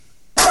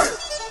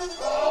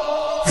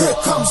Here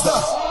comes the,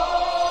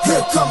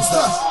 here comes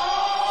the,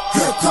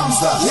 here comes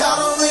the. Y'all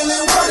don't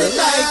really want it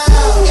like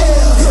that.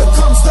 Yeah. Here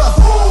comes the,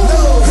 no.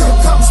 Here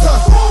comes the,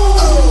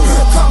 oh.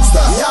 Here comes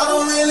the. Y'all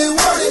don't really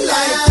want it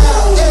like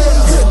that.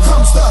 Yeah. Here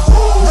comes the,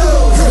 no.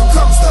 Here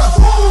comes the,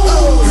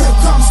 oh. Here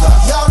comes the.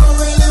 Y'all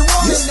don't really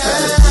want it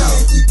now.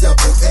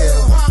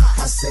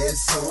 I said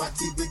so. I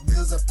keep big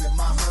bills up in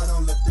my hood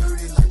on the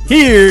dirty like.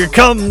 Here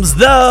comes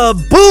the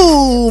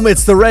boom!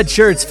 It's the Red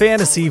Shirts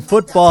Fantasy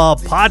Football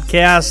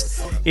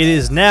Podcast. It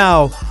is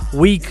now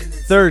week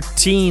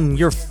 13,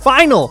 your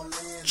final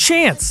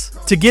chance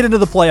to get into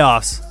the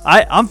playoffs.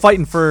 I'm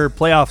fighting for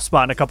playoff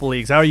spot in a couple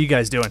leagues. How are you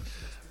guys doing?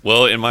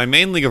 Well, in my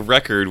main league of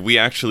record, we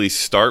actually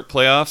start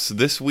playoffs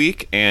this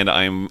week, and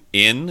I'm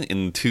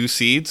in 2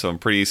 seeds, so I'm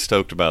pretty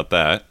stoked about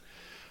that.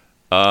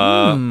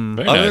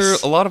 Very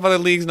nice. A lot of other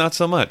leagues, not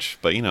so much,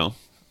 but you know.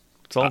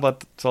 It's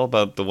all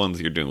about the ones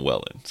you're doing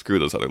well in. Screw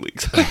those other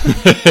leagues.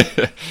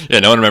 Yeah,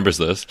 no one remembers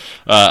this.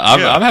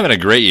 I'm having a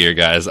great year,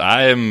 guys.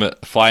 I am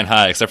flying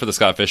high, except for the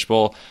Scott Fish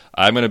Bowl.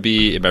 I'm going to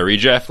be in my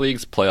redraft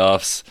leagues,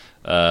 playoffs,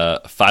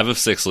 5 of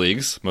 6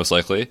 leagues, most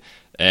likely,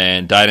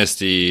 and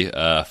Dynasty,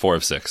 4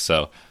 of 6.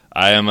 So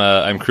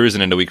I'm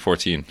cruising into week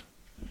 14.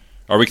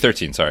 Or week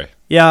 13, sorry.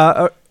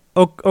 Yeah,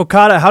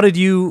 Okada, how did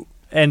you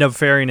end up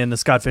faring in the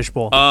Scott Fish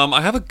Bowl?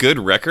 I have a good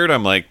record.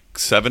 I'm like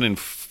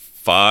 7-5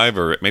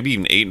 or maybe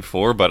even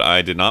 8-4, but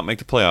I did not make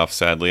the playoffs,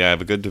 sadly. I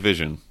have a good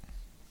division.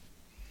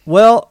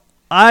 Well,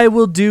 I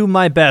will do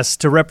my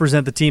best to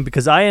represent the team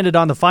because I ended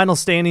on the final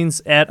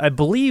standings at, I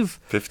believe,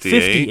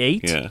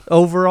 58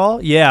 overall.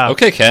 Yeah.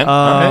 Okay, Ken.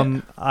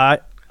 All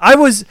right. I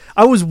was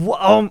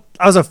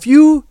a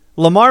few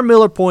Lamar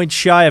Miller points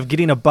shy of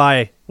getting a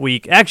bye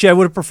week. Actually, I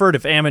would have preferred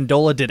if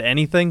Amendola did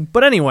anything.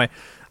 But anyway,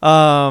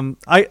 I'm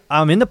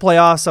in the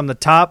playoffs. I'm the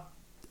top.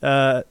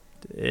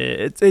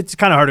 It's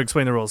kind of hard to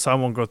explain the rules, so I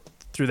won't go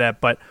through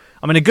that. But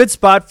I'm in a good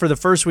spot for the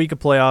first week of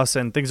playoffs,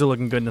 and things are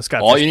looking good in the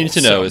Scott. All you need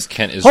to know is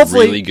Kent is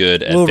really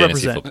good at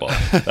fantasy football.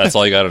 That's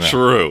all you got to know.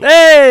 True.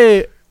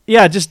 Hey!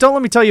 Yeah, just don't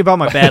let me tell you about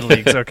my bad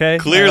leagues, okay?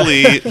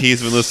 Clearly,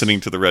 he's been listening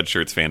to the Red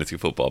Shirts Fantasy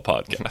Football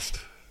Podcast.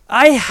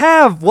 I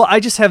have. Well, I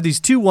just have these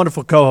 2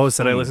 wonderful co-hosts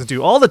that I listen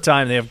to all the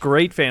time. They have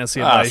great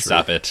fantasy advice.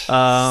 Stop it.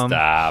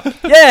 Stop.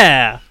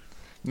 Yeah.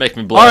 Make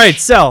me blush. All right,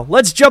 so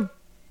let's jump.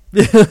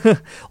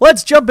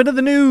 Let's jump into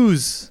the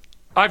news.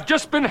 I've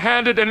just been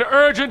handed an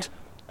urgent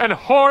and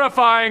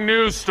horrifying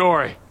news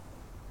story.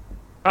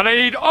 And I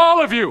need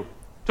all of you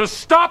to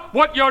stop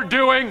what you're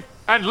doing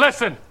and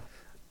listen.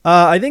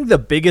 I think the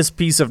biggest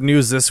piece of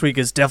news this week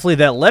is definitely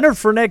that Leonard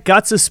Fournette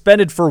got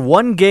suspended for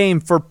 1 game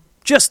for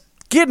just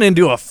getting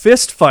into a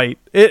fist fight.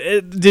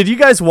 Did you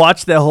guys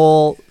watch that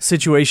whole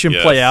situation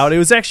play out? It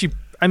was actually,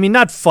 I mean,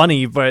 not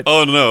funny, but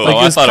oh no,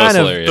 I thought it was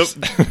hilarious.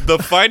 The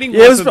fighting it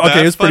wasn't that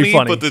it was pretty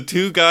funny, but the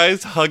 2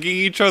 guys hugging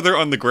each other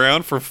on the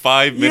ground for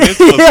 5 minutes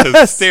was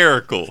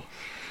hysterical.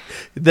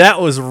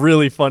 That was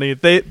really funny.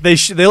 They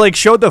like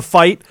showed the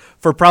fight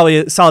for probably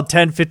a solid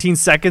 10-15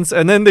 seconds,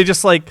 and then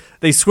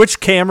they switched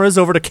cameras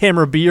over to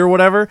camera B or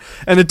whatever,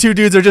 and the 2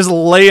 dudes are just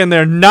laying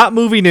there, not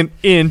moving an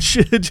inch,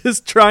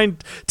 just trying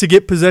to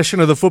get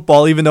possession of the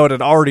football, even though it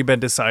had already been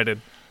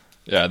decided.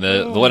 Yeah,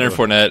 the Leonard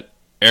Fournette,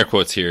 air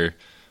quotes here,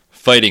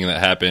 fighting that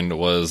happened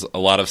was a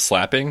lot of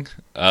slapping.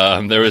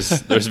 There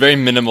was very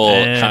minimal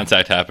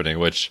contact happening,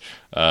 which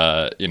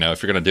if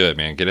you're gonna do it,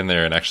 man, get in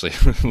there and actually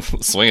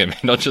swing it, man.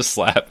 Don't just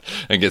slap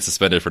and get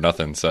suspended for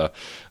nothing. So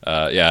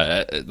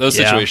those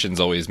situations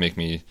always make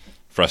me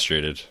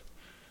frustrated.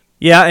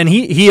 Yeah, and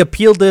he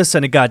appealed this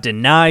and it got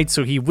denied,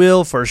 so he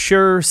will for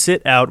sure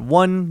sit out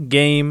 1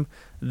 game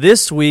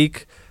this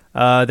week.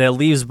 That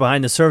leaves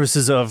behind the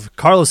services of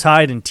Carlos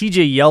Hyde and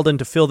TJ Yeldon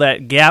to fill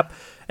that gap.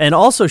 And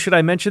also, should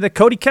I mention that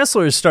Cody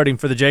Kessler is starting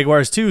for the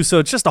Jaguars, too. So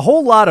it's just a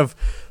whole lot of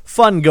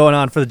fun going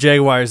on for the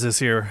Jaguars this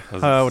year,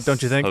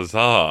 don't you think?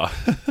 Huzzah.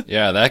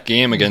 Yeah, that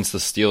game against the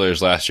Steelers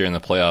last year in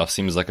the playoffs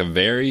seems like a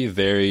very,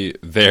 very,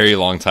 very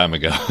long time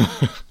ago.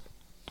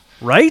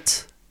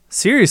 Right?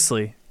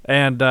 Seriously.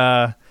 And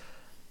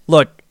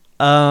look,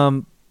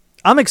 I'm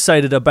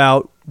excited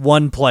about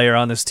one player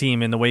on this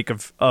team in the wake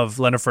of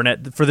Leonard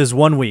Fournette for this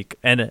 1 week,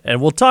 and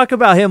we'll talk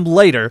about him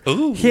later.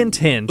 Ooh. Hint,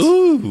 hint.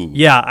 Ooh.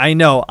 Yeah, I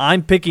know.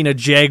 I'm picking a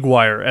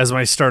Jaguar as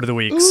my start of the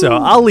week, so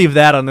I'll leave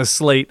that on the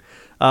slate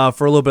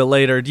for a little bit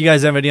later. Do you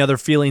guys have any other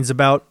feelings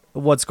about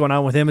what's going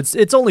on with him?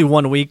 It's only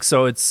 1 week,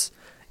 so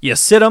you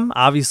sit him,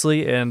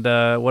 obviously, and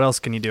what else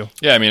can you do?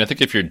 Yeah, I mean, I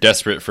think if you're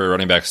desperate for a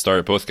running back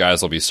start, both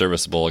guys will be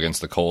serviceable against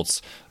the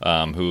Colts,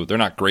 who they're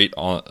not great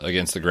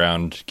against the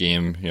ground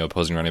game,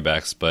 opposing running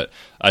backs. But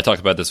I talked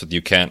about this with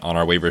you, Kent, on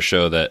our waiver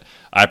show that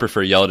I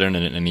prefer Yeldon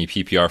in any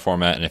PPR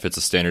format, and if it's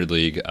a standard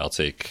league, I'll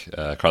take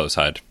Carlos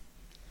Hyde.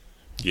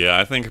 Yeah,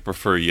 I think I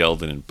prefer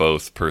Yeldon in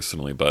both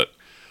personally, but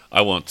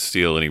I won't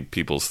steal any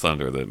people's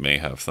thunder that may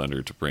have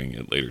thunder to bring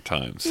at later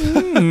times.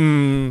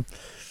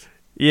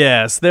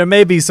 Yes, there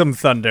may be some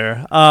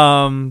thunder.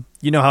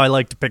 You know how I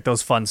like to pick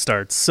those fun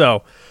starts.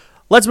 So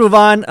let's move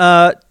on.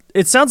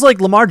 it sounds like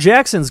Lamar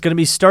Jackson's going to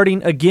be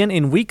starting again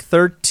in Week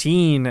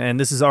 13, and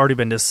this has already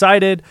been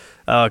decided.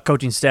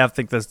 Coaching staff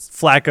think that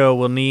Flacco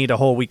will need a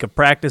whole week of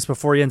practice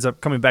before he ends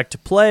up coming back to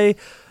play.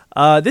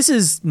 This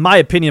is my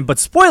opinion, but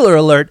spoiler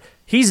alert,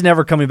 he's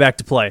never coming back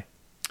to play.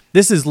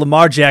 This is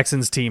Lamar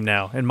Jackson's team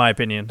now, in my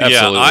opinion.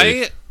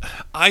 Absolutely. Yeah,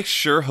 I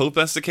sure hope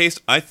that's the case.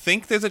 I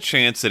think there's a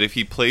chance that if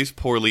he plays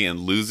poorly and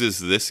loses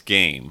this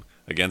game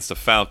against the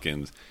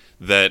Falcons,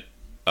 that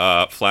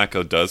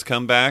Flacco does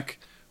come back.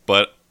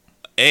 But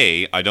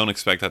A, I don't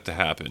expect that to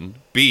happen.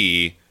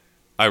 B,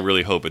 I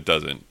really hope it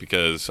doesn't,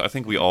 because I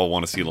think we all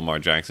want to see Lamar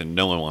Jackson.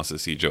 No one wants to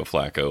see Joe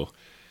Flacco.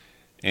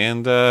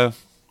 And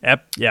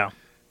yeah.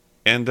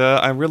 And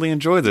I really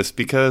enjoy this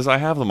because I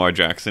have Lamar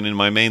Jackson in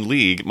my main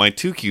league, my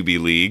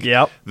 2QB league,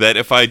 that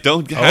if I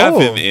don't have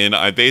him in,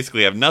 I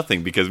basically have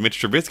nothing because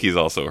Mitch Trubisky is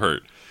also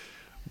hurt.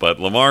 But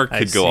Lamar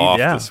could go off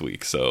this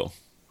week, so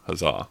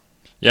huzzah.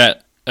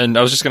 Yeah, and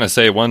I was just going to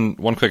say one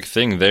quick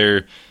thing.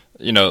 They're,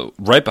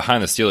 right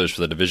behind the Steelers for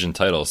the division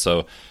title.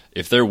 So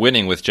if they're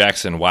winning with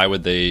Jackson, why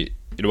would they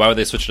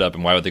switch it up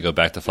and why would they go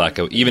back to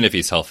Flacco, even if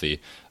he's healthy?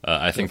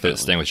 I think that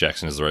staying with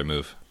Jackson is the right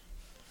move.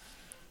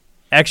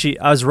 Actually,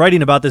 I was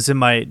writing about this in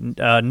my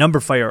Number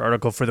Fire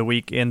article for the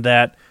week, in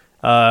that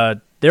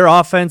their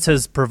offense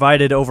has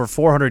provided over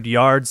 400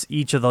 yards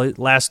each of the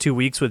last 2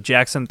 weeks with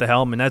Jackson at the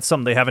helm, and that's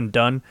something they haven't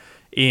done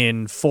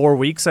in 4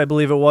 weeks, I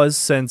believe it was,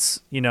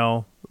 since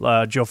Joe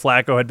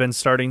Flacco had been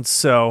starting.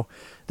 So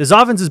this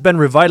offense has been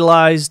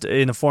revitalized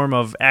in the form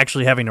of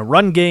actually having a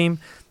run game.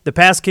 The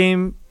pass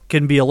game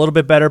can be a little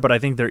bit better, but I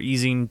think they're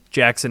easing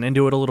Jackson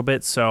into it a little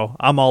bit, so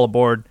I'm all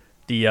aboard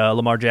the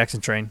Lamar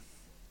Jackson train.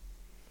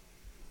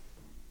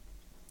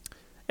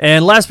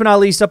 And last but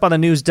not least, up on the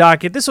news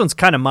docket, this one's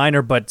kind of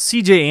minor, but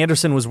C.J.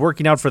 Anderson was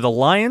working out for the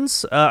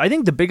Lions. I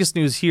think the biggest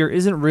news here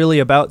isn't really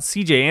about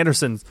C.J.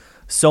 Anderson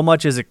so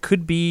much as it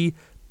could be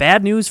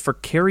bad news for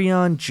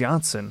Kerryon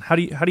Johnson. How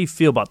do you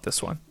feel about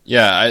this one?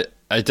 Yeah,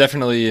 I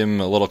definitely am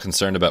a little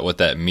concerned about what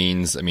that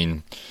means. I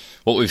mean,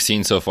 what we've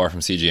seen so far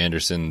from C.J.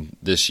 Anderson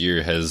this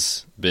year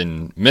has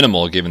been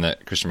minimal, given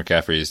that Christian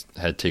McCaffrey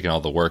had taken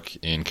all the work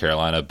in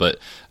Carolina. But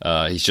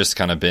he's just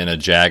kind of been a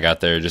jag out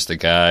there, just a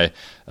guy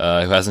who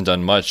hasn't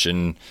done much.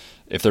 And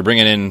if they're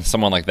bringing in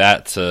someone like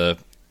that to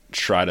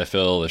try to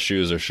fill the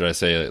shoes, or should I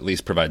say at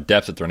least provide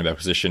depth at the running back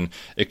position,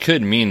 it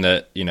could mean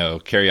that,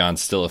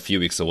 Kerryon's still a few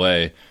weeks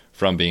away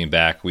from being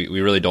back. We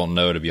really don't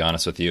know, to be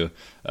honest with you.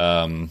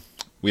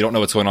 We don't know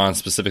what's going on,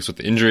 specifics with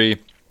the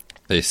injury.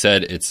 They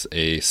said it's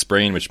a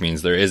sprain, which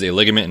means there is a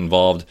ligament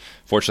involved.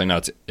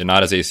 Fortunately,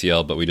 not as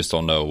ACL, but we just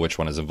don't know which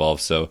one is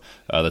involved. So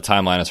the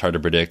timeline is hard to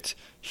predict.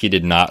 He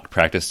did not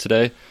practice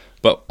today.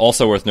 But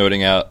also worth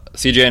noting out,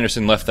 C.J.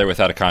 Anderson left there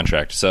without a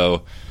contract.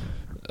 So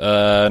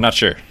not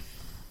sure.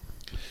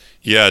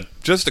 Yeah,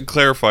 just to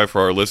clarify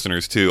for our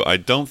listeners, too, I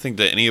don't think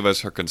that any of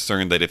us are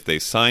concerned that if they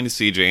signed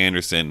C.J.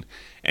 Anderson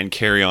and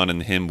Kerryon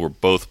and him were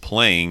both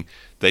playing,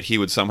 that he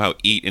would somehow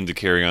eat into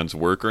Kerryon's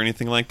work or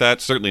anything like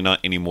that. Certainly not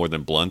any more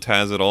than Blunt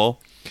has at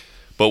all.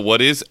 But what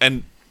is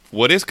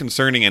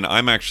concerning, and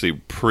I'm actually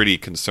pretty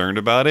concerned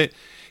about it,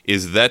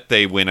 is that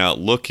they went out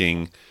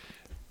looking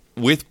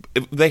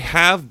they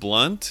have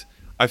Blunt.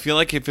 I feel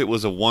like if it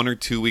was a 1 or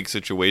 2 week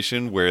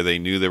situation where they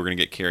knew they were going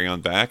to get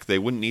Kerryon back, they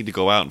wouldn't need to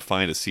go out and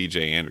find a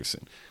C.J.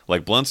 Anderson.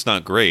 Like, Blunt's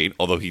not great,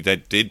 although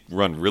that did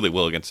run really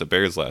well against the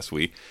Bears last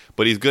week,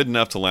 but he's good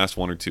enough to last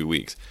 1 or 2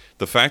 weeks.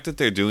 The fact that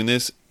they're doing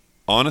this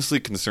honestly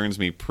concerns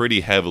me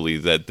pretty heavily,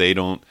 that they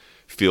don't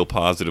feel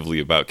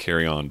positively about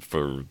Kerryon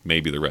for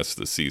maybe the rest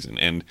of the season.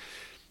 And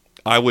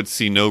I would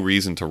see no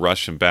reason to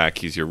rush him back.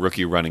 He's your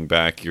rookie running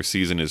back. Your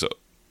season is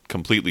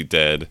completely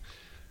dead.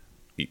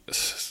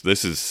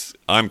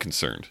 I'm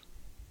concerned.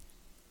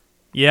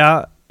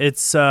 Yeah,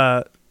 it's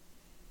I'd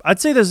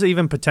say there's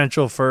even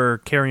potential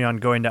for Kerryon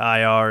going to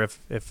IR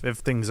if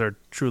things are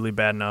truly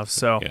bad enough.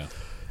 So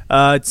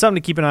it's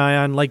something to keep an eye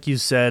on. Like you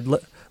said,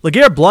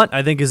 LeGarrette Blount,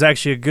 I think, is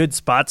actually a good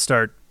spot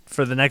start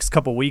for the next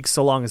couple weeks,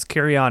 so long as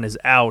Kerryon is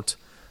out.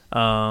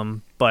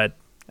 But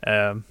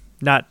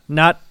not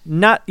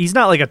he's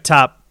not like a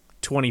top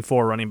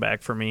 24 running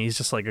back for me. He's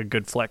just like a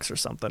good flex or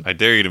something. I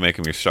dare you to make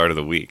him your start of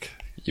the week.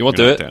 You won't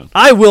do it? Down.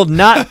 I will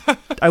not.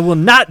 I will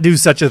not do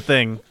such a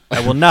thing.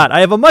 I will not.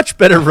 I have a much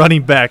better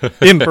running back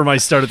in for my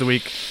start of the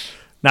week.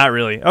 Not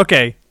really.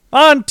 Okay,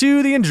 on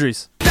to the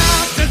injuries.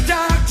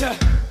 Doctor,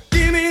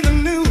 give me the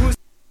news.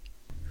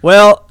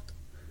 Well,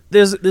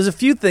 there's a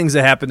few things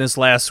that happened this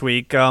last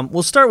week.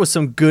 We'll start with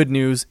some good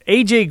news.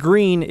 AJ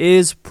Green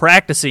is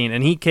practicing,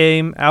 and he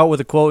came out with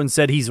a quote and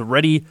said he's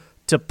ready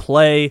to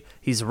play.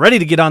 He's ready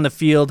to get on the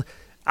field.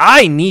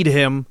 I need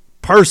him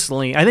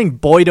personally. I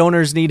think Boyd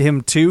owners need him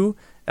too.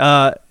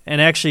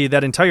 And actually,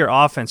 that entire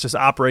offense just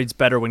operates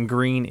better when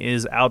Green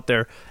is out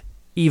there.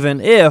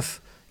 Even if,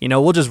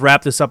 we'll just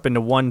wrap this up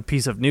into one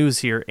piece of news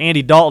here.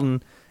 Andy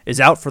Dalton is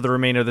out for the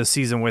remainder of the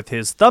season with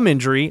his thumb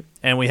injury.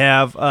 And we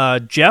have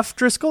Jeff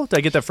Driscoll. Did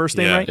I get that first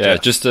name right? Yeah,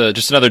 just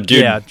another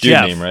dude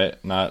Jeff. name, right?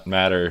 Not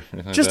Matt or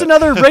anything like just that.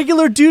 another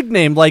regular dude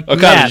name like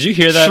Okay, Matt. did you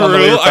hear that? True, On the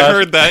way to the I pod?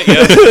 heard that.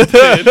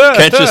 Yes,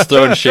 Kent just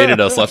throwing shade at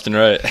us left and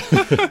right.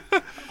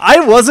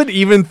 I wasn't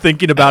even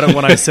thinking about it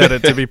when I said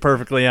it, to be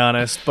perfectly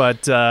honest.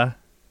 But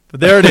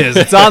there it is.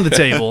 It's on the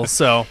table.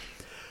 So,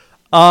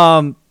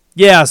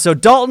 so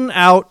Dalton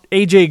out,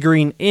 AJ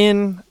Green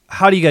in.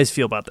 How do you guys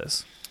feel about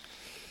this?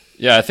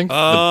 Yeah, I think.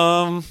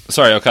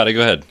 Sorry, Okada,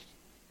 go ahead.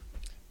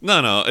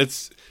 No.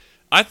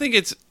 I think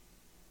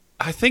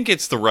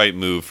it's the right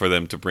move for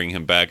them to bring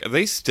him back.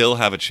 They still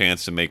have a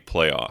chance to make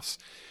playoffs,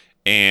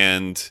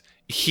 and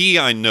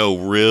I know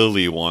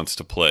really wants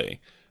to play,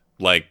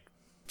 like,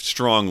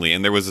 strongly.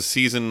 And there was a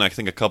season, I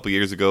think, a couple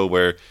years ago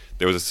where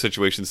there was a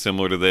situation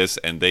similar to this,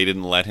 and they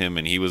didn't let him,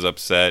 and he was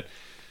upset.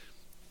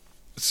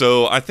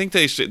 So I think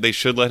they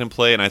should let him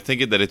play, and I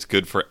think that it's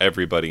good for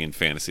everybody in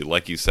fantasy.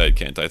 Like you said,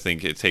 Kent, I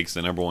think it takes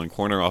the number one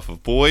corner off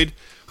of Boyd,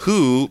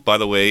 who, by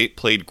the way,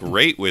 played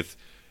great with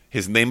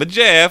his name of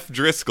Jeff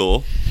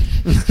Driscoll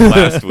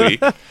last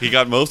week. He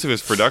got most of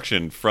his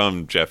production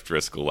from Jeff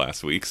Driscoll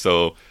last week,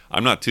 so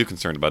I'm not too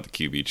concerned about the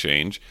QB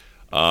change.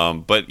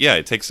 But yeah,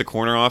 it takes the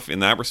corner off in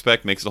that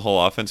respect, makes the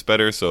whole offense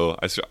better, so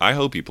I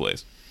hope he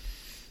plays.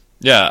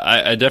 Yeah,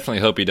 I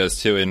definitely hope he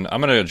does too. And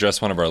I'm going to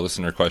address one of our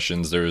listener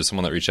questions. There was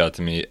someone that reached out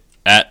to me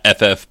at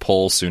FF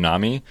Poll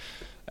Tsunami,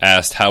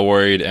 asked how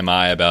worried am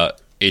I about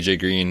AJ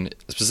Green,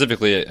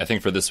 specifically, I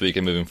think for this week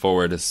and moving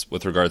forward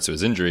with regards to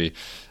his injury.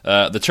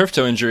 The turf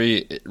toe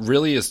injury, it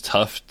really is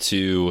tough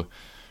to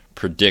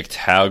predict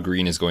how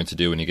Green is going to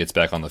do when he gets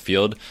back on the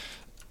field.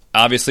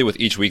 Obviously, with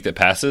each week that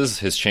passes,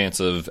 his chance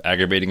of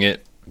aggravating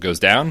it goes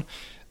down.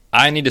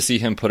 I need to see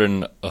him put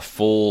in a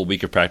full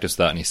week of practice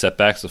without any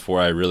setbacks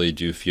before I really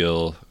do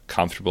feel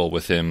comfortable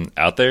with him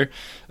out there.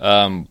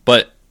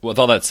 But with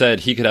all that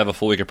said, he could have a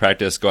full week of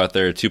practice, go out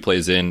there 2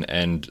 plays in,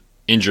 and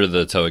injure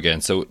the toe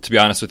again. So to be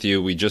honest with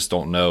you, we just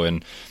don't know.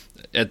 And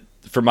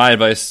for my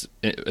advice,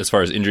 as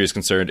far as injury is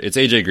concerned, it's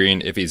AJ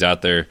Green. If he's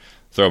out there,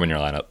 throw him in your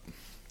lineup.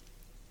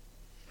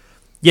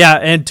 Yeah,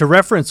 and to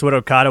reference what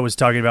Okada was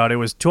talking about, it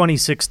was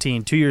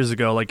 2016, 2 years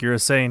ago, like you were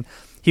saying.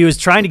 He was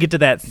trying to get to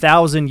that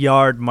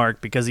 1,000-yard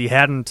mark because he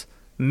hadn't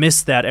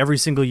missed that every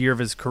single year of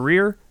his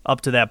career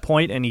up to that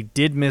point, and he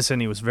did miss,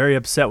 and he was very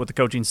upset with the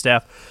coaching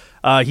staff.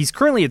 He's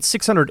currently at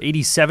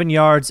 687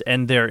 yards,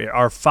 and there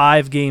are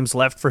 5 games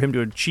left for him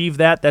to achieve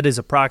that. That is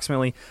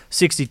approximately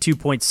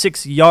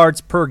 62.6 yards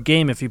per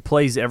game if he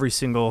plays every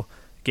single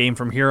game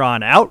from here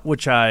on out,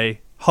 which I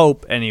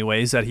hope,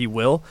 anyways, that he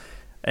will.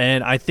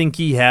 And I think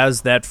he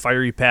has that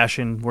fiery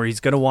passion where he's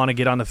going to want to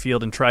get on the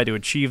field and try to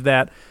achieve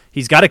that.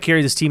 He's got to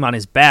carry this team on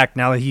his back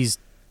now that he's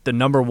the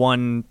number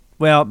one.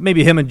 Well,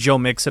 maybe him and Joe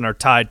Mixon are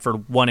tied for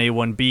 1A,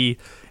 1B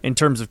in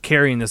terms of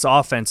carrying this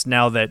offense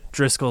now that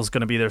Driscoll is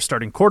going to be their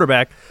starting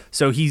quarterback.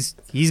 So he's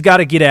got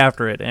to get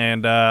after it,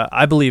 and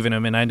I believe in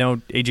him, and I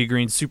know A.J.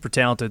 Green's super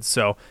talented.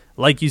 So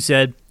like you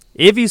said,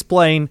 if he's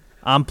playing,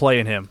 I'm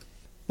playing him.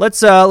 Let's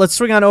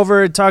swing on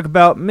over and talk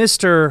about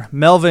Mr.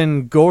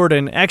 Melvin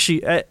Gordon.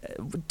 Actually,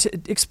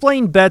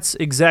 explain, Betts,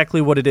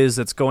 exactly what it is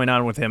that's going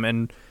on with him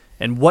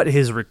and what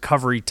his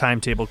recovery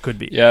timetable could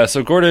be. Yeah,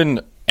 so Gordon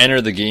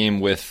entered the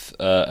game with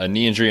a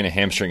knee injury and a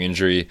hamstring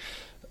injury,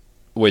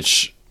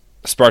 which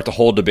sparked a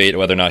whole debate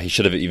whether or not he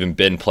should have even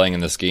been playing in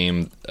this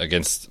game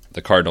against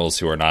the Cardinals,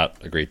 who are not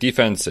a great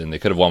defense, and they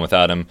could have won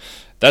without him.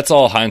 That's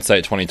all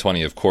hindsight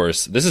 2020, of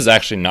course. This is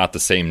actually not the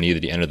same knee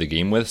that he entered the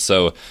game with,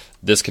 so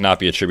this cannot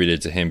be attributed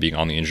to him being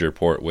on the injury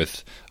report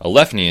with a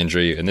left knee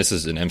injury, and this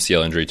is an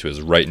MCL injury to his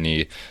right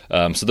knee.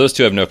 So those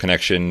two have no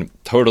connection.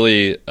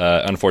 Totally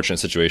unfortunate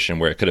situation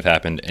where it could have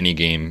happened any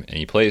game,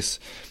 any place.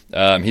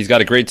 He's got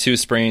a grade 2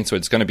 sprain, so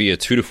it's going to be a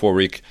 2 to 4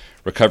 week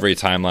recovery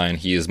timeline.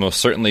 He is most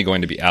certainly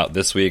going to be out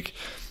this week.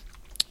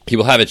 He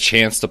will have a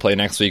chance to play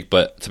next week,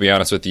 but to be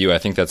honest with you, I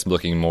think that's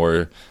looking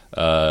more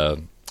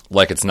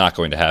like it's not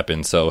going to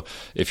happen. So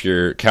if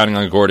you're counting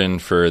on Gordon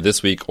for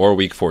this week or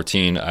week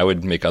 14, I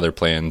would make other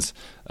plans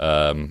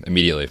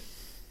immediately.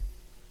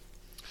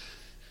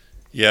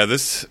 Yeah,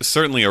 this is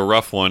certainly a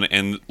rough one,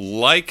 and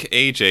like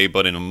AJ,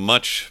 but in a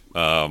much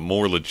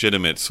more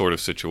legitimate sort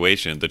of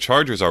situation, the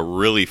Chargers are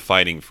really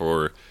fighting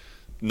for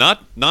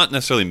not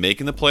necessarily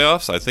making the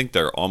playoffs. I think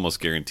they're almost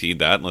guaranteed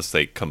that unless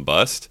they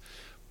combust,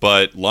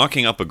 but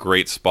locking up a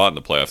great spot in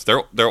the playoffs.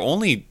 They're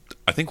only,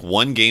 I think,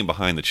 1 game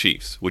behind the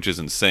Chiefs, which is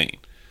insane.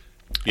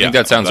 I think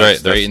that sounds right.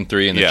 They're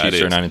 8-3, and the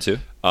Chiefs are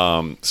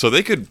 9-2. So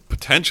they could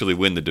potentially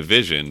win the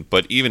division,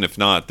 but even if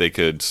not, they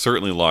could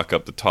certainly lock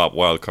up the top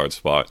wildcard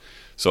spot.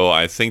 So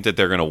I think that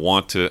they're going to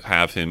want to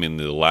have him in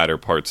the latter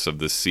parts of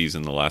this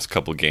season, the last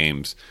couple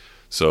games.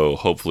 So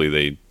hopefully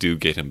they do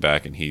get him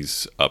back and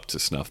he's up to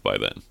snuff by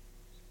then.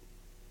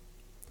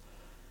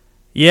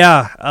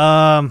 Yeah,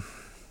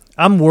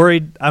 I'm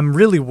worried. I'm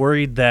really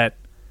worried that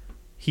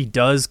he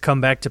does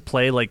come back to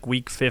play like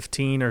week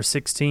 15 or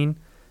 16,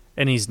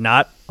 and he's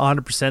not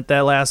 100%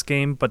 that last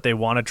game, but they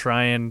want to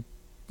try and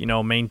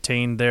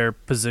maintain their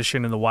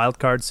position in the wild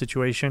card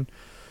situation.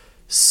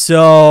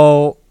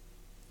 So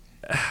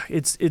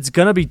it's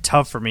gonna be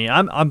tough for me.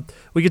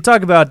 We could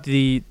talk about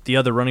the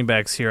other running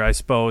backs here, I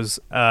suppose.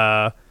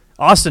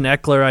 Austin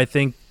Eckler, I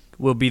think,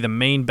 will be the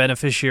main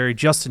beneficiary.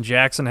 Justin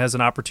Jackson has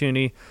an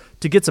opportunity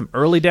to get some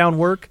early down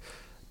work,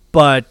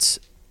 but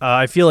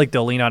I feel like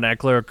they'll lean on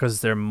Eckler because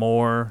they're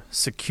more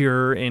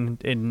secure in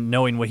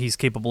knowing what he's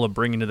capable of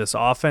bringing to this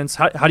offense.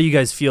 How do you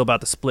guys feel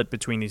about the split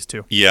between these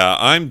two? Yeah,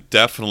 I'm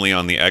definitely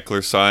on the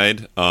Eckler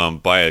side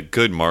by a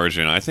good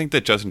margin. I think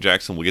that Justin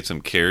Jackson will get some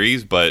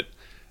carries, but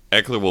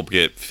Eckler will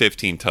get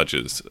 15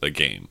 touches a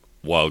game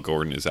while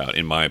Gordon is out,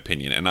 in my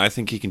opinion. And I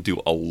think he can do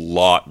a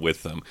lot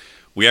with them.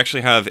 We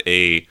actually have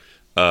a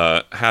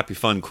happy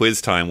fun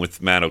quiz time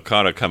with Matt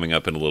Okada coming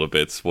up in a little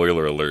bit.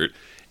 Spoiler alert.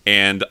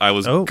 And I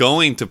was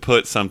going to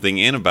put something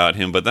in about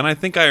him, but then I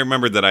think I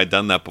remembered that I'd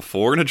done that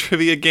before in a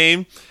trivia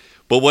game.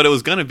 But what it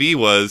was going to be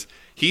was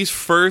he's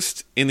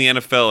first in the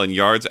NFL in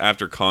yards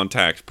after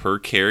contact per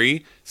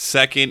carry,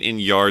 second in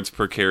yards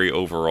per carry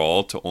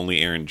overall to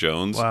only Aaron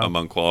Jones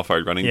among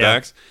qualified running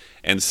backs,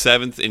 and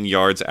seventh in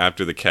yards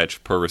after the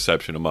catch per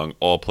reception among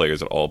all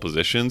players at all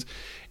positions.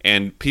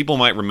 And people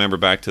might remember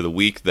back to the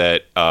week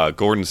that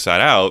Gordon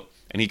sat out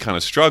and he kind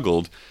of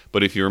struggled.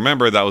 But if you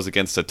remember, that was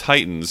against the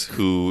Titans,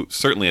 who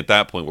certainly at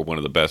that point were one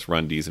of the best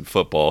run Ds in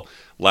football.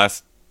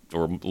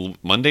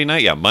 Monday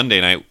night? Yeah,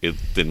 Monday night it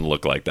didn't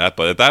look like that,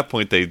 but at that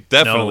point they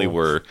definitely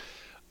were.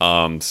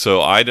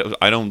 So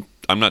I'm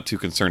not too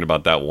concerned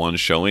about that one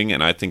showing,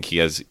 and I think he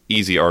has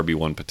easy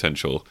RB1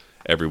 potential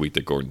every week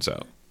that Gordon's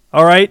out.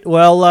 All right,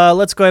 well,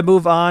 let's go ahead and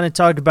move on and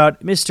talk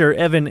about Mr.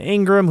 Evan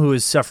Ingram, who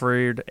has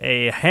suffered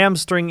a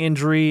hamstring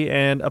injury,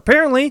 and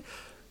apparently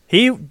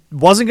he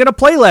wasn't going to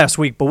play last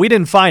week, but we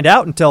didn't find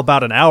out until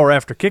about an hour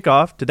after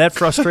kickoff. Did that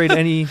frustrate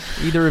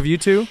either of you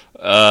two?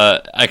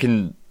 I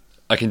can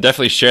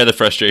definitely share the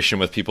frustration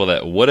with people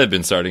that would have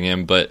been starting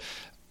him, but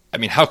I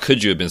mean, how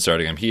could you have been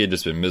starting him? He had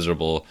just been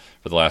miserable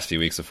for the last few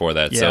weeks before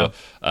that. Yeah. So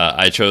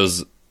I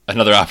chose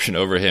another option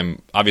over him,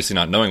 obviously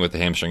not knowing with the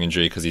hamstring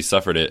injury because he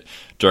suffered it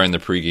during the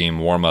pregame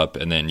warm-up,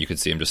 and then you could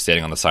see him just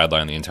standing on the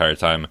sideline the entire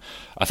time.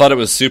 I thought it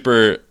was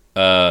super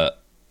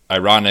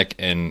ironic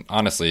and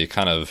honestly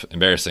kind of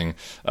embarrassing.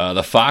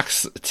 The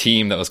Fox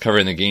team that was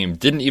covering the game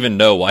didn't even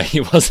know why he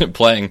wasn't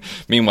playing.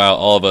 Meanwhile,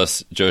 all of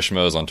us Joe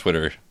Schmoes on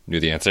Twitter knew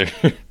the answer.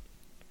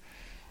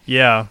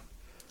 Yeah.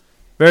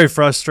 Very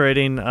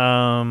frustrating.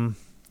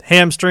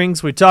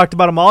 Hamstrings, we talked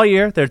about them all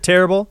year. They're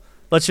terrible.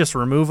 Let's just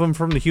remove them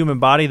from the human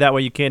body. That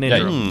way you can't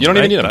injure them. You don't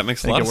even need them. That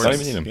makes a lot of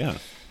sense. Yeah.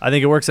 I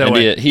think it works that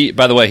way. He,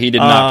 by the way, he did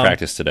not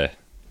practice today.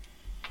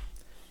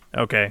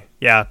 Okay.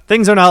 Yeah.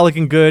 Things are not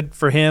looking good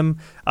for him.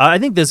 I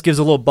think this gives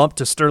a little bump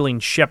to Sterling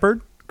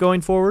Shepard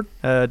going forward.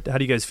 How do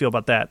you guys feel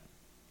about that?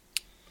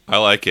 I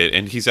like it.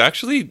 And he's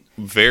actually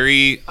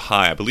very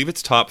high. I believe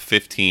it's top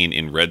 15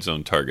 in red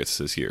zone targets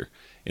this year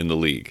in the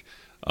league.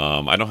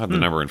 I don't have the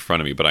number in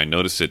front of me, but I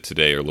noticed it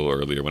today or a little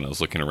earlier when I was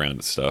looking around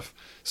at stuff.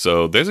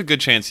 So there's a good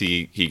chance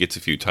he gets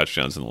a few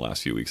touchdowns in the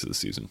last few weeks of the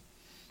season.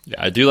 Yeah,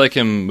 I do like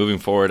him moving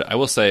forward. I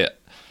will say,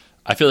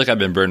 I feel like I've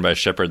been burned by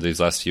Shepard these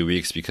last few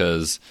weeks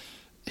because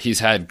he's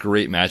had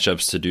great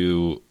matchups to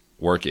do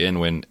work in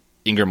when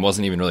Ingram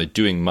wasn't even really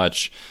doing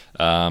much,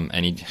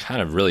 and he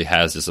kind of really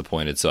has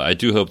disappointed. So I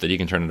do hope that he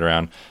can turn it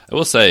around. I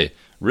will say,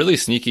 really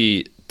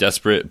sneaky,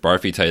 desperate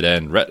Barfy tight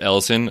end Rhett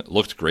Ellison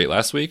looked great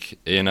last week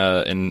in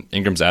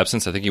Ingram's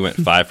absence. I think he went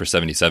 5 for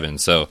 77.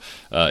 So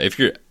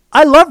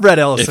I love Rhett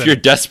Ellison. If you're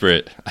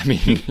desperate, I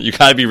mean, you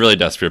got to be really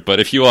desperate. But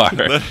if you are,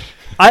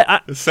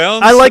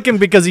 I like him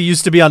because he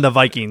used to be on the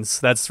Vikings.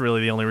 That's really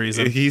the only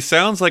reason. He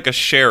sounds like a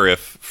sheriff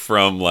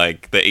from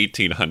like the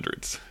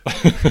 1800s.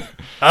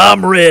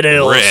 I'm Rhett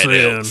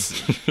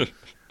Ellison.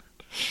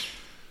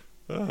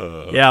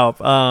 Yeah.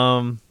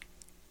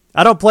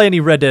 I don't play any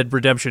Red Dead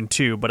Redemption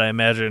 2, but I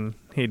imagine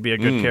he'd be a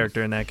good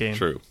character in that game.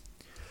 True.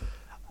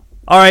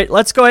 All right,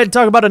 let's go ahead and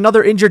talk about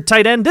another injured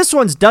tight end. This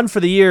one's done for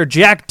the year.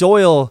 Jack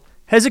Doyle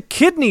has a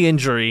kidney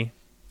injury.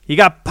 He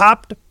got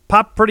popped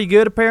pretty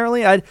good,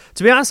 apparently.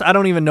 To be honest, I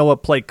don't even know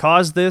what play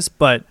caused this,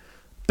 but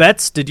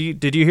Betts, did you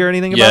hear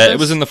anything about this? Yeah, it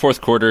was in the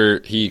fourth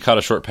quarter. He caught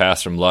a short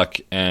pass from Luck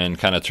and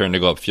kind of turned to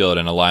go upfield,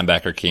 and a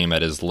linebacker came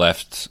at his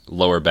left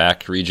lower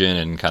back region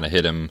and kind of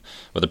hit him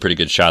with a pretty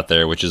good shot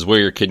there, which is where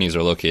your kidneys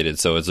are located.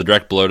 So it's a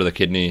direct blow to the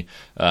kidney.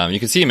 You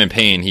can see him in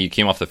pain. He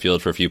came off the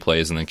field for a few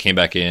plays and then came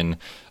back in,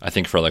 I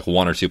think, for like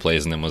 1 or 2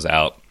 plays and then was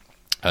out.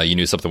 You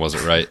knew something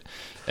wasn't right.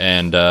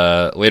 And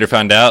later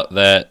found out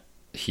that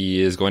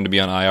he is going to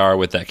be on IR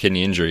with that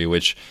kidney injury,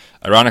 which,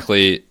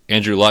 ironically,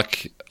 Andrew Luck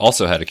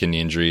also had a kidney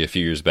injury a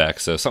few years back.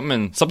 So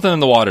something in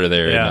the water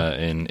there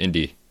in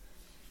Indy.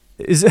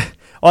 I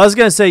was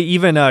going to say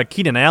even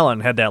Keenan Allen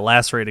had that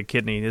lacerated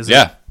kidney. Is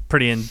it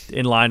pretty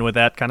in line with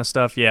that kind of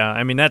stuff? Yeah,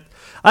 I mean, that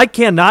I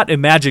cannot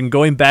imagine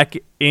going back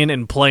in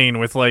and playing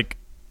with like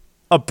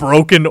a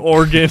broken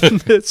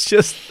organ. It's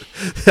just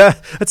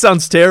that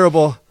sounds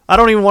terrible. I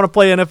don't even want to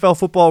play NFL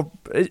football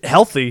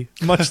healthy,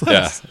 much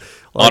less.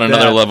 On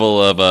another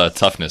level of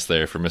toughness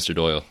there for Mr.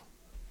 Doyle.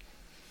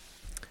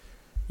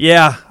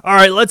 Yeah. All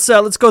right. Let's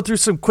go through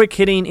some quick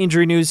hitting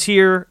injury news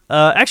here.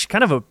 Actually,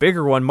 kind of a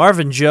bigger one.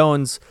 Marvin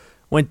Jones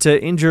went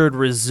to injured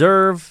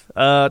reserve.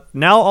 Now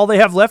all they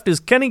have left is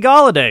Kenny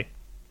Golladay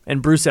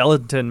and Bruce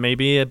Ellington,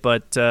 maybe,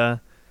 but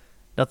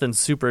nothing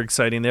super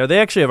exciting there. They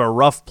actually have a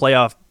rough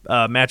playoff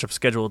matchup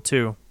schedule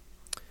too.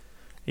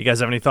 You guys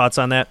have any thoughts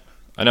on that?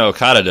 I know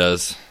Okada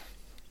does.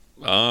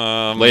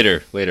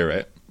 Later,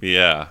 right?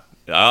 Yeah.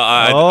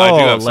 I do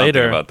have something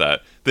later. about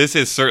that. This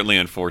is certainly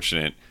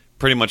unfortunate,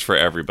 pretty much for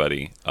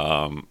everybody,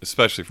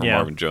 especially for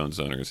Marvin Jones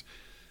owners.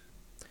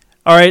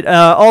 All right.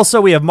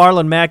 Also, we have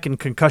Marlon Mack in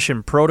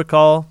concussion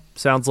protocol.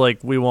 Sounds like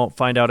we won't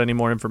find out any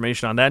more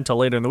information on that until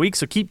later in the week,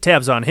 so keep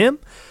tabs on him.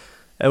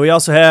 We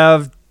also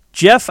have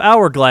Jeff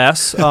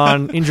Hourglass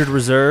on injured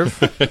reserve.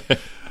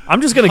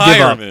 I'm just going to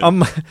give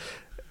up.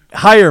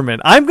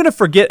 Hireman. I'm going to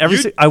forget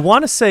everything. I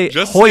want to say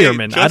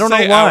Hoyerman. I don't know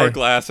why.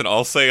 Hourglass, and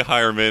I'll say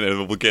Hireman,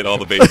 and we'll get all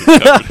the bases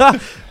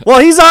covered.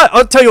 Well,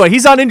 I'll tell you what.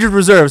 He's on injured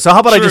reserve. So how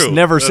about I just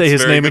never say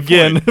his name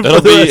again?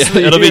 It'll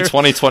be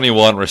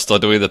 2021. We're still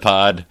doing the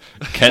pod.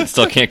 Kent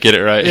still can't get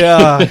it right.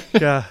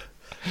 Yeah.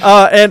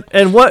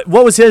 And what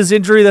was his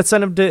injury that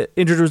sent him to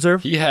injured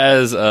reserve? He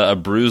has a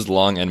bruised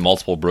lung and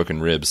multiple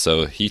broken ribs.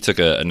 So he took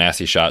a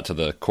nasty shot to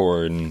the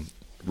core and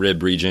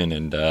rib region,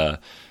 and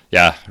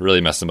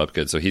really messed him up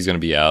good. So he's going to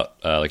be out,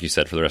 like you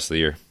said, for the rest of the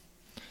year.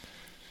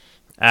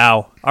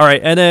 Ow. All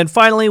right, and then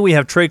finally we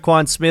have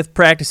Traquan Smith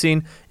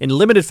practicing in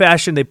limited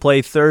fashion. They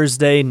play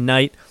Thursday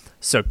night,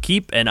 so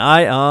keep an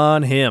eye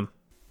on him.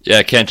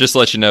 Yeah, Kent, just to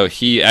let you know,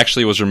 he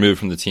actually was removed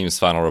from the team's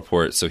final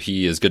report, so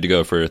he is good to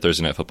go for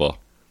Thursday Night Football.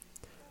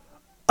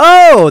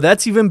 Oh,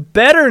 that's even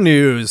better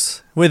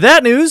news. With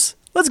that news,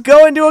 let's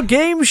go into a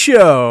game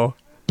show.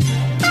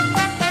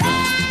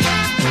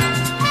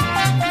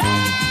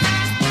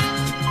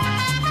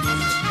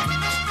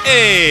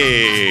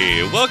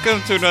 Hey,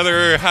 welcome to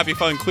another Happy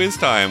Fun Quiz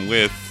Time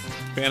with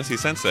Fantasy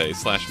Sensei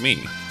 /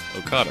 me,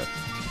 Okada.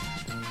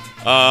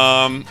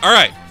 All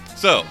right,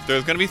 so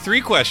there's going to be 3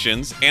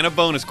 questions and a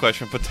bonus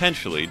question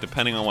potentially,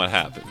 depending on what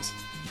happens.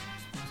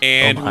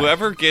 And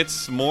whoever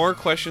gets more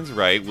questions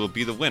right will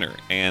be the winner.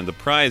 And the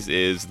prize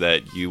is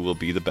that you will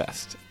be the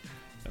best.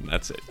 And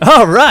that's it.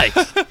 All right.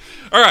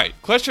 All right,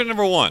 question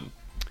number 1.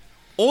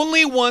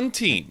 Only one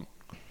team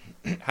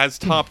has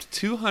topped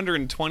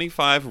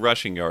 225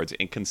 rushing yards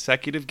in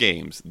consecutive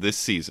games this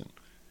season.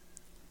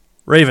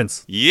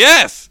 Ravens.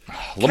 Yes!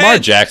 Lamar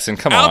Jackson,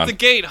 come on. Out the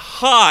gate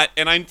hot,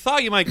 and I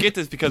thought you might get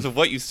this because of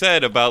what you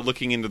said about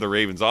looking into the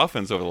Ravens'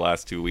 offense over the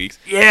last 2 weeks.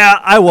 Yeah,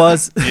 I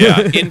was.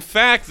 Yeah, in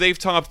fact, they've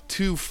topped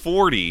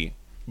 240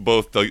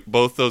 both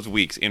those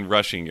weeks in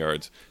rushing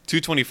yards.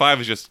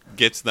 225 just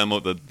gets them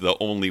the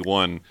only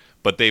one,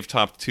 but they've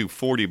topped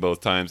 240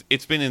 both times.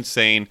 It's been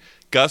insane.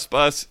 Gus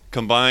Bus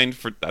combined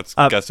for that's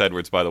Gus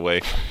Edwards, by the way,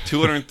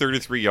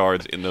 233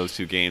 yards in those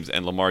 2 games,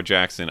 and Lamar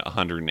Jackson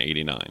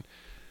 189.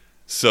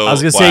 So I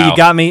was gonna say you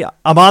got me.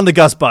 I'm on the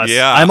Gus Bus.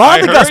 Yeah, I'm on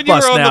the Gus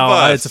Bus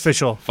now. It's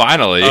official.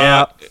 Finally.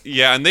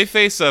 Yeah, and they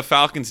face a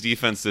Falcons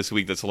defense this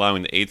week that's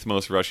allowing the 8th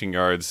most rushing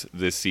yards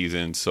this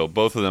season. So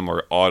both of them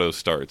are auto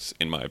starts,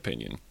 in my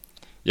opinion.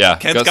 Yeah,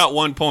 Kent's got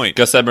 1 point.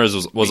 Gus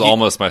Edwards was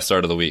almost my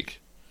start of the week.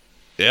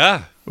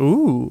 Yeah.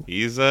 Ooh.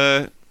 He's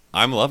I'm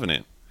loving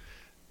it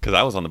because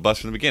I was on the bus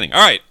from the beginning.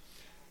 All right.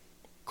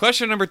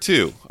 Question number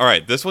 2. All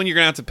right, this one you're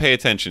gonna have to pay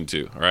attention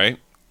to. All right.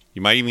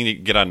 You might even need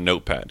to get on a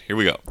notepad. Here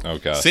we go. Oh,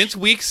 gosh. Since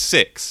week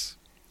 6,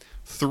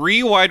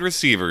 3 wide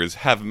receivers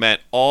have met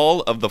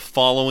all of the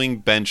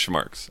following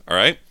benchmarks. All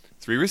right?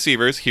 3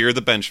 receivers. Here are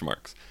the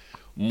benchmarks.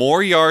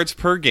 More yards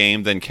per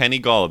game than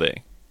Kenny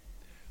Golladay.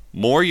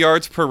 More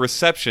yards per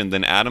reception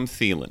than Adam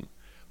Thielen.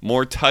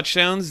 More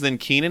touchdowns than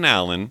Keenan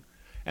Allen.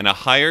 And a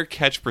higher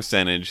catch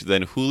percentage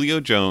than Julio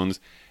Jones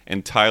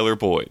and Tyler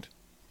Boyd.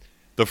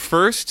 The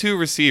first 2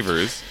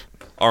 receivers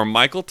are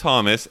Michael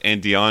Thomas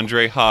and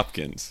DeAndre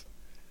Hopkins.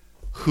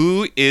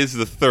 Who is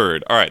the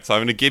third? All right, so I'm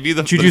going to give you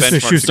the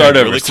benchmarks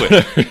again really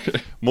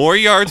quick. More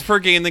yards per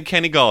game than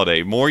Kenny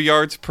Golladay. More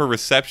yards per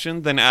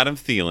reception than Adam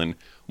Thielen.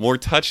 More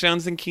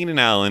touchdowns than Keenan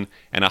Allen.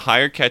 And a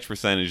higher catch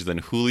percentage than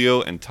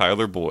Julio and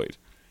Tyler Boyd.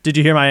 Did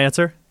you hear my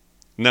answer?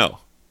 No.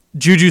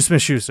 Juju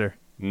Smith-Schuster.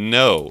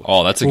 No.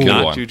 Oh, that's a good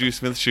Not one. Juju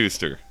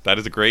Smith-Schuster. That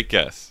is a great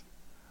guess.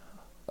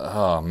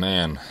 Oh,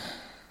 man.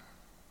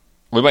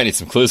 We might need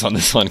some clues on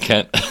this one,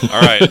 Kent.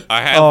 All right,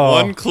 I have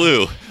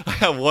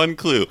one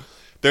clue.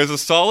 There's a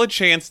solid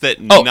chance that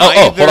neither...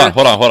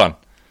 Hold on.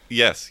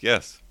 Yes.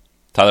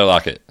 Tyler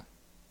Lockett.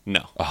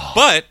 No.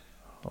 But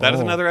that is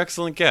another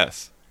excellent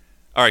guess.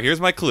 All right, here's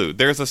my clue.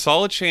 There's a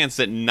solid chance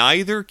that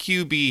neither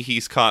QB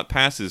he's caught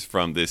passes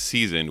from this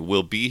season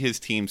will be his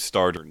team's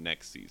starter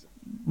next season.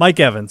 Mike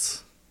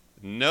Evans.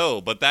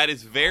 No, but that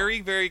is very,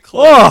 very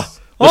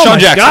close. Oh LaShawn my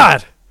Jackson.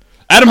 God.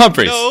 Adam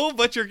Humphries. No,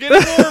 but you're getting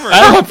warmer.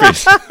 Adam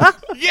Humphries.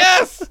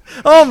 Yes!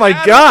 Oh my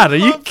Adam God. Are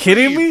you Humphries.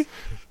 kidding me?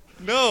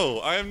 No,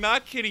 I am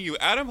not kidding you.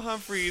 Adam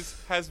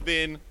Humphries has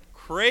been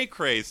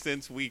cray-cray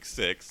since week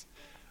 6.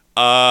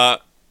 I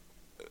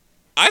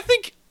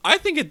think I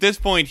think at this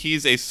point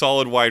he's a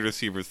solid wide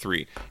receiver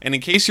 3. And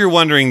in case you're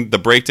wondering the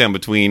breakdown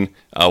between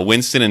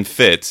Winston and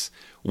Fitz,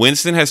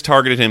 Winston has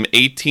targeted him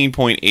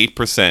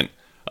 18.8%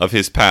 of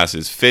his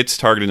passes. Fitz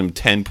targeted him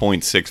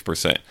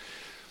 10.6%.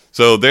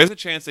 So there's a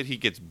chance that he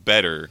gets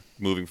better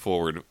moving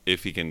forward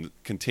if he can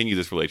continue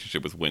this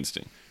relationship with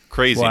Winston.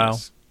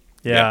 Craziness.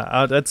 Wow.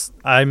 Yeah.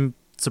 I'm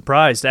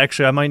surprised.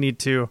 Actually, I might need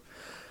to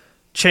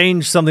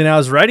change something I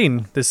was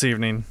writing this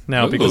evening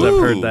now because I've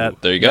heard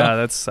that. There you go.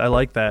 Yeah, I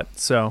like that.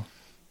 So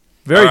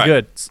very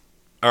good.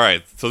 All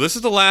right. So this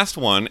is the last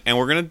one, and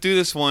we're going to do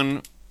this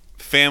one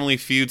Family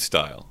Feud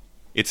style.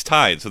 It's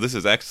tied, so this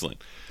is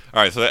excellent.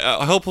 All right. So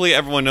hopefully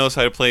everyone knows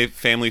how to play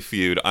Family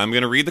Feud. I'm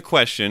going to read the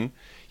question.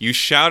 You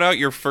shout out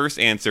your first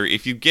answer.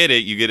 If you get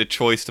it, you get a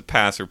choice to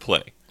pass or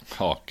play.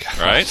 Oh, God.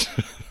 Right?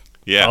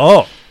 Yeah.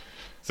 Oh.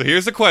 So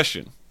here's the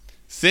question.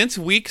 Since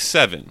week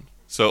 7,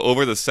 so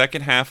over the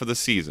second half of the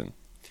season,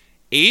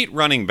 8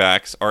 running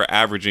backs are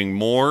averaging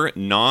more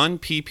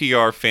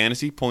non-PPR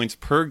fantasy points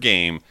per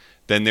game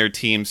than their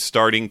team's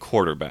starting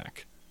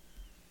quarterback.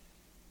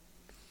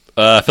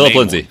 Philip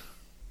Lindsay.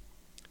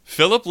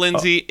 Philip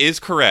Lindsay is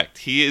correct.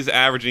 He is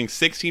averaging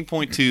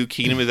 16.2.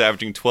 Keenum is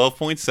averaging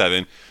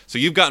 12.7. So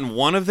you've gotten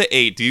one of the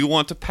 8. Do you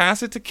want to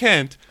pass it to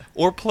Kent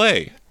or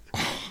play?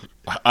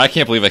 I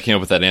can't believe I came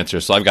up with that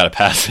answer, so I've got to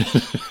pass it.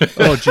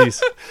 Oh,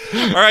 jeez.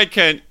 All right,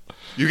 Kent.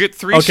 You get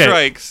 3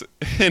 strikes.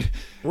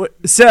 Will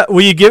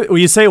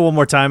you say it one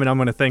more time, and I'm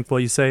going to think while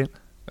you say it?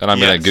 And I'm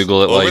going to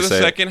Google it while you say it. Over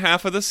the second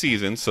half of the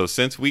season, so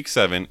since week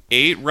 7,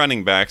 8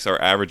 running backs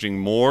are averaging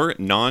more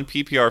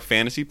non-PPR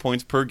fantasy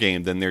points per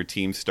game than their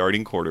team's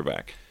starting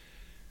quarterback.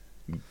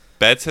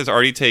 Betts has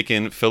already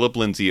taken Philip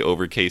Lindsay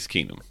over Case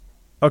Keenum.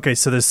 Okay,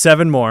 so there's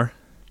 7 more.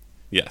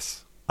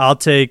 Yes. I'll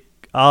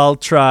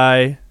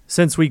try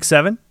since week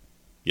 7.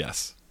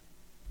 Yes.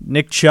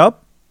 Nick Chubb?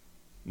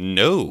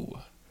 No.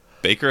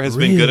 Baker has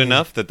been good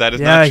enough that is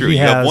Yeah, not true. he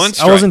You has. have 1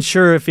 strike. I wasn't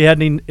sure if he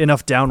had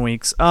enough down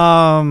weeks.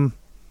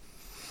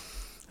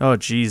 Oh,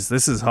 geez,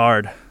 this is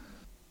hard.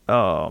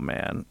 Oh,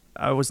 man.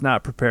 I was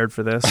not prepared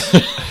for this.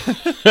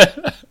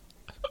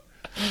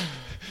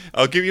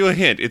 I'll give you a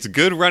hint. It's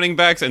good running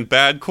backs and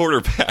bad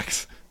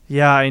quarterbacks.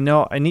 Yeah, I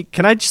know.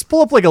 Can I just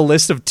pull up like a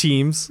list of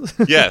teams?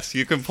 Yes,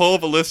 you can pull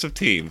up a list of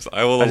teams.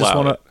 I will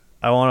allow it.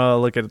 I want to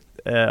look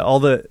at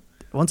all the.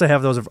 Once I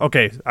have those,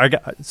 okay.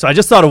 So I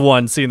just thought of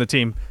one. Seeing the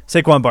team,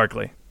 Saquon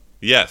Barkley.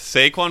 Yes,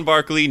 Saquon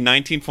Barkley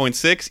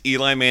 19.6,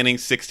 Eli Manning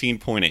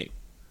 16.8.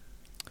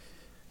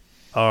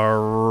 All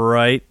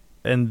right,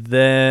 and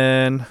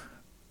then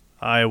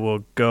I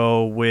will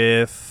go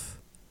with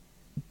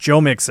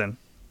Joe Mixon.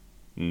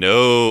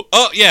 No.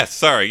 Oh, yes.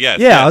 Sorry. Yes.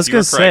 Yeah, yes, I was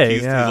going to say.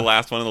 He's the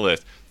last one on the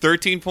list.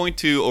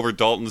 13.2 over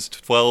Dalton's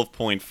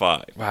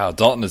 12.5. Wow,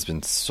 Dalton has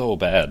been so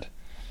bad.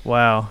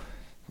 Wow.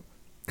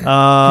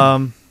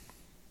 Oh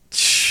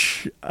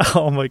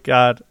my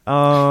God.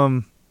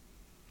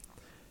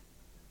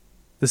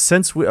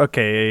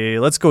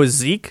 Let's go with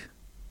Zeke.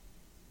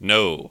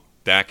 No.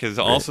 Dak has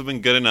also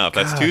been good enough.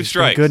 That's 2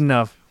 strikes. Good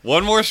enough.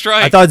 One more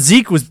strike. I thought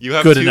Zeke was you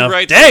have good 2 enough.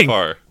 right Dang. so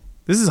far.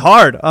 This is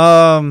hard.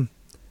 Todd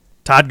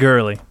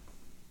Gurley.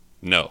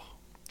 No.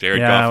 Jared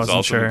Yeah, I Goff has wasn't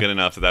also sure. been good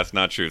enough that that's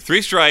not true.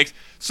 3 strikes.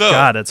 So,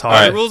 God, it's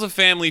hard. the rules of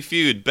Family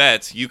Feud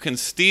bets, you can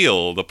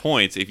steal the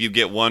points if you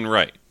get 1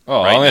 right.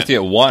 Oh, right I only now. have to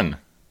get 1.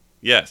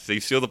 Yes,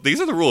 these are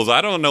the rules.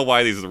 I don't know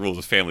why these are the rules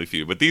of Family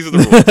Feud, but these are the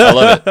rules. I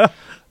love it.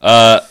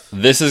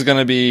 This is going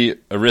to be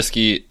a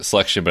risky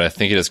selection, but I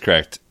think it is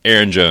correct.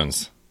 Aaron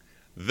Jones.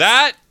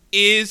 That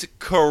is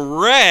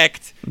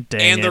correct.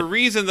 Dang and it. the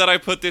reason that I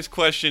put this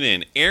question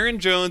in, Aaron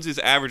Jones is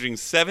averaging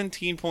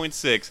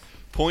 17.6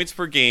 points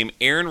per game.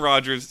 Aaron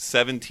Rodgers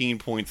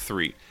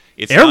 17.3.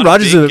 Aaron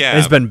Rodgers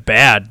has been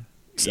bad.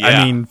 Yeah.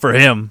 I mean, for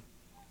him.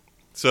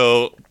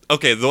 So,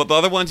 okay, the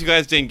other ones you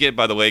guys didn't get,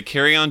 by the way,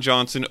 Kerryon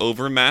Johnson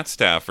over Matt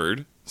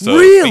Stafford. So,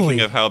 Really? speaking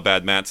of how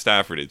bad Matt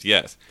Stafford is,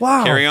 yes.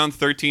 Wow. Kerryon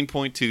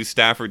 13.2,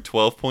 Stafford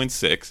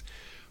 12.6.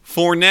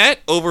 Fournette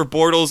over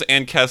Bortles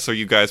and Kessler,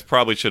 you guys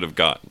probably should have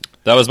gotten.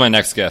 That was my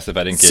next guess if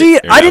I didn't get See,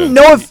 Aaron I didn't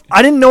Jones.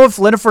 know if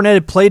Leonard Fournette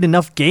had played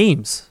enough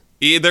games.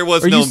 There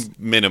was Are no you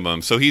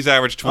minimum, so he's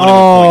averaged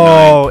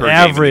 21.9 per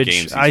average, game in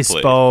the games he's I played.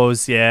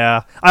 suppose.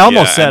 Yeah, I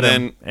almost said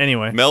and him.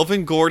 Anyway,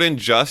 Melvin Gordon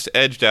just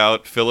edged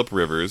out Phillip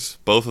Rivers.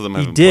 Both of them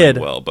haven't did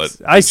played well, but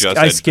I he just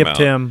edged skipped out.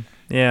 him.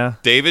 Yeah.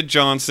 David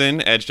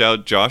Johnson edged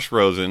out Josh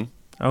Rosen,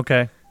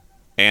 Okay.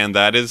 and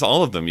that is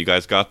all of them. You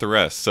guys got the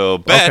rest. So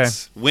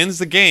Betts wins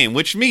the game,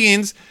 which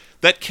means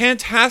that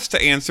Kent has to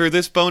answer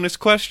this bonus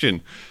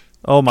question.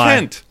 Oh my.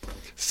 Kent,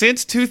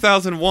 since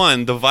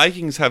 2001, the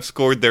Vikings have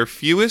scored their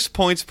fewest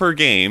points per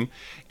game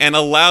and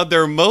allowed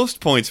their most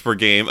points per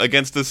game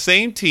against the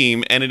same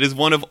team, and it is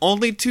one of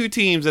only 2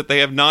 teams that they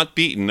have not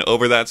beaten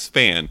over that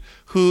span.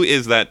 Who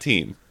is that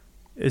team?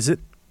 Is it?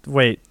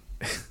 Wait.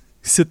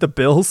 Is it the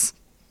Bills?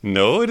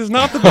 No, it is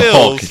not the Oh,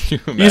 Bills. can you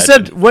You imagine?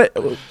 said what?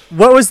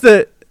 What was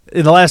in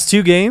the last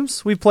 2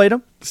 games we played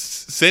them?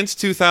 Since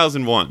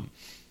 2001.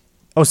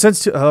 Oh,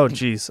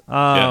 geez.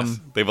 Yes.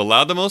 They've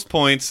allowed the most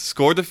points,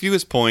 scored the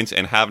fewest points,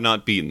 and have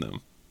not beaten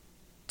them.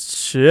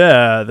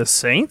 Yeah, the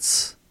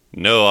Saints.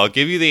 No, I'll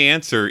give you the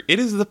answer. It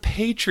is the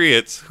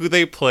Patriots who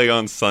they play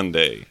on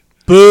Sunday.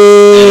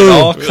 Boo! It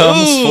all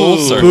comes full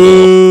circle.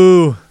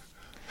 Boo!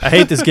 I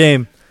hate this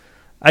game.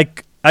 I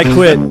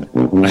quit.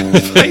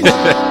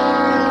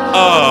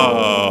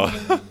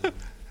 Oh.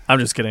 I'm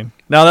just kidding.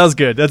 No, that was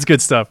good. That's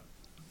good stuff.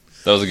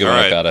 That was a good All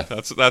one, right,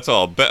 Okada. that's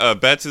all.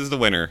 Betts is the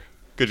winner.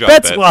 Good job,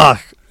 Betts.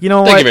 Betts. You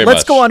know Thank what? you very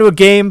Let's much. go on to a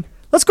game.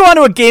 Let's go on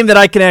to a game that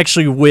I can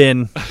actually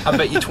win. I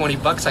bet you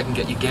 $20 I can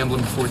get you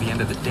gambling before the end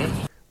of the day.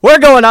 We're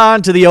going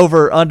on to the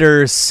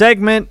over-under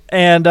segment,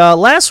 and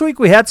last week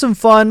we had some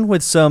fun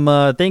with some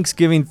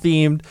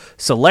Thanksgiving-themed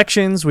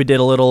selections. We did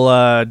a little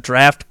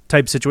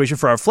draft-type situation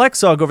for our flex,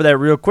 so I'll go over that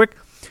real quick.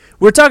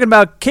 We're talking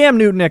about Cam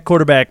Newton at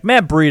quarterback,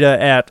 Matt Breida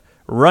at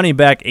running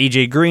back,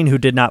 A.J. Green, who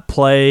did not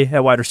play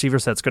at wide receiver,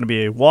 so that's going to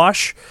be a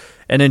wash,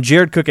 and then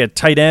Jared Cook at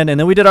tight end, and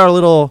then we did our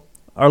little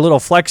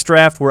flex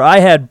draft where I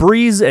had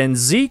Breeze and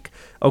Zeke,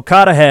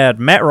 Okada had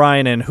Matt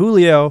Ryan and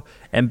Julio,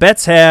 and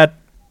Betts had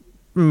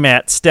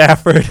Matt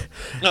Stafford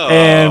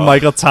and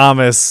Michael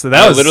Thomas. So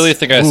I literally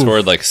think I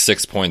scored like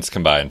 6 points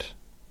combined.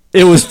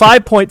 It was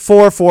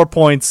 5.44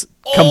 points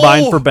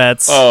combined for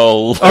Betts.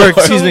 Oh, Or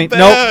excuse me, So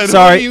nope. bad.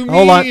 Sorry, What do you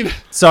hold on. mean?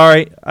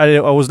 Sorry,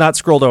 I was not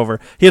scrolled over.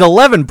 He had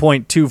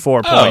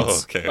 11.24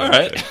 points. Okay. all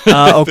right.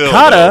 Still,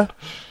 Okada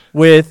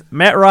with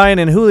Matt Ryan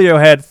and Julio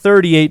had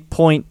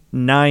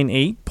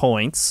 38.98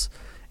 points,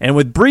 and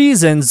with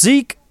Breeze and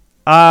Zeke,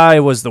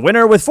 I was the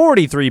winner with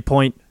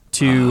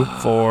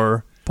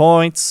 43.24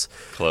 points.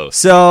 Close.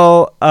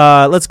 So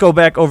let's go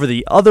back over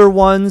the other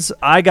ones.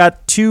 I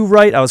got 2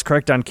 right. I was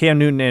correct on Cam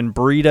Newton and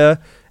Breida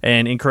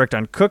and incorrect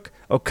on Cook.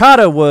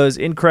 Okada was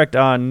incorrect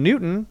on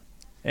Newton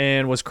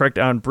and was correct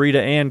on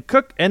Breida and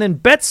Cook. And then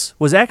Betts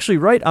was actually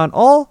right on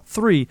all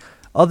 3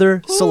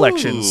 other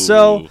selections.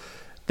 So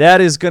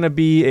that is going to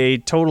be a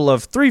total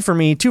of 3 for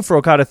me, 2 for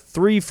Okada,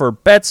 3 for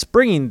Betts,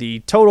 bringing the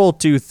total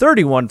to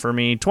 31 for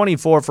me,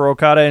 24 for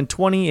Okada, and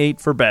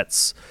 28 for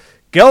Betts.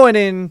 Going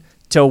in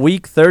to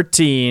week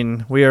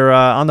 13. We are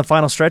on the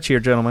final stretch here,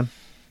 gentlemen.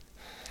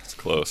 It's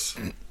close.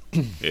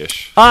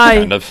 Ish. I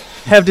Kind of.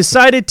 have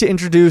decided to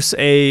introduce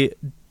a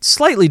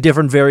slightly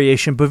different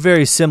variation, but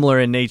very similar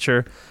in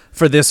nature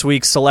for this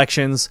week's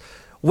selections.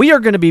 We are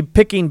going to be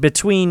picking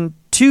between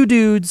 2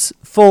 dudes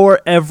for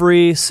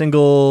every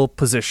single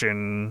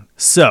position.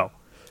 So,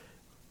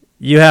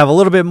 you have a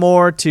little bit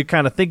more to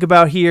kind of think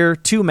about here,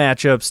 2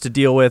 matchups to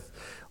deal with.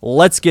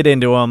 Let's get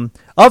into them.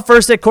 Up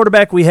first at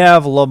quarterback, we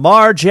have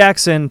Lamar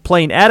Jackson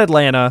playing at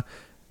Atlanta,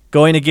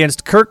 going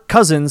against Kirk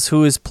Cousins,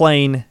 who is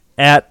playing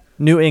at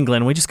New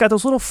England. We just got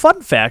those little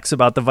fun facts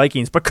about the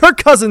Vikings, but Kirk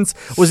Cousins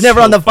was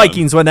never on the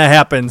Vikings when that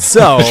happened.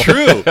 So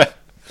True.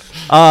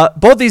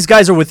 both these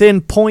guys are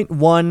within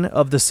 0.1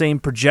 of the same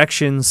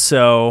projections.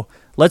 So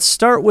let's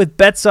start with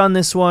bets on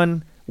this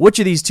one. Which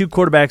of these 2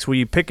 quarterbacks will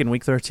you pick in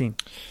Week 13?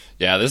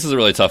 Yeah, this is a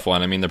really tough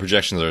one. I mean, the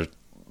projections are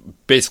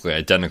basically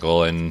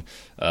identical, and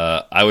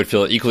I would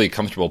feel equally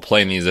comfortable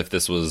playing these if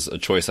this was a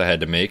choice I had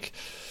to make.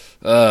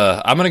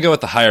 I'm going to go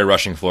with the higher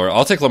rushing floor.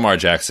 I'll take Lamar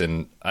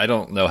Jackson. I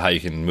don't know how you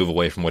can move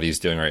away from what he's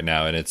doing right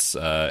now, and it's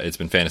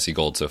been fantasy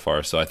gold so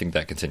far, so I think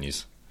that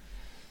continues.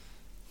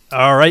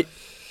 All right.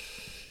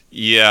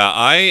 Yeah,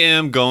 I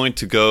am going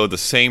to go the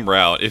same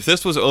route. If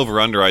this was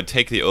over-under, I'd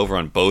take the over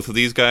on both of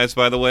these guys,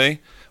 by the way.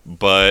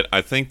 But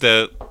I think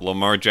that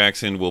Lamar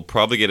Jackson will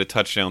probably get a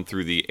touchdown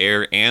through the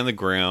air and the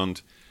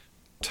ground.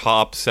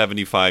 Top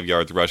 75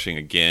 yards rushing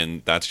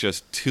again. That's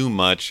just too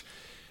much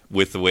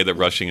with the way that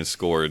rushing is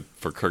scored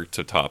for Kirk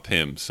to top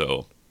him.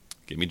 So,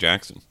 give me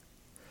Jackson.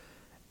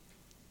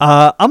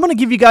 I'm going to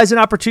give you guys an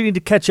opportunity to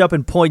catch up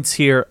in points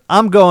here.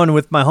 I'm going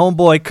with my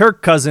homeboy,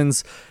 Kirk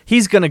Cousins.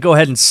 He's going to go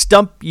ahead and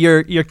stump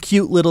your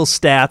cute little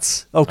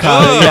stats.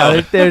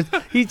 Okada,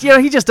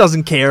 he just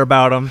doesn't care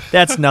about them.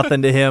 That's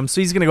nothing to him.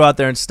 So he's going to go out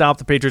there and stomp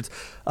the Patriots.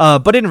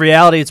 But in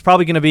reality, it's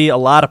probably going to be a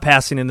lot of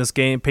passing in this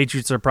game.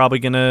 Patriots are probably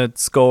going to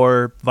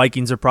score.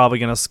 Vikings are probably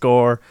going to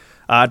score.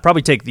 I'd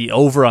probably take the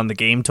over on the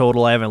game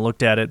total. I haven't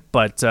looked at it,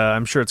 but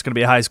I'm sure it's going to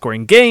be a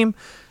high-scoring game.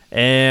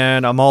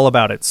 And I'm all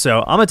about it. So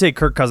I'm going to take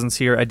Kirk Cousins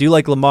here. I do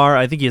like Lamar.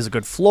 I think he has a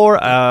good floor.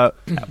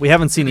 We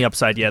haven't seen the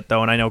upside yet,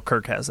 though, and I know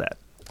Kirk has that.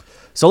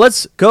 So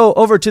let's go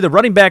over to the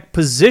running back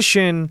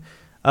position.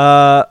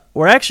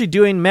 We're actually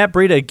doing Matt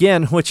Breida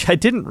again, which I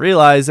didn't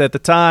realize at the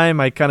time.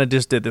 I kind of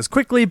just did this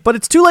quickly, but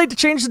it's too late to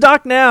change the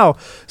doc now.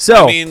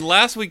 So I mean,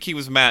 last week he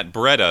was Matt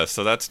Breida,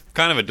 so that's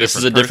kind of a different This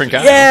is a different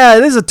person. guy. yeah,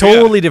 this is a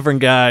totally different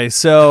guy.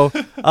 So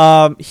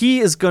he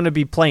is going to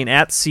be playing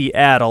at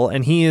Seattle,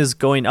 and he is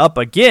going up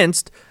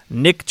against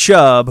Nick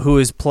Chubb, who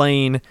is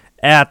playing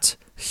at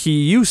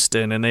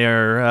Houston, and they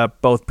are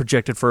both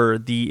projected for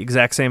the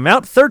exact same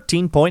amount,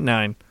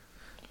 13.9.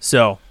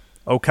 So,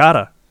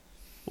 Okada,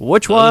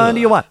 which one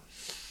do you want?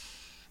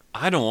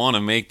 I don't want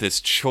to make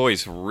this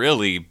choice,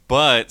 really,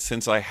 but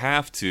since I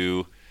have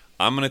to,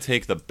 I'm going to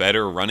take the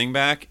better running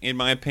back, in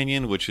my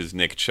opinion, which is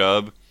Nick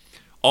Chubb.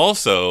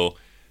 Also,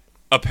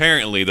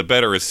 apparently the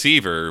better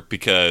receiver,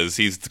 because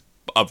he's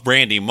a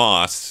Randy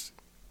Moss.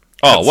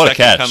 Oh, what a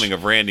second catch. coming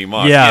of Randy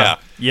Moss. Yeah.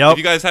 Yep. If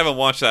you guys haven't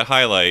watched that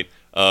highlight,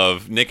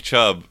 of Nick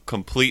Chubb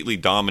completely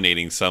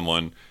dominating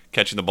someone,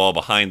 catching the ball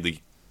behind the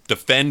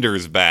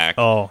defender's back.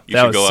 Oh, you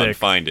that should was go out sick. and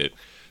find it.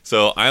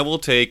 So I will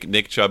take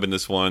Nick Chubb in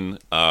this one.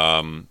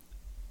 I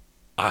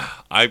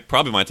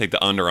probably might take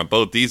the under on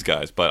both these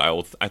guys,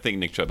 but I think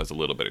Nick Chubb has a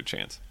little better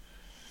chance.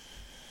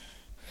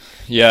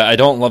 Yeah, I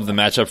don't love the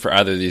matchup for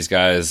either of these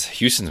guys.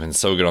 Houston's been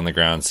so good on the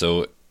ground,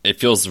 so it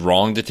feels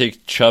wrong to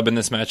take Chubb in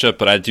this matchup,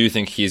 but I do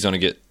think he's going to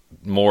get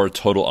more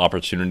total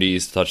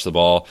opportunities to touch the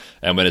ball.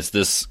 And when it's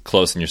this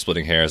close and you're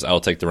splitting hairs, I'll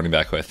take the running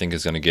back who I think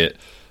is going to get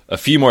a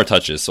few more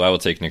touches, so I will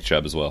take Nick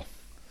Chubb as well.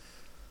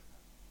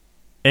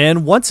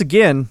 And once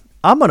again,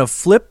 I'm going to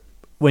flip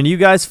when you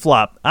guys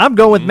flop. I'm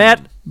going with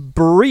Matt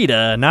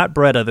Breida, not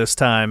Breda this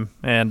time.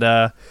 And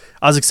I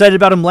was excited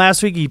about him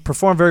last week. He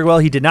performed very well.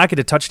 He did not get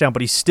a touchdown,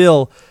 but he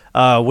still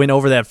went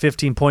over that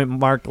 15-point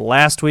mark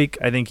last week.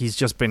 I think he's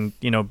just been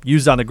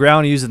used on the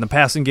ground, used in the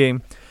passing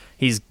game.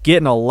 He's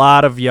getting a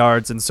lot of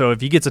yards, and so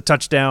if he gets a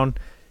touchdown,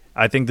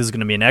 I think this is going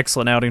to be an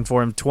excellent outing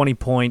for him,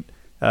 20-point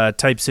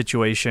type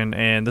situation.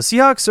 And the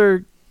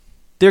Seahawks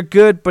they're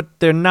good, but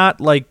they're not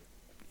like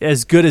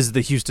as good as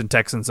the Houston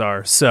Texans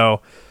are.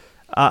 So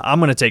I'm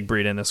going to take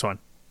Breida in this one.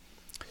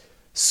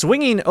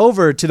 Swinging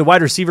over to the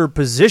wide receiver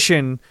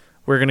position,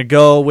 we're going to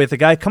go with a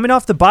guy coming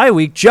off the bye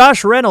week,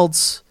 Josh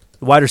Reynolds,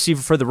 the wide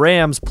receiver for the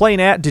Rams,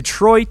 playing at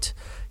Detroit.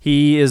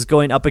 He is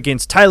going up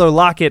against Tyler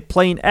Lockett,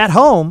 playing at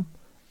home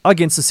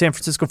against the San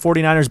Francisco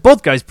 49ers.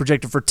 Both guys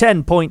projected for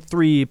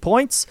 10.3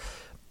 points.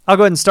 I'll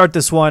go ahead and start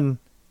this one.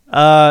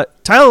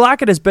 Tyler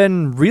Lockett has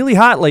been really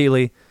hot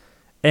lately,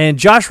 and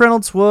Josh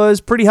Reynolds was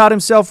pretty hot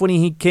himself when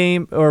he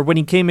came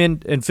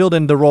in and filled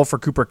in the role for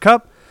Cooper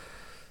Kupp.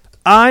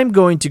 I'm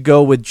going to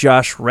go with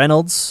Josh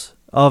Reynolds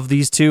of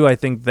these two. I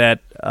think that,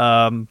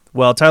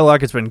 Tyler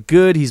Lockett's been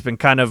good. He's been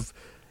kind of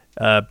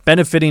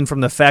benefiting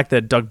from the fact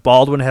that Doug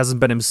Baldwin hasn't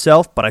been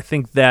himself, but I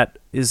think that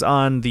is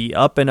on the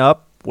up and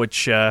up,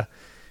 which I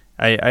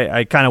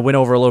kind of went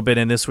over a little bit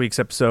in this week's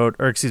episode,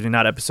 or excuse me,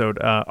 not episode,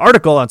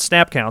 article on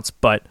snap counts,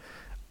 but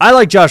I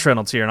like Josh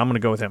Reynolds here, and I'm going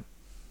to go with him.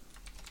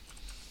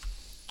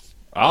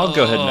 I'll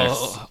go ahead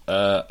next.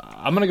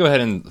 I'm going to go ahead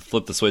and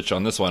flip the switch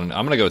on this one.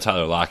 I'm going to go with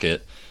Tyler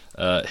Lockett.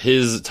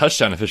 His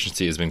touchdown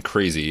efficiency has been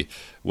crazy,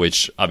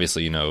 which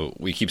obviously,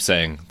 we keep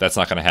saying that's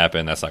not going to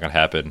happen,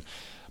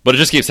 but it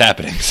just keeps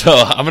happening. So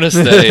I'm going to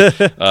stay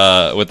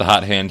with the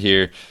hot hand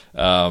here.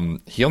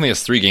 He only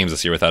has 3 games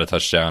this year without a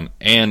touchdown,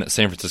 and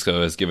San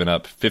Francisco has given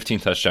up 15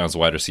 touchdowns to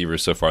wide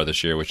receivers so far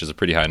this year, which is a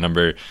pretty high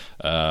number.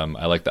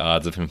 I like the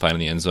odds of him finding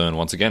the end zone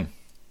once again.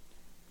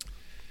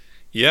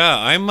 Yeah,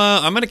 I'm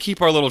going to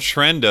keep our little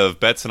trend of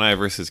Betts and I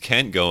versus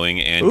Kent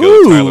going and go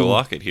with Tyler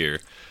Lockett here.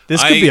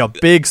 This could be a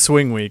big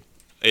swing week.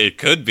 It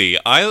could be.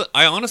 I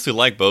honestly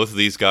like both of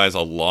these guys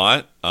a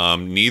lot.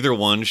 Neither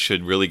one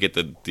should really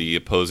get the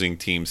opposing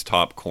team's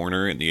top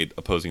corner, and the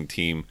opposing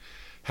team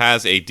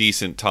has a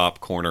decent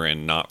top corner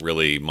and not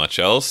really much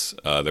else.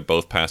 They're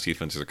both pass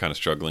defenses are kind of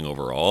struggling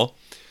overall.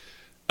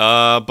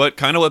 But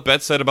kind of what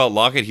Betts said about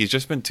Lockett, he's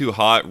just been too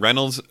hot.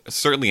 Reynolds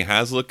certainly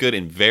has looked good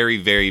in very,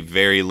 very,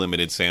 very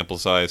limited sample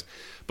size.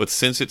 But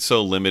since it's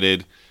so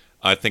limited,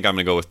 I think I'm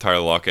going to go with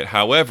Tyler Lockett.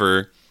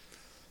 However,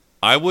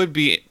 I would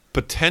be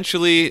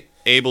potentially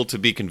able to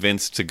be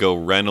convinced to go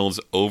Reynolds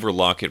over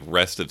Lockett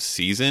rest of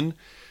season,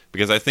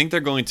 because I think they're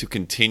going to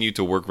continue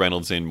to work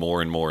Reynolds in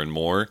more and more and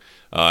more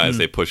as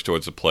they push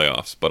towards the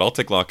playoffs. But I'll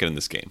take Lockett in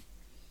this game.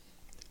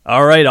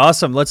 All right,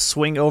 awesome. Let's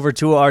swing over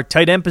to our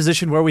tight end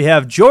position where we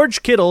have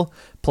George Kittle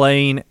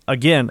playing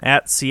again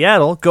at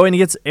Seattle, going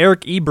against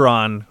Eric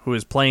Ebron, who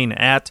is playing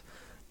at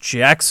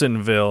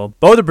Jacksonville.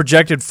 Both are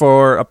projected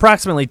for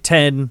approximately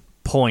 10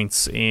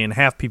 points in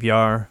half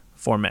PPR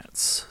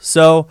formats.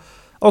 So,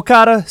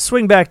 Okada,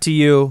 swing back to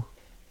you.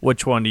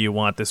 Which one do you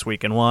want this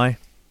week and why?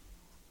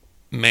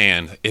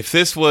 Man, if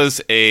this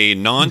was a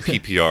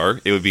non-PPR,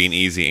 it would be an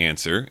easy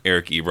answer,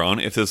 Eric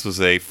Ebron. If this was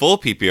a full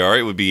PPR,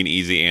 it would be an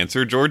easy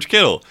answer, George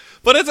Kittle.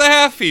 But it's a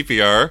half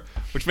PPR,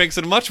 which makes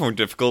it much more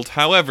difficult.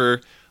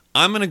 However,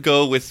 I'm going to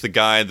go with the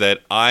guy that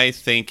I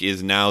think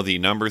is now the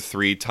number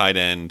 3 tight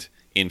end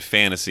in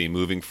fantasy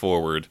moving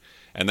forward,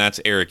 and that's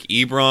Eric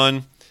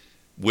Ebron.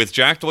 With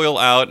Jack Doyle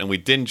out, and we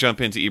didn't jump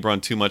into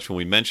Ebron too much when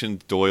we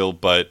mentioned Doyle,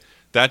 but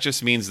that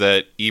just means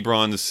that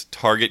Ebron's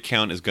target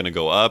count is going to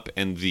go up,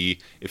 and the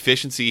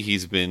efficiency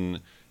he's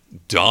been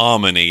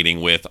dominating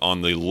with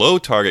on the low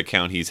target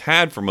count he's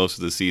had for most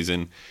of the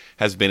season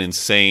has been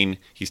insane.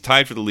 He's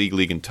tied for the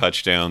league in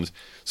touchdowns.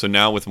 So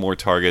now with more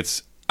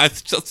targets, I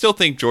still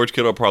think George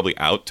Kittle probably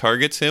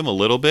out-targets him a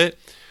little bit,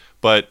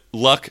 but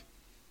Luck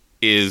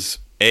is,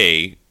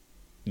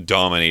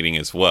 dominating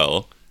as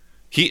well.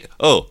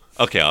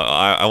 Okay,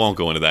 I won't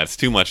go into that. It's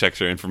too much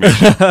extra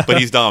information. But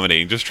he's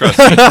dominating. Just trust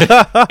me.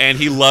 And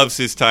he loves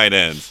his tight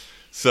ends.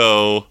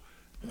 So,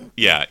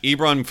 yeah,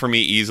 Ebron for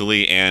me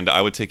easily, and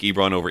I would take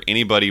Ebron over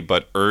anybody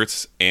but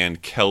Ertz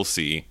and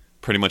Kelsey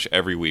pretty much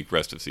every week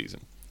rest of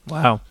season.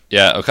 Wow.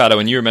 Yeah, Okada,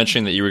 when you were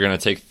mentioning that you were going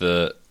to take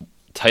the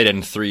tight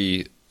end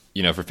 3,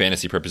 for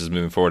fantasy purposes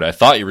moving forward, I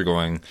thought you were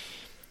going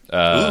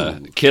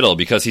Kittle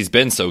because he's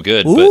been so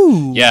good.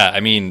 Ooh. But yeah,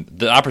 I mean,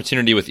 the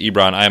opportunity with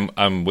Ebron,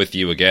 I'm with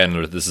you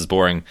again. This is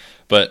boring.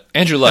 But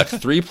Andrew Luck,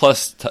 3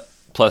 plus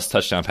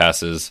touchdown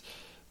passes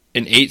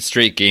in 8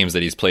 straight games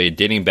that he's played,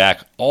 dating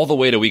back all the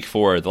way to week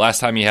 4. The last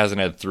time he hasn't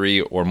had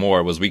 3 or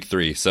more was week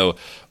 3. So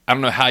I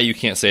don't know how you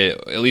can't say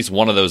it. At least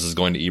one of those is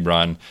going to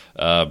Ebron.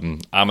 I'm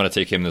going to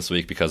take him this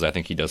week because I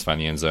think he does find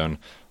the end zone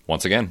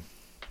once again.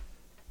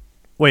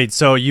 Wait,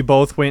 so you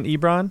both went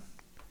Ebron?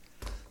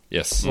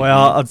 Yes.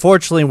 Well,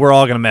 unfortunately, we're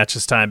all going to match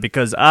this time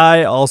because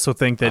I also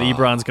think that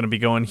Ebron's going to be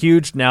going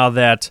huge now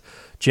that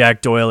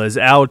Jack Doyle is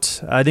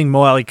out. I think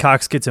Mo Alley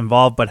Cox gets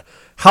involved, but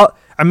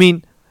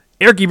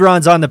Eric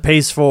Ebron's on the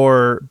pace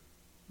for,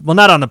 well,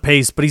 not on the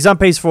pace, but he's on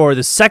pace for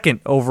the 2nd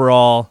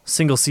overall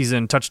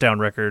single-season touchdown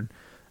record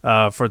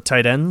for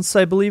tight ends,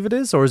 I believe it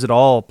is, or is it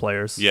all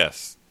players?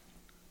 Yes.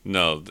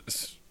 No.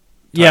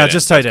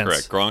 Just tight ends.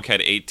 Correct. Gronk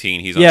had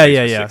 18. He's on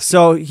Yeah. 16.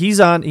 So he's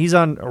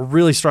on a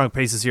really strong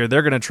paces here.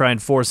 They're going to try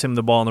and force him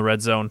the ball in the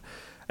red zone,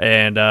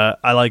 and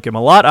I like him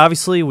a lot.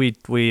 Obviously, we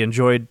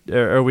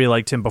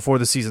liked him before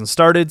the season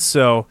started.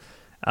 So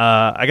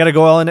I got to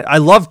go all in. I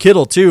love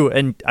Kittle too,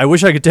 and I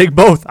wish I could take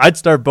both. I'd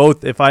start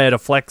both if I had a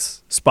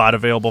flex spot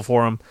available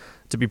for him,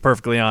 to be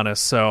perfectly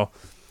honest. So,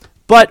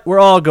 but we're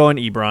all going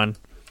Ebron.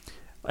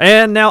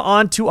 And now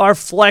on to our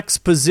flex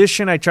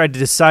position. I tried to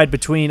decide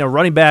between a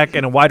running back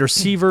and a wide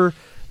receiver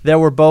that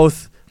were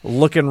both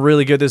looking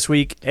really good this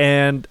week.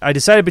 And I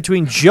decided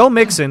between Joe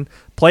Mixon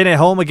playing at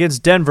home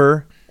against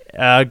Denver,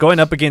 going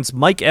up against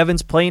Mike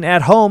Evans playing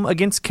at home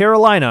against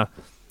Carolina.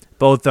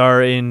 Both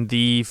are in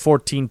the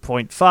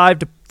 14.5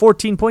 to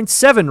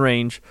 14.7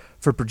 range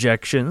for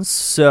projections.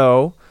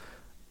 So,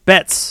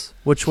 bets,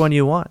 which one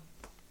you want?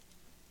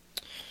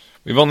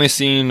 We've only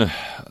seen,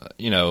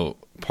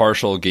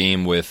 partial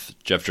game with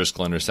Jeff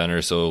Driscoll under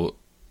center, so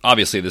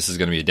obviously this is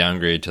going to be a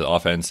downgrade to the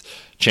offense.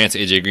 Chance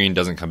AJ Green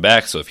doesn't come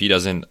back, so if he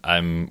doesn't,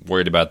 I'm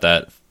worried about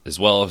that as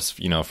well,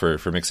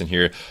 for Mixon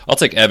here. I'll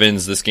take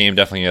Evans. This game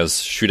definitely has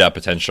shootout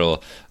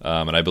potential,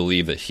 and I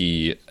believe that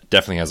he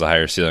definitely has a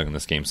higher ceiling in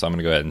this game, so I'm going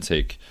to go ahead and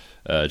take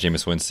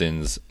Jameis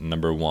Winston's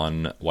number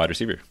 1 wide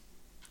receiver.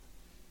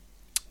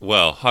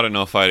 Well, I don't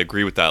know if I'd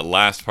agree with that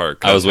last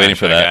part. I was waiting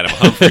for that. Adam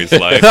Humphries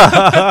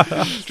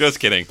life. Just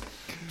kidding.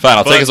 Fine,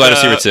 I'll take his wide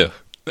receiver too.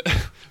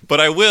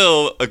 But I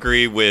will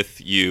agree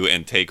with you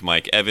and take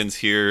Mike Evans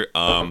here.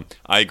 I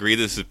agree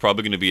this is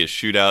probably going to be a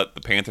shootout.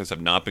 The Panthers have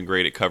not been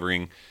great at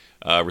covering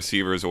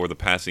receivers or the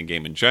passing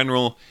game in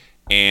general.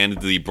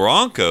 And the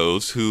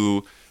Broncos,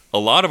 who a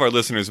lot of our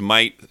listeners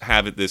might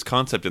have this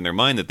concept in their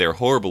mind that they're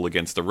horrible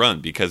against the run,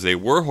 because they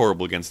were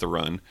horrible against the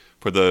run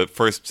for the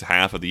first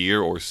half of the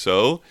year or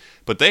so.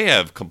 But they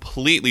have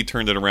completely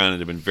turned it around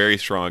and have been very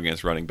strong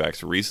against running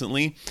backs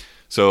recently.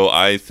 So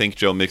I think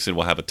Joe Mixon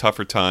will have a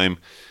tougher time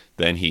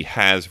than he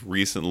has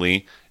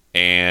recently,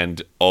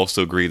 and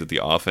also agree that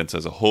the offense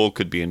as a whole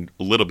could be a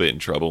little bit in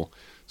trouble.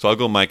 So I'll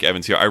go Mike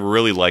Evans here. I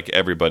really like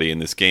everybody in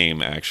this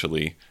game,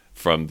 actually,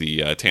 from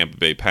the Tampa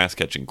Bay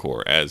pass-catching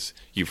core, as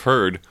you've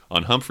heard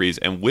on Humphries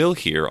and will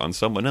hear on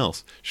someone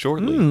else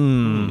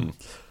shortly.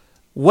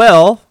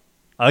 Well,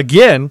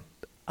 again,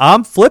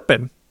 I'm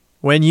flipping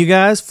when you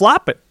guys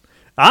flop it.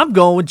 I'm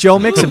going with Joe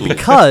Mixon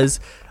because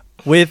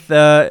with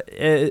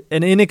an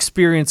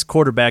inexperienced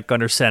quarterback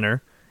under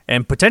center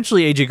and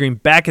potentially A.J. Green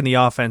back in the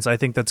offense, I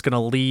think that's going to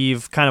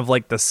leave kind of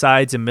like the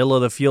sides and middle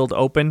of the field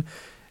open.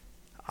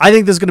 I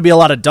think there's going to be a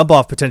lot of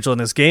dump-off potential in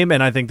this game,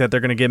 and I think that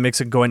they're going to get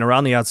Mixon going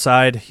around the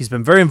outside. He's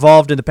been very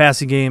involved in the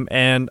passing game,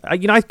 and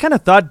I kind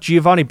of thought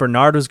Giovanni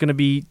Bernard was going to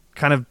be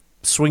kind of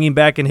swinging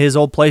back in his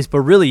old place, but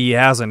really he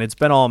hasn't. It's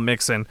been all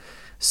Mixon.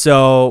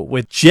 So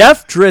with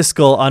Jeff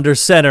Driscoll under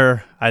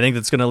center, I think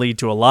that's going to lead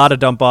to a lot of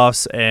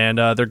dump-offs, and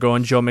they're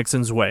going Joe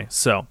Mixon's way.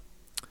 So,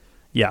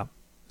 yeah.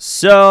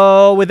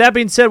 So with that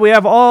being said, we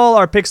have all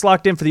our picks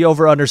locked in for the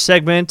over-under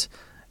segment,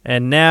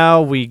 and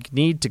now we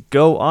need to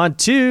go on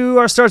to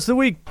our starts of the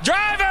week.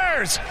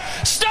 Drivers,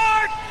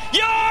 start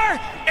your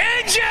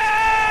engines!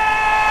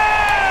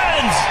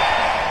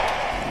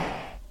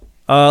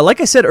 Like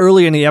I said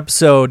earlier in the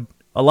episode,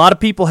 a lot of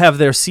people have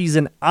their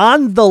season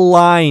on the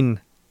line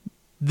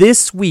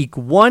this week.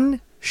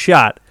 One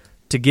shot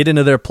to get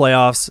into their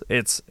playoffs.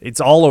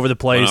 It's all over the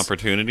place. An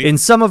opportunity in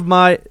some of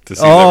my to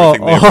see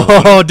everything they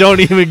ever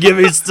don't even get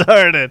me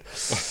started.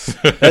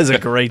 That's a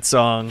great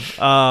song.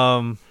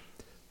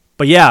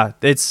 But yeah,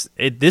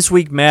 this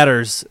week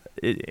matters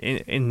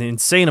in an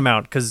insane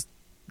amount because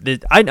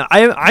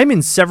I'm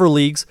in several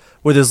leagues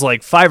where there's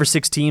like 5 or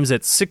 6 teams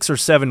at 6 or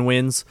 7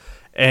 wins,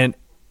 and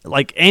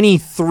like any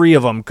 3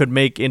 of them could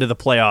make into the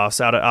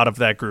playoffs out of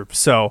that group.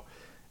 So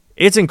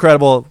it's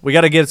incredible. We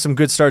got to get some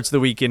good starts of the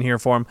week in here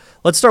for them.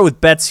 Let's start with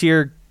bets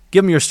here.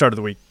 Give them your start of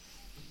the week.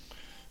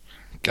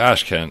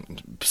 Gosh, Ken,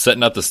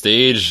 setting up the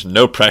stage,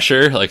 no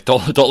pressure. Like,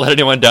 don't let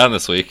anyone down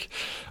this week.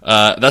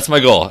 That's my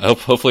goal.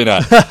 Hopefully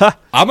not.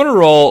 I'm gonna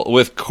roll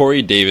with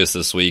Corey Davis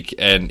this week,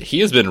 and he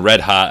has been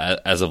red hot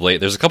as of late.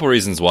 There's a couple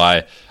reasons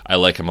why I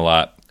like him a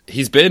lot.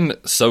 He's been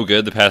so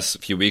good the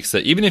past few weeks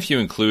that even if you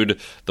include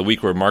the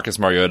week where Marcus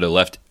Mariota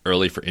left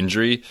early for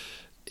injury,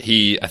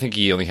 I think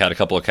he only had a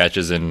couple of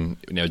catches and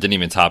didn't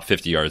even top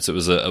 50 yards. So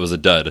it was a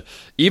dud.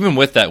 Even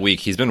with that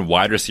week, he's been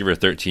wide receiver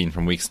 13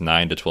 from weeks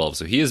 9 to 12.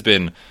 So he has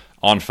been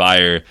on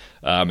fire,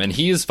 and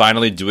he is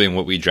finally doing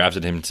what we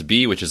drafted him to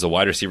be, which is a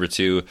wide receiver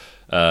 2,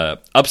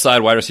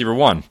 upside wide receiver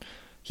 1.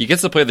 He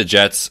gets to play the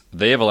Jets.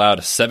 They have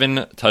allowed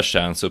 7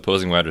 touchdowns to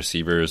opposing wide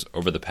receivers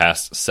over the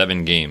past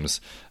 7 games.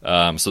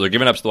 So they're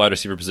giving up to the wide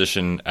receiver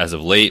position as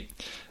of late.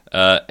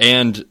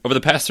 And over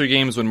the past 3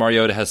 games when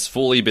Mariota has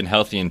fully been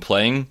healthy and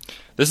playing,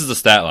 this is the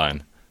stat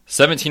line.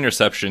 17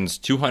 receptions,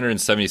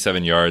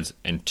 277 yards,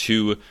 and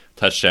 2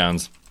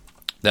 touchdowns.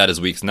 That is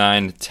weeks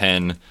 9,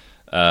 10,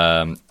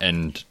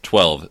 and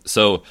 12.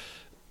 So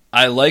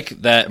I like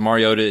that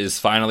Mariota is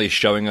finally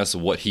showing us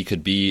what he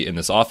could be in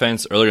this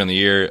offense. Earlier in the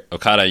year,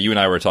 Okada, you and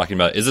I were talking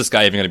about, is this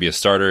guy even going to be a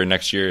starter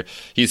next year?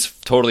 He's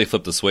totally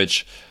flipped the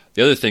switch.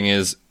 The other thing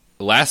is,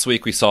 last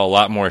week we saw a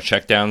lot more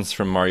checkdowns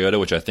from Mariota,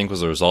 which I think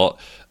was a result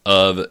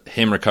of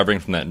him recovering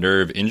from that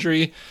nerve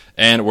injury,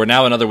 and we're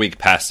now another week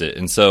past it.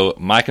 And so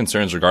my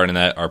concerns regarding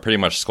that are pretty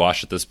much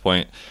squashed at this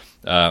point.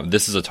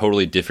 This is a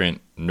totally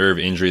different nerve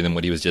injury than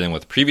what he was dealing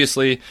with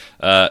previously.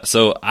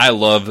 So I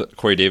love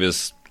Corey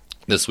Davis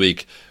this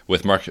week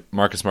with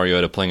Marcus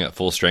Mariota playing at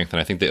full strength, and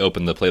I think they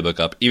opened the playbook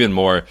up even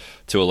more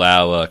to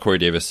allow Corey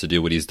Davis to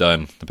do what he's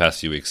done the past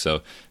few weeks.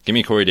 So give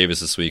me Corey Davis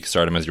this week.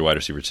 Start him as your wide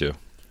receiver 2.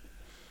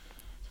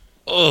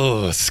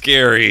 Oh,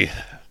 scary.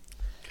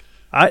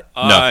 Not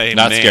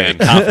man. scary.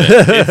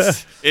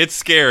 Confident. It's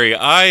scary.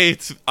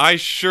 I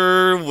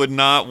sure would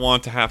not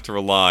want to have to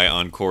rely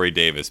on Corey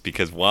Davis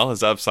because while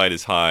his upside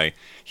is high,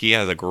 he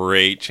has a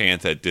great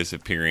chance at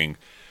disappearing.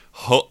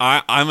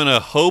 I'm going to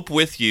hope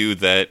with you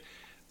that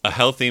a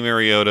healthy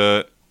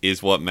Mariota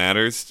is what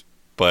matters,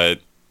 but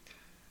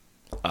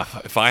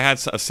if I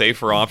had a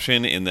safer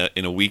option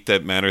in a week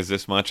that matters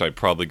this much, I'd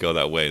probably go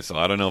that way. So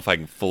I don't know if I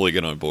can fully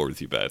get on board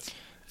with you, Bats.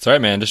 It's all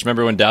right, man. Just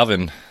remember when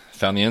Dalvin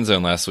found the end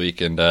zone last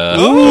week, and I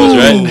was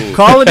right.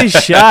 Quality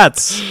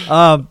shots.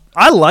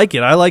 I like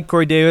it. I like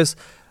Corey Davis.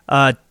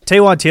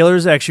 Taywan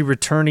Taylor's actually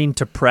returning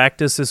to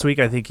practice this week.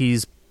 I think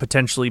he's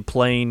potentially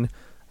playing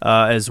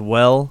as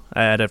well.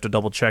 I'd have to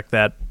double check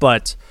that,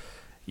 but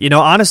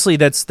honestly,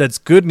 that's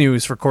good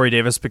news for Corey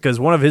Davis because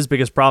one of his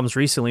biggest problems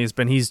recently has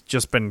been he's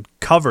just been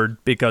covered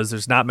because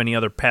there's not many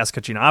other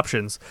pass-catching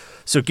options.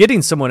 So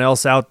getting someone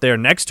else out there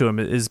next to him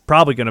is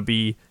probably going to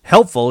be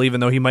helpful, even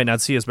though he might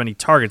not see as many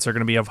targets. They're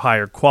going to be of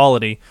higher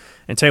quality.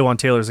 And Taywan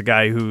Taylor's a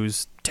guy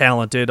who's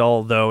talented,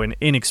 although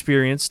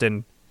inexperienced,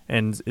 and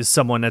is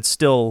someone that's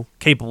still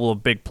capable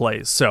of big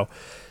plays. So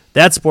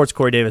that supports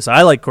Corey Davis.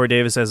 I like Corey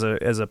Davis as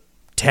a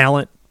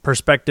talent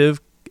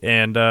perspective,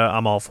 and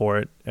I'm all for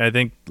it. I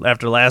think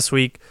after last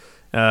week,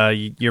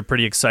 you're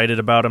pretty excited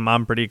about him.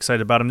 I'm pretty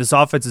excited about him. This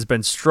offense has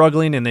been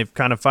struggling, and they've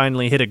kind of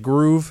finally hit a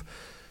groove.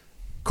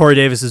 Corey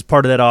Davis is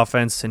part of that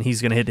offense, and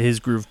he's going to hit his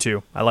groove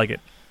too. I like it.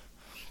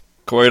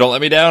 Corey, don't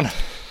let me down.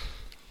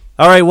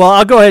 All right, well,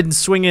 I'll go ahead and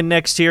swing in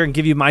next here and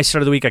give you my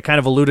start of the week. I kind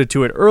of alluded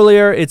to it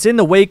earlier. It's in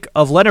the wake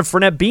of Leonard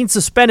Fournette being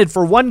suspended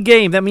for 1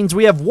 game. That means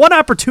we have 1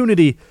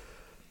 opportunity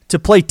to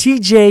play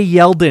TJ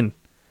Yeldon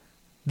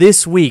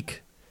this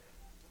week.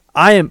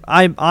 I'm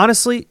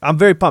honestly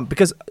very pumped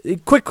because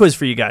quick quiz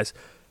for you guys.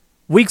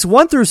 Weeks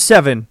 1 through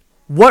 7,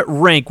 what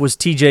rank was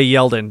TJ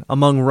Yeldon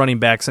among running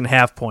backs in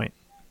half point?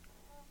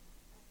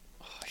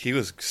 He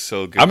was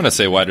so good. I'm going to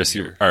say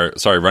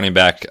running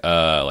back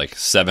like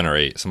 7 or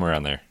 8, somewhere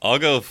around there. I'll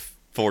go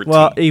 14.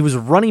 Well, he was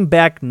running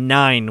back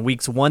 9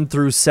 weeks 1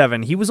 through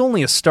 7. He was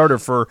only a starter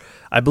for,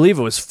 I believe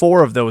it was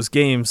 4 of those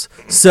games.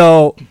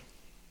 So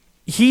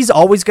he's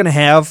always going to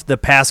have the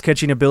pass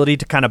catching ability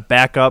to kind of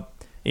back up,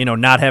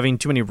 not having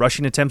too many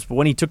rushing attempts. But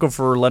when he took over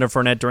for Leonard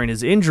Fournette during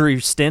his injury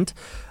stint,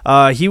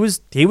 he was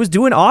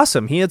doing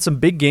awesome. He had some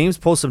big games,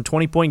 posted some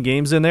 20-point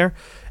games in there,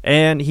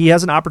 and he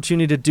has an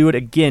opportunity to do it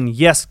again.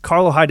 Yes,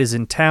 Carlo Hyde is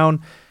in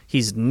town.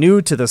 He's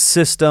new to the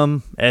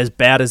system, as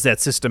bad as that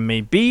system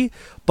may be,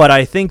 but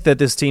I think that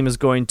this team is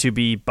going to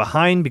be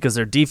behind because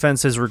their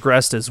defense has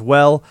regressed as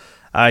well.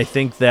 I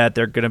think that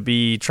they're going to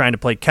be trying to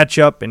play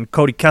catch-up, and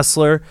Cody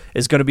Kessler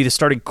is going to be the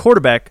starting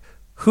quarterback,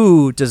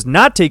 who does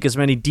not take as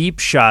many deep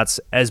shots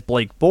as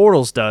Blake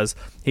Bortles does.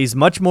 He's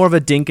much more of a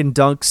dink and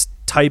dunks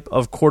type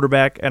of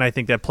quarterback, and I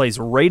think that plays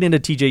right into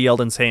TJ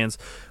Yeldon's hands.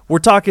 We're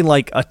talking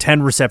like a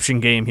 10-reception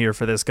game here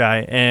for this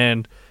guy,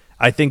 and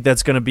I think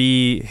that's going to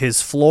be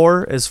his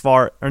floor as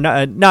far, or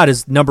not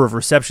his number of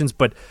receptions,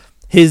 but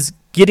his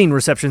getting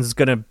receptions is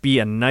going to be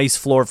a nice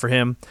floor for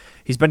him.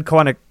 He's been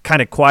kind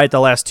of quiet the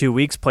last 2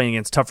 weeks playing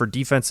against tougher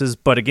defenses,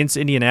 but against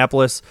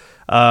Indianapolis,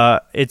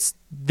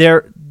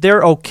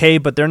 they're okay,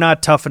 but they're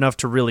not tough enough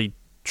to really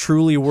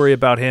truly worry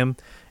about him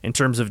in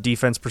terms of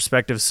defense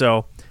perspective.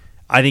 So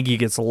I think he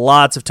gets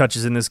lots of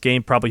touches in this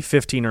game, probably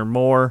 15 or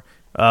more,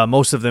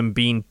 most of them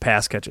being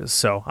pass catches.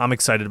 So I'm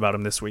excited about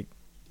him this week.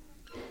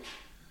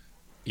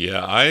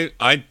 Yeah,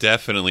 I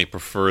definitely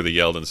prefer the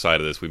Yeldon side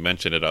of this. We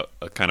mentioned it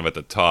kind of at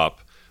the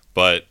top.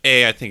 But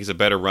A, I think he's a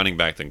better running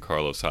back than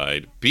Carlos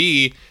Hyde.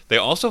 B, they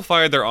also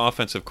fired their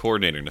offensive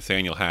coordinator,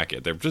 Nathaniel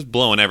Hackett. They're just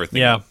blowing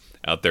everything up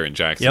out there in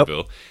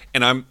Jacksonville.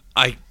 Yep. And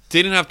I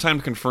didn't have time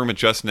to confirm it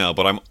just now,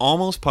 but I'm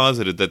almost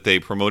positive that they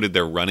promoted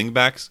their running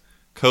backs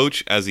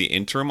coach as the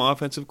interim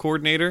offensive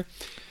coordinator.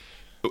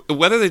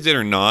 Whether they did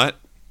or not,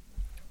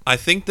 I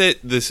think that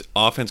this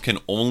offense can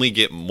only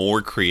get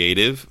more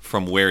creative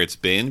from where it's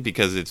been,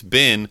 because it's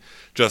been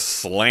just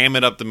slam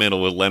it up the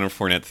middle with Leonard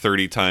Fournette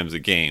 30 times a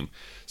game.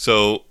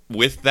 So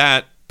with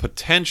that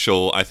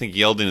potential, I think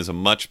Yeldon is a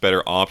much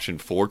better option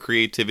for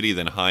creativity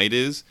than Hyde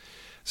is.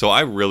 So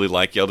I really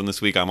like Yeldon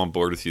this week. I'm on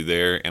board with you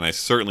there, and I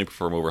certainly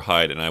prefer him over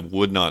Hyde, and I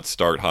would not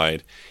start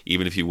Hyde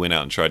even if you went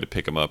out and tried to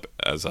pick him up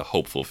as a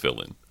hopeful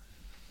fill-in.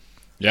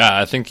 Yeah,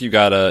 I think you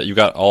got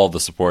all the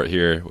support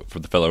here for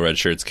the fellow red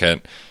shirts,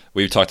 Kent.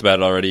 We've talked about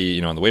it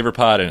already, on the waiver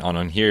pod and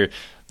on here.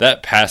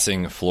 That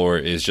passing floor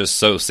is just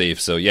so safe.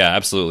 So yeah,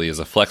 absolutely, as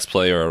a flex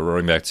play or a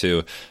running back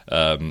too.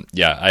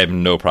 Yeah, I have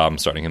no problem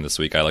starting him this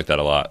week. I like that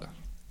a lot.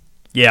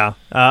 Yeah,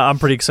 I'm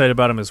pretty excited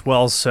about him as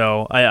well.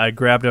 So I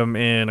grabbed him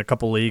in a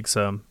couple leagues.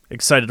 I'm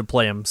excited to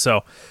play him.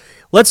 So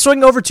let's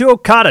swing over to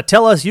Okada.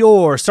 Tell us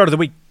your start of the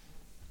week.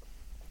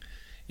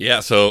 Yeah,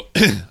 so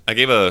I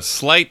gave a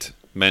slight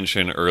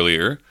mention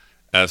earlier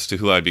as to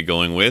who I'd be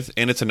going with,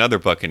 and it's another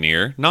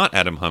Buccaneer, not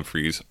Adam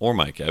Humphries or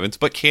Mike Evans,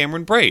 but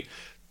Cameron Brate.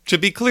 To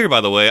be clear,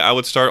 by the way, I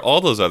would start all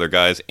those other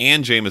guys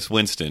and Jameis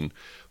Winston,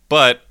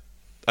 but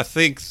I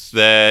think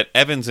that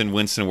Evans and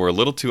Winston were a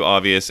little too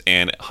obvious,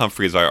 and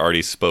Humphries I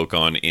already spoke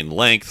on in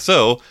length,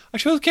 so I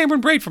chose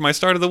Cameron Brate for my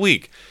start of the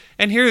week.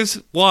 And here's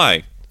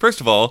why.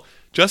 First of all,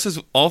 just as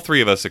all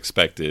three of us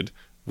expected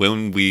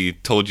when we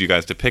told you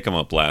guys to pick him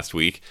up last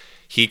week,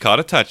 he caught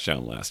a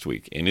touchdown last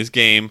week in his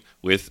game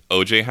with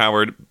O.J.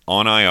 Howard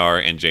on IR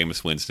and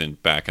Jameis Winston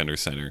back under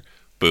center.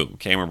 Boom,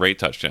 Cameron Brate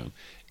touchdown.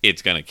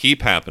 It's going to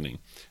keep happening.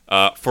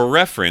 For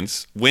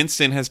reference,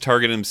 Winston has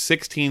targeted him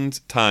 16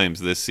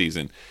 times this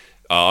season.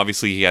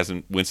 Obviously,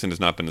 Winston has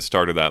not been the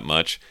starter that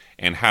much,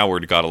 and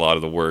Howard got a lot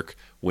of the work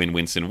when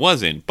Winston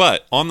was in.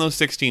 But on those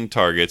 16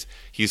 targets,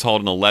 he's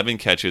hauled in 11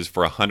 catches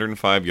for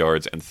 105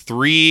 yards and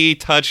 3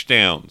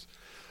 touchdowns,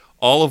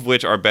 all of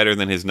which are better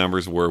than his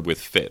numbers were with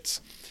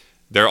Fitz.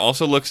 There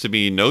also looks to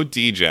be no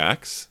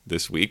D-Jacks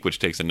this week, which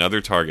takes another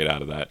target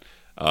out of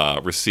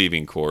that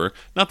receiving core.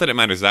 Not that it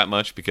matters that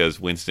much, because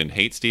Winston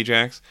hates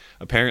D-Jacks,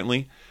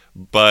 apparently,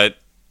 but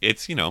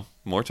it's,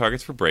 more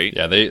targets for Brate.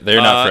 Yeah,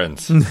 they're not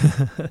friends.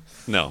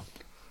 No.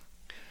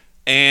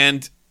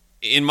 And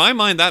in my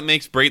mind, that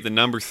makes Brate the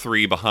number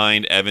 3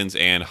 behind Evans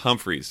and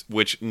Humphries,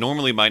 which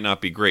normally might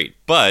not be great.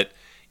 But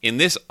in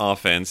this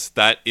offense,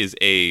 that is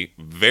a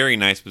very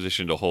nice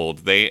position to hold.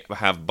 They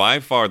have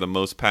by far the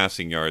most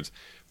passing yards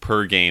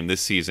per game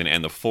this season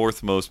and the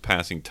 4th most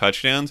passing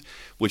touchdowns,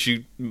 which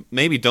you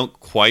maybe don't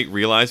quite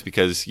realize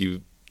because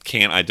you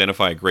can't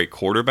identify a great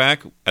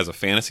quarterback as a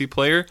fantasy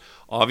player,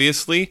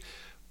 obviously,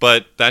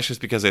 but that's just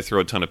because they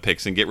throw a ton of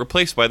picks and get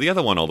replaced by the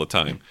other one all the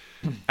time.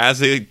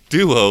 As a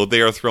duo,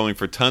 they are throwing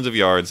for tons of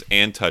yards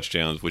and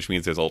touchdowns, which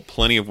means there's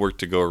plenty of work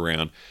to go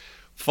around.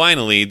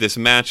 Finally, this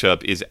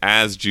matchup is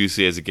as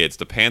juicy as it gets.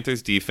 The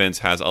Panthers' defense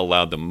has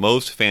allowed the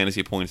most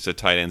fantasy points to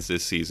tight ends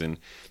this season,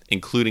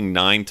 including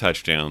 9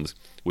 touchdowns,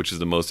 which is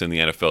the most in the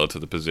NFL to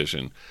the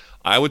position.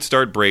 I would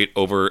start Brate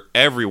over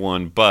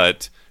everyone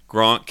but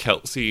Gronk,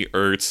 Kelsey,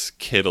 Ertz,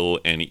 Kittle,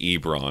 and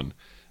Ebron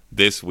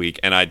this week,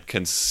 and I'd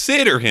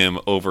consider him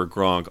over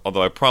Gronk,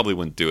 although I probably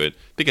wouldn't do it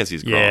because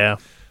he's Gronk. Yeah.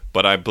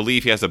 But I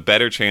believe he has a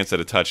better chance at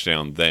a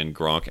touchdown than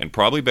Gronk, and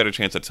probably better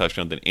chance at a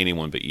touchdown than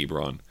anyone but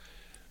Ebron,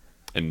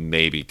 and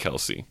maybe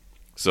Kelsey.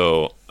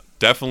 So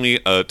definitely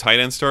a tight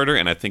end starter,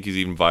 and I think he's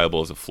even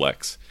viable as a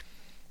flex.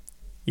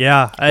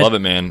 Yeah, love it,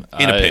 man.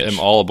 I am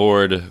all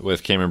aboard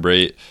with Cameron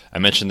Brate. I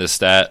mentioned this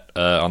stat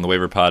on the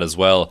waiver pod as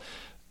well.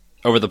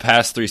 Over the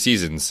past 3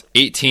 seasons,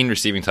 18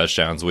 receiving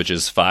touchdowns, which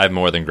is 5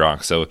 more than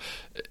Gronk. So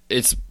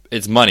it's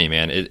money,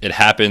 man. It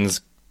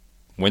happens.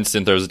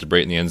 Winston throws it to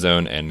Brate in the end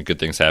zone, and good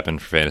things happen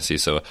for fantasy.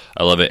 So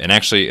I love it. And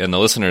actually, in the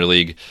listener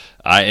league,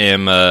 I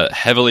am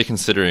heavily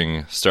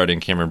considering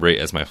starting Cameron Brate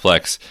as my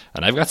flex.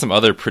 And I've got some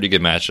other pretty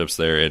good matchups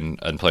there and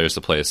players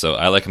to play. So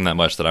I like him that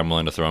much that I'm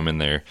willing to throw him in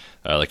there,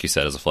 like you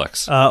said, as a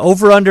flex.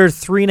 Over under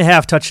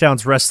 3.5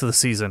 touchdowns rest of the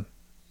season.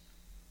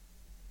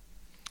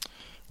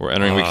 We're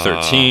entering week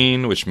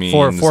 13, which means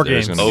four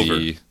there's games. going to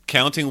be...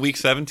 Counting week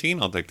 17,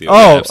 I'll take the over.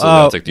 absolutely,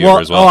 I'll take the over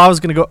as well. I was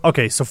going to go...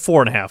 Okay, so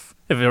 4.5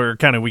 if we were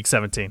counting week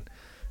 17.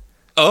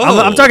 Oh,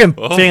 I'm talking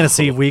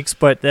fantasy weeks,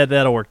 but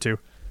that'll work too.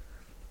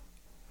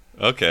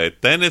 Okay,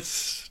 then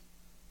it's...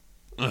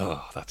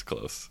 Oh, that's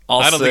close.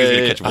 I don't think he's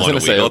going to catch one a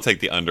week. I'll take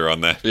the under on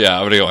that. Yeah,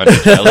 I'm going to go under.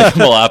 I like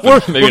him a lot,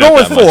 but we're going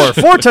with 4.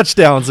 4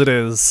 touchdowns it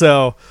is.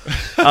 So,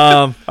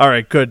 all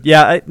right, good.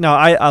 Yeah,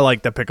 I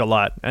like that pick a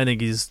lot. I think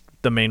he's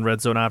the main red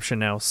zone option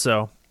now.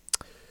 So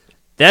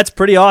that's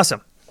pretty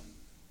awesome.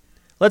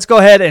 Let's go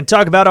ahead and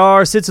talk about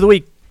our sits of the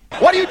week.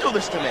 Why do you do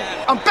this to me?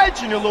 I'm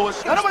benching you,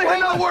 Lewis. I don't want to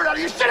hear another word out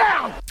of you. Sit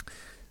down.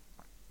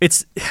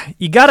 It's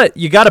you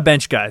gotta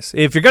bench guys.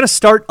 If you're gonna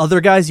start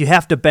other guys, you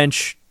have to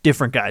bench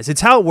different guys.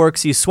 It's how it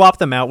works. You swap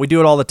them out. We do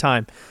it all the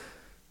time.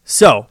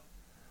 So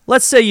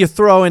let's say you're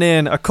throwing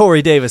in a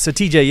Corey Davis, a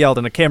TJ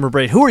Yeldon, a Cameron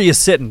Brate. Who are you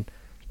sitting?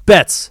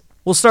 Bets.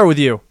 We'll start with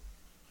you.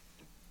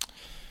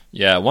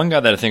 Yeah, one guy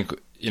that I think,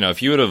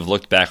 if you would have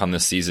looked back on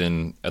this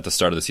season at the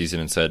start of the season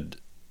and said,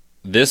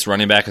 this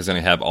running back is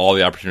going to have all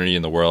the opportunity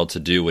in the world to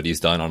do what he's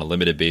done on a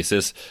limited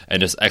basis and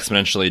just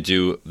exponentially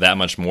do that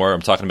much more.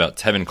 I'm talking about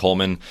Tevin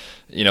Coleman.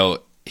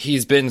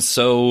 He's been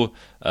so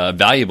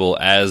valuable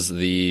as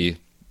the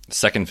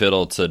second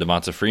fiddle to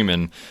Devonta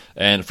Freeman,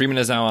 and Freeman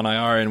is now on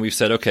IR, and we've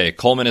said, okay,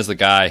 Coleman is the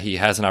guy. He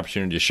has an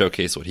opportunity to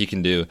showcase what he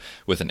can do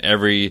with an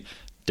every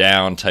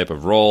down type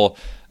of role,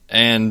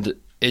 and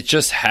it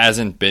just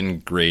hasn't been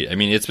great. I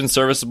mean, it's been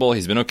serviceable.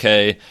 He's been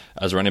okay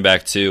as a running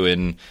back too,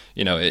 and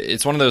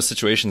it's one of those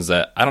situations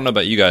that I don't know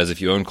about you guys if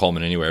you own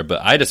Coleman anywhere,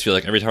 but I just feel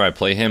like every time I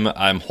play him,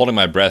 I'm holding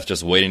my breath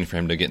just waiting for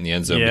him to get in the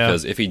end zone,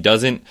 because if he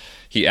doesn't,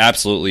 he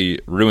absolutely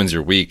ruins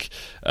your week.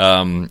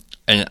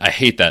 And I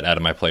hate that out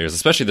of my players,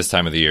 especially this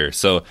time of the year.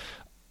 So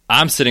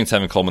I'm sitting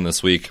Tevin Coleman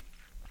this week.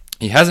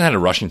 He hasn't had a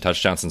rushing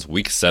touchdown since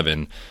week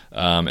 7,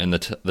 and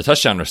the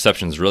touchdown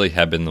receptions really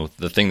have been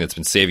the thing that's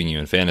been saving you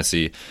in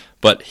fantasy.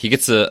 But he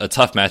gets a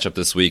tough matchup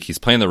this week. He's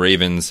playing the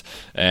Ravens,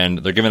 and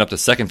they're giving up the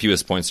second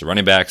fewest points to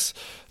running backs,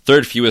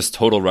 third fewest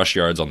total rush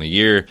yards on the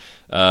year,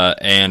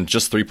 and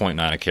just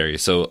 3.9 a carry.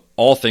 So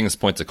all things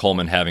point to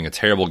Coleman having a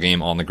terrible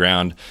game on the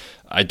ground.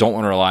 I don't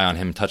want to rely on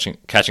him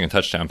catching a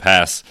touchdown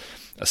pass,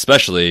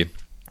 especially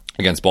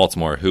against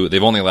Baltimore, who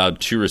they've only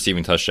allowed 2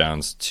 receiving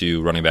touchdowns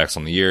to running backs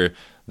on the year,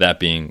 that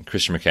being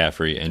Christian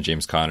McCaffrey and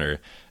James Conner.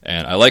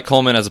 And I like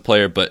Coleman as a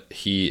player, but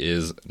he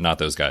is not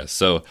those guys.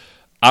 So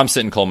I'm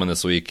sitting Coleman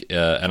this week,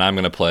 and I'm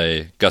going to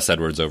play Gus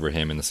Edwards over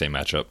him in the same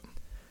matchup.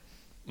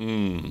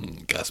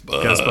 Gus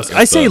Bus.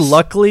 I say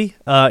luckily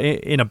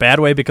in a bad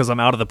way because I'm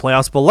out of the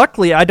playoffs, but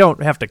luckily I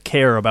don't have to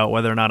care about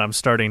whether or not I'm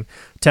starting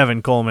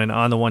Tevin Coleman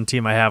on the one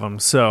team I have him.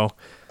 So,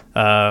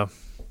 I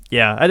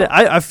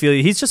feel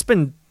you. He's just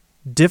been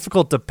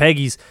difficult to peg.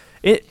 He's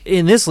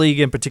in this league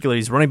in particular.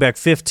 He's running back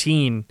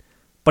 15,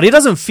 but he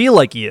doesn't feel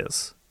like he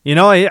is.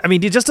 I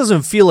mean, he just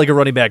doesn't feel like a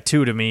running back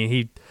 2 to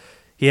me.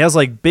 He has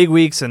like big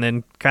weeks and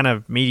then kind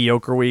of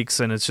mediocre weeks,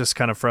 and it's just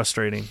kind of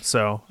frustrating.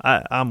 So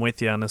I'm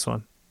with you on this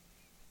one.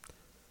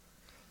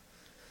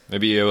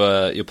 Maybe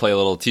you play a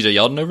little TJ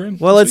Yeldon over him?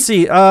 Well, let's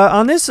see.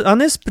 On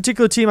this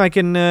particular team, I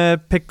can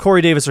pick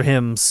Corey Davis or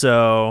him.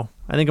 So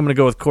I think I'm going to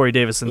go with Corey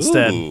Davis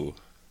instead. Ooh.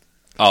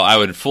 Oh, I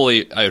would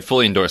fully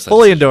endorse that.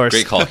 Fully decision. endorse.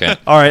 Great call, Ken.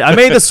 All right, I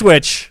made the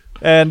switch,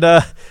 and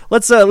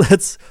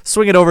let's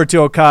swing it over to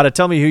Okada.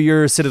 Tell me who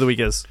your sit of the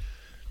week is.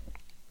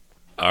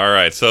 All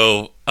right,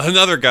 so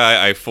another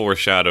guy I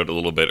foreshadowed a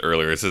little bit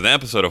earlier. This is an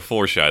episode of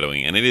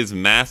foreshadowing, and it is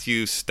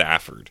Matthew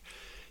Stafford.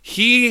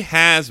 He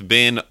has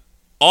been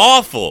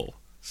awful,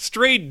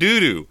 straight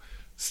doo-doo.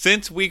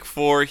 Since week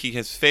 4, he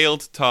has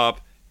failed to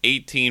top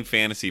 18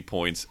 fantasy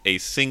points a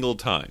single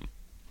time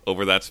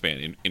over that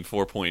span in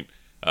 4-point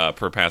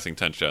per passing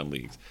touchdown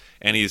leagues.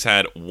 And he's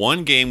had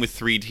 1 game with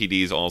 3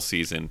 TDs all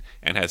season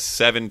and has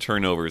 7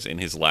 turnovers in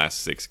his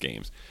last 6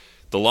 games.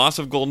 The loss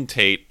of Golden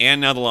Tate and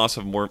now the loss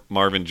of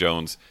Marvin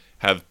Jones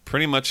have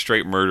pretty much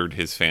straight murdered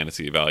his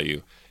fantasy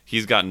value.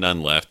 He's got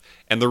none left.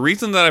 And the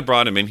reason that I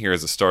brought him in here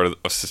as a start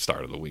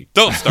of the week,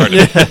 don't start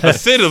it, a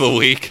sit of the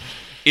week,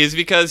 is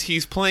because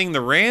he's playing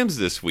the Rams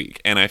this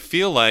week. And I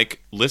feel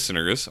like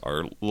listeners,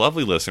 our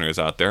lovely listeners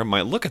out there,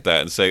 might look at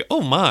that and say,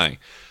 oh my,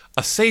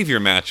 a savior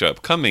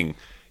matchup coming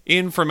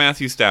in for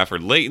Matthew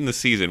Stafford late in the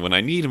season when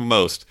I need him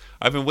most.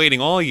 I've been waiting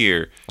all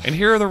year. And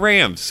here are the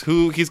Rams,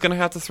 who he's going to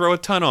have to throw a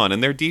ton on,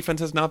 and their defense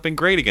has not been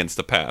great against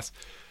the pass.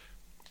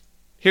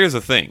 Here's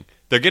the thing.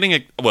 They're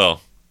getting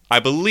I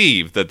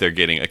believe that they're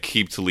getting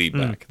Aqib Talib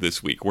back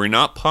this week. We're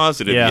not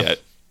positive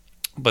yet,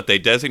 but they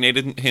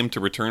designated him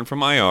to return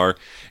from IR,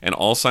 and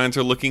all signs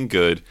are looking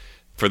good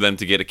for them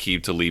to get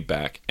Aqib Talib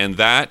back. And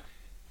that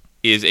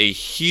is a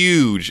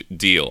huge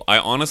deal. I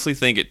honestly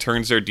think it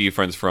turns their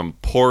defense from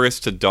porous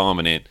to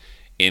dominant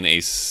in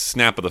a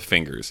snap of the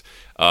fingers.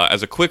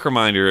 As a quick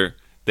reminder,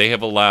 they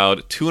have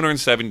allowed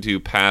 272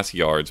 pass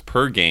yards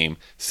per game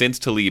since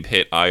Talib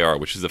hit IR,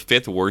 which is the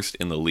 5th worst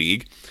in the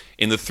league.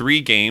 In the 3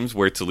 games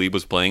where Talib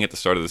was playing at the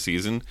start of the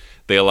season,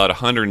 they allowed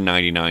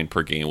 199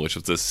 per game, which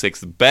was the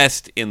 6th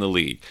best in the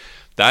league.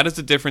 That is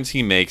the difference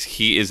he makes.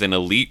 He is an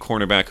elite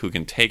cornerback who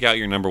can take out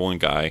your number 1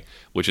 guy,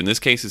 which in this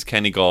case is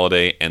Kenny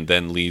Golladay, and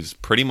then leaves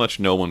pretty much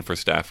no one for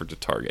Stafford to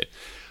target.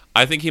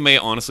 I think he may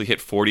honestly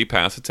hit 40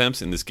 pass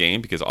attempts in this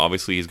game because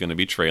obviously he's going to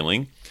be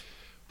trailing,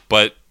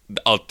 but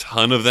a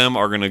ton of them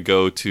are going to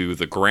go to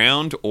the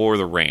ground or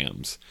the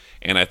Rams.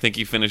 And I think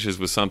he finishes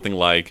with something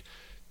like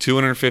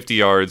 250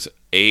 yards,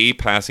 a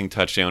passing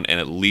touchdown,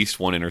 and at least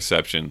 1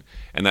 interception.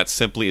 And that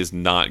simply is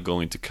not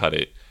going to cut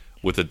it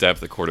with the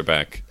depth of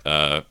quarterback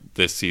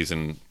this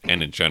season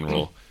and in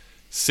general.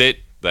 Sit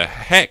the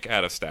heck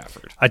out of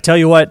Stafford. I tell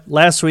you what,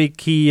 last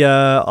week he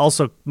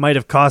also might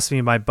have cost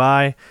me my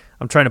bye.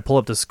 I'm trying to pull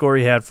up the score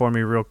he had for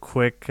me real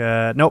quick.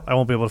 Nope, I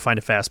won't be able to find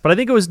it fast. But I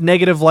think it was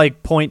negative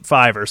like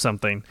 0.5 or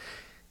something.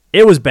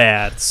 It was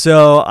bad.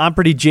 So I'm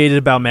pretty jaded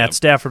about Matt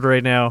Stafford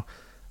right now.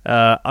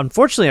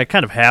 Unfortunately, I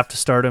kind of have to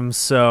start him,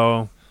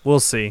 so we'll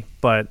see.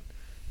 But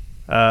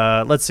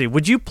let's see.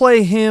 Would you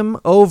play him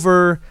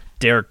over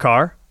Derek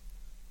Carr?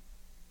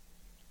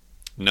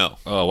 No.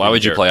 Oh, why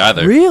would you play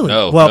either? Really?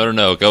 No, Well-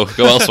 no. Go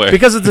elsewhere.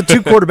 Because it's a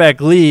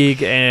 2-quarterback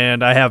league,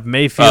 and I have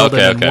Mayfield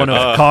and one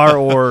of Carr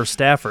or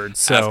Stafford.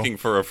 So Asking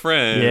for a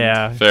friend.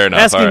 yeah, Fair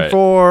enough. Asking All right.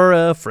 for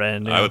a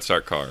friend. I yeah. would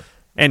start Carr.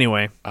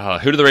 Anyway,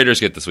 Who do the Raiders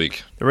get this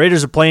week? the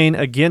Raiders are playing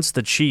against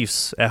the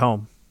Chiefs at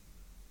home.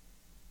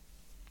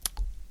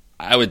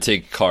 I would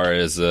take Carr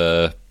as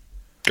a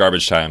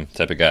garbage time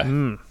type of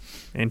guy.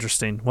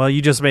 Interesting. Well,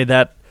 you just made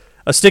that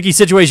a sticky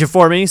situation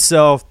for me,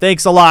 so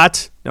thanks a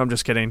lot. No, I'm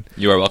just kidding.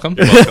 You are welcome.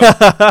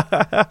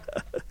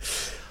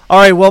 All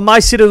right, well, my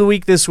sit of the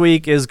week this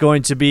week is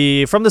going to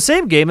be from the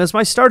same game as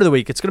my start of the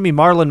week. It's going to be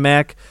Marlon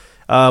Mack.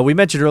 We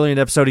mentioned earlier in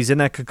the episode he's in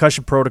that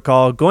concussion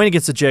protocol going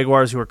against the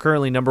Jaguars, who are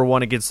currently number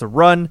 1 against the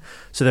run,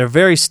 so they're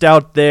very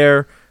stout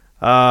there.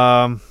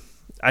 I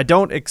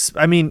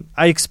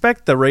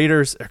expect the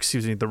Raiders.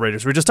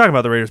 We're just talking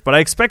about the Raiders, but I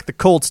expect the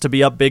Colts to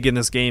be up big in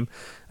this game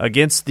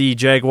against the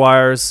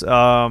Jaguars.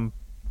 Well,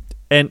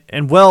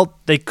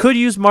 they could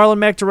use Marlon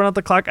Mack to run out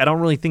the clock. I don't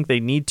really think they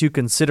need to,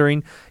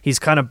 considering he's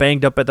kind of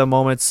banged up at the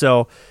moment.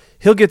 So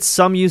he'll get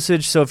some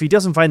usage. So if he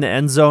doesn't find the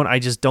end zone, I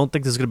just don't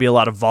think there's going to be a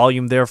lot of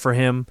volume there for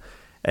him.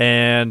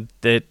 And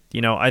that,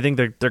 I think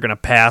they're going to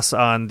pass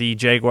on the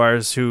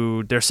Jaguars,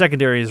 who their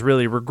secondary has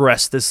really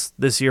regressed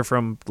this year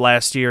from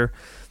last year,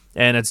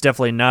 and it's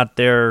definitely not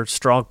their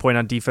strong point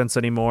on defense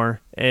anymore.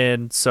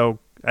 And so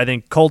I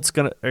think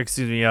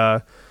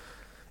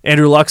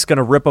Andrew Luck's going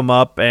to rip them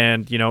up,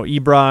 and,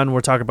 Ebron,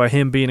 we're talking about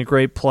him being a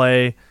great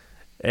play.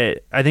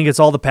 I think it's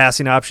all the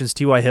passing options,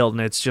 T.Y.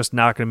 Hilton. It's just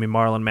not going to be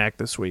Marlon Mack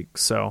this week.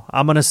 So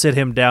I'm going to sit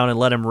him down and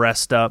let him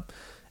rest up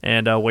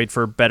and wait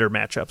for better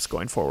matchups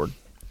going forward.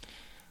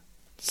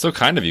 So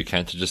kind of you,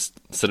 Kent, to just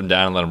sit him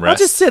down and let him rest. I'll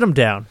just sit him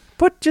down.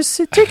 But just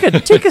take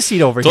a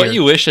seat over here. Don't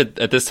you wish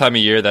at this time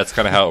of year that's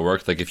kind of how it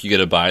worked? Like if you get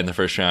a bye in the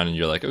first round and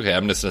you're like, okay,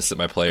 I'm just going to sit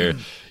my player.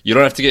 You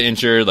don't have to get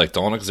injured. Like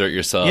don't exert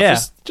yourself. Yeah.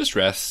 Just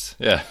rest.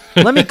 Yeah.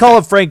 Let me call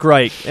up Frank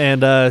Wright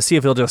and see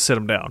if he'll just sit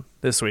him down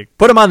this week.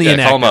 Put him on the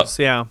inactives. Call him up.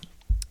 Yeah.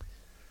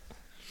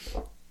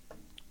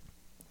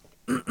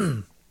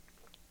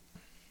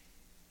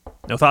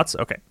 No thoughts?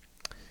 Okay.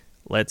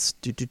 Let's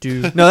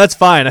do. No, that's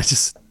fine. I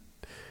just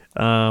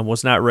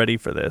was not ready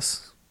for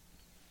this.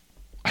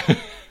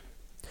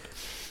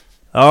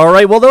 All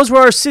right, well, those were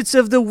our sits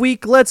of the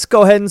week. Let's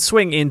go ahead and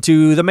swing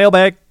into the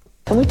mailbag.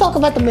 Can we talk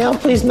about the mail,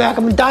 please, Mac?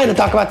 I'm dying to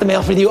talk about the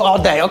mail with you all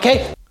day,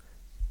 okay?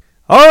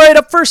 All right,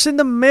 up first in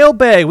the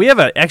mailbag, we have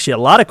actually a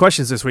lot of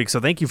questions this week, so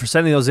thank you for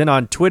sending those in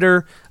on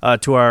Twitter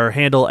to our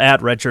handle at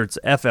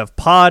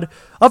RedshirtsFFPod.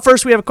 Up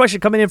first, we have a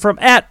question coming in from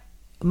at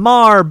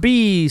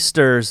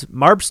Marbsters,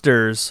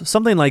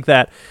 something like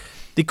that.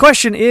 The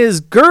question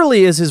is,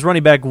 Gurley is his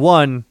running back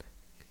 1.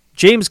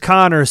 James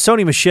Conner,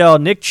 Sony Michel,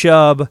 Nick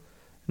Chubb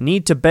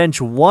need to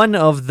bench one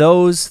of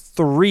those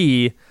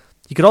 3.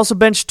 You could also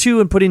bench 2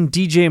 and put in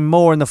DJ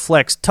Moore in the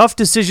flex. Tough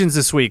decisions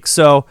this week.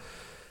 So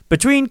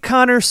between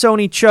Conner,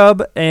 Sony,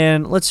 Chubb,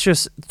 and let's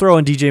just throw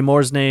in DJ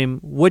Moore's name,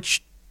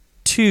 which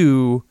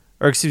 3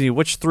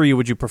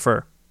 would you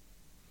prefer?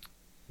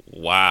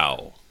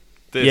 Wow.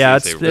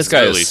 This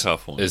guy really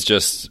tough one. is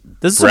just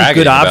This is some bragging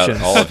good about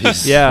options. all of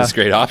his, his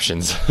great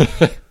options.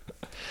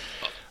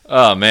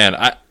 Oh, man.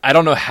 I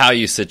don't know how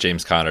you sit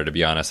James Conner, to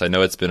be honest. I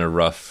know it's been a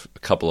rough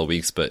couple of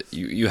weeks, but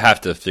you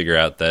have to figure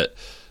out that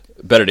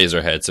better days are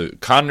ahead. So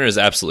Conner is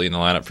absolutely in the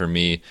lineup for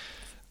me.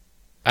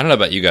 I don't know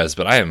about you guys,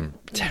 but I am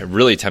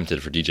really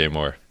tempted for DJ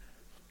Moore.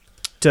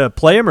 To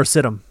play him or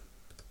sit him?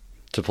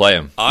 To play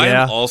him.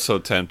 I'm also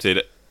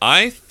tempted.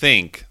 I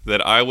think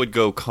that I would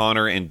go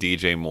Conner and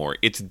DJ Moore.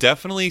 It's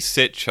definitely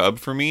sit Chubb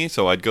for me,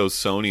 so I'd go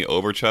Sony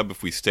over Chubb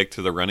if we stick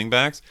to the running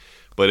backs.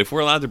 But if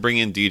we're allowed to bring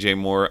in DJ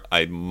Moore,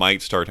 I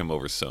might start him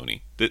over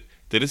Sony. Did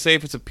it say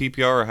if it's a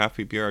PPR or half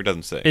PPR? It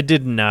doesn't say. It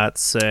did not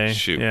say.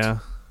 Shoot. Yeah.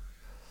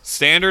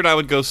 Standard, I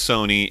would go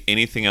Sony.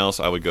 Anything else,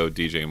 I would go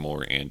DJ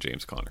Moore and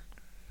James Conner.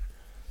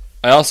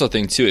 I also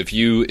think, too, if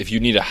you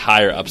need a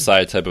higher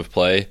upside type of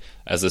play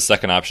as a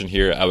second option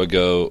here, I would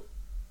go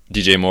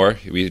DJ Moore.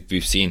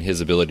 We've seen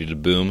his ability to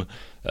boom.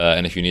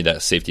 And if you need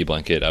that safety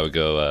blanket, I would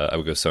go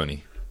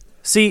Sony.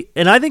 See,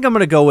 and I think I'm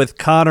going to go with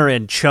Conner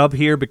and Chubb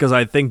here because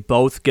I think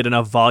both get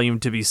enough volume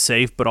to be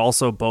safe, but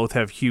also both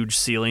have huge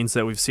ceilings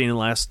that we've seen in the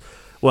last,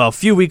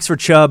 few weeks for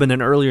Chubb and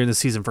then earlier in the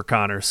season for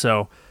Conner.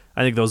 So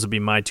I think those would be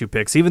my 2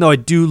 picks, even though I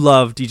do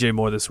love DJ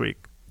Moore this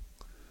week.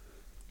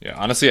 Yeah,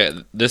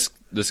 honestly, this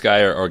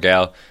guy or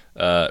gal,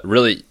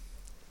 really,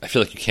 I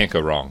feel like you can't go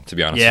wrong, to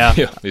be honest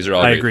with you. These are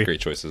all great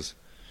choices.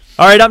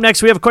 All right, up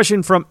next, we have a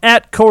question from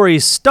at Corey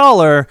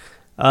Stoller.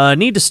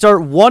 Need to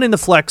start 1 in the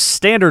flex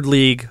standard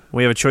league.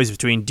 We have a choice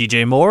between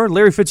DJ Moore,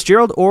 Larry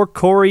Fitzgerald, or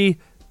Corey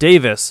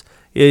Davis.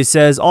 He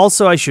says,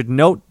 also, I should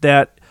note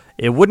that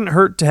it wouldn't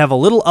hurt to have a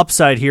little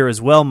upside here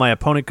as well. My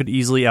opponent could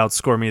easily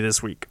outscore me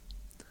this week.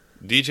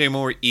 DJ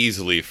Moore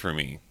easily for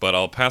me, but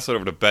I'll pass it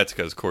over to Betts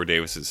because Corey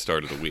Davis is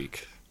start of the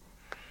week.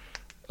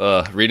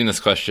 Reading this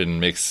question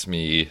makes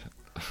me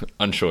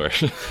unsure.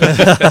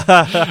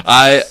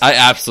 I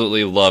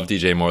absolutely love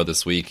DJ Moore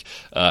this week,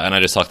 and I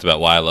just talked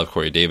about why I love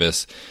Corey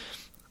Davis.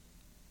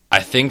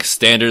 I think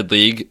standard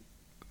league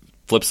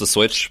flips the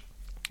switch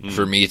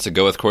for me to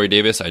go with Corey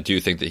Davis, I do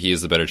think that he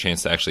has the better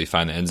chance to actually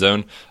find the end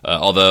zone.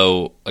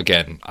 Although,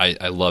 again,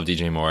 I love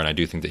DJ Moore, and I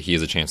do think that he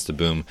has a chance to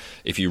boom.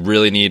 If you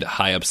really need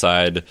high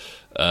upside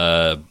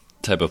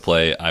type of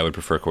play, I would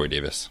prefer Corey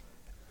Davis.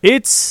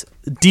 It's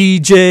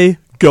DJ.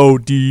 Go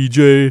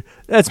DJ.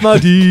 That's my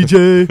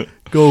DJ.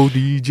 Go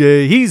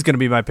DJ. He's going to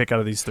be my pick out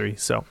of these three.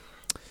 So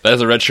that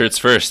is a red shirts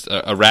first.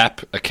 A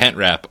Kent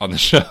rap on the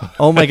show.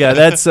 Oh my God,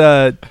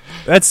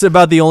 that's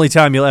about the only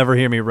time you'll ever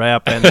hear me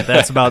rap, and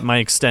that's about my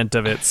extent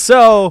of it.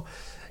 So,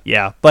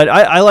 yeah, but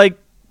I like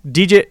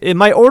DJ.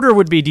 My order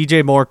would be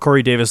DJ Moore,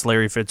 Corey Davis,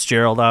 Larry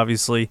Fitzgerald,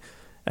 obviously,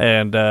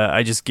 and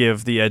I just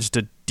give the edge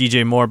to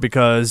DJ Moore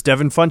because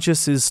Devin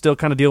Funchess is still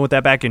kind of dealing with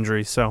that back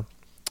injury. So,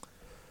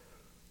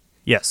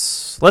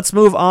 yes, let's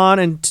move on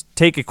and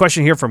take a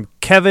question here from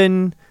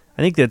Kevin.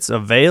 I think that's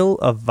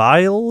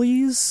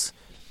Aviles.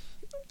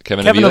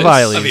 Kevin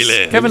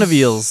Aviles. Kevin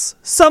Aviles.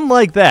 Something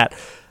like that.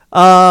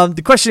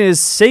 The question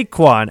is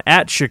Saquon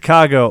at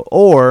Chicago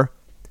or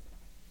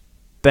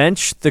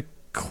bench the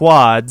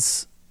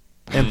quads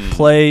and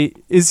play.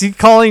 Is he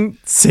calling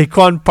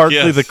Saquon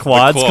Barkley the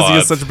quads because he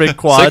has such big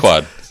quads?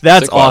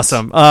 That's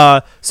awesome.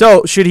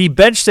 So should he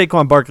bench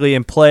Saquon Barkley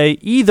and play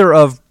either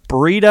of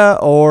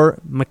Breida or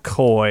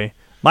McCoy?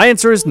 My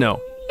answer is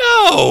no.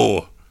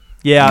 No.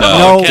 Yeah,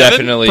 no.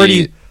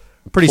 Definitely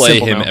pretty play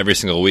simple him no. every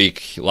single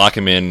week. Lock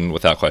him in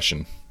without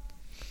question.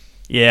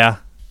 Yeah.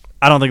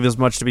 I don't think there's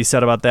much to be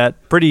said about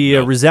that. Pretty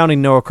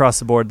resounding no across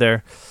the board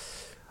there.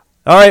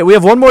 All right, we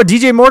have one more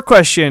DJ Moore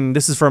question.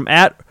 This is from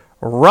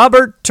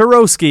 @Robert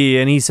Tarowski,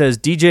 and he says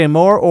DJ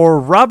Moore or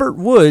Robert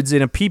Woods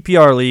in a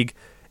PPR league,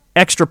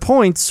 extra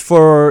points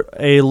for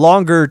a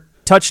longer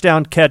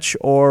touchdown catch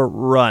or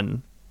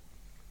run.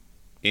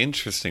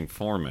 Interesting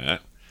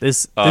format.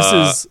 This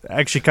is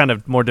actually kind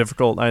of more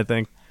difficult, I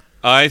think.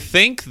 I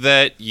think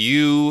that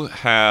you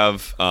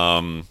have,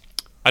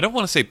 I don't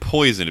want to say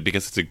poisoned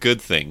because it's a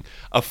good thing,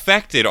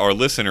 affected our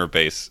listener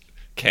base,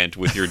 Kent,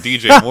 with your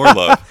DJ Moore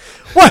love.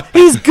 What?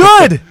 He's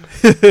good!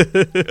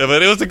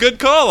 But it was a good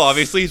call,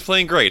 obviously. He's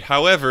playing great.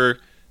 However,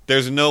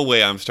 there's no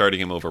way I'm starting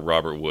him over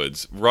Robert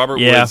Woods. Robert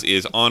Woods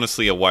is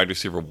honestly a wide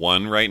receiver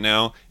 1 right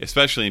now,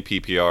 especially in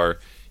PPR.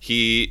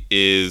 He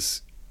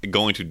is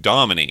going to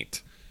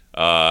dominate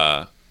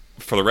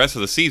for the rest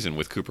of the season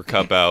with Cooper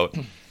Kupp out.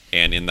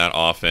 And in that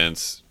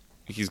offense,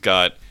 he's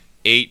got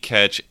 8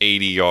 catch,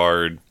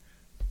 80-yard,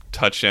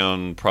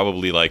 touchdown,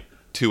 probably like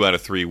 2 out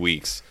of 3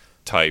 weeks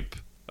type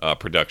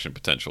production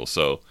potential.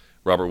 So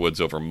Robert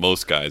Woods over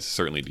most guys,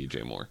 certainly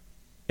DJ Moore.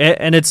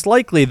 And it's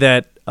likely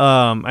that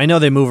I know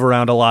they move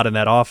around a lot in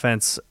that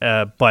offense,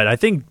 but I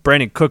think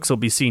Brandon Cooks will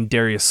be seeing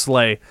Darius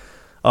Slay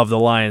of the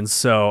Lions.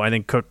 So I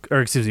think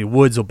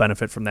Woods will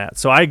benefit from that.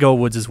 So I go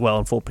Woods as well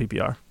in full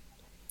PPR.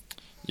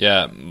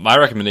 Yeah, my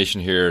recommendation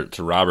here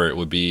to Robert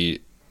would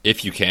be,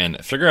 if you can,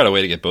 figure out a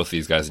way to get both of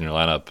these guys in your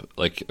lineup.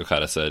 Like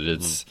Okada said,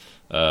 it's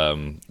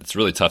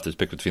really tough to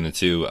pick between the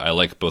two. I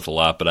like both a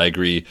lot, but I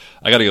agree.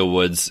 I got to go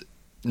Woods.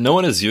 No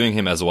one is viewing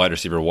him as a wide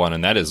receiver 1,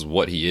 and that is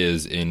what he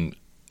is in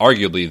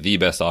arguably the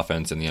best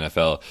offense in the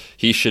NFL.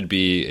 He should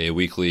be a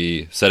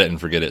weekly set it and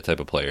forget it type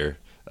of player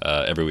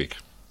every week.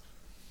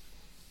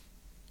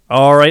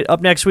 All right,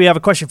 up next we have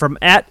a question from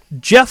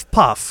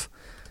 @JeffPuff.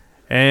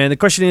 And the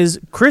question is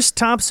Chris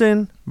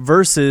Thompson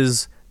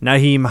versus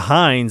Nyheim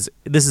Hines.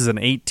 This is an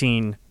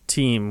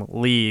 18-team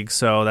league,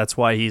 so that's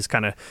why he's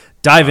kind of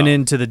diving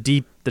into the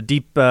deep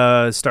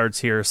starts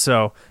here.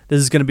 So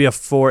this is going to be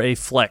for a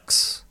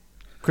flex.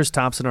 Chris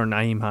Thompson or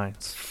Nyheim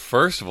Hines?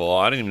 First of all,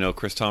 I didn't even know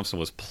Chris Thompson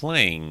was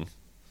playing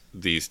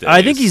these days.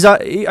 I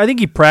think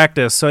he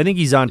practiced, so I think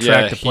he's on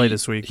track to play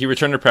this week. He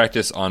returned to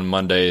practice on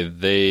Monday.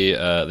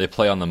 They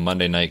play on the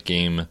Monday night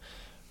game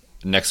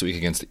next week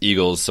against the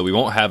Eagles, so we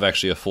won't have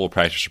actually a full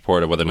practice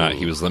report of whether or not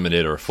he was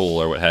limited or full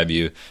or what have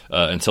you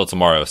until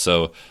tomorrow.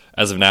 So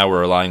as of now,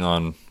 we're relying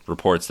on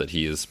reports that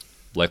he is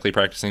likely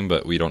practicing,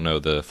 but we don't know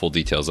the full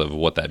details of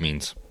what that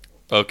means.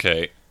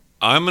 Okay,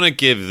 I'm going to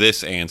give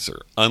this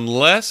answer.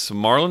 Unless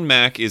Marlon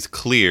Mack is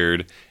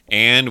cleared,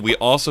 and we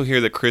also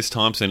hear that Chris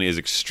Thompson is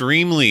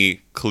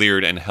extremely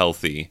cleared and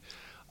healthy,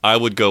 I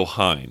would go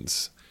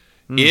Hines.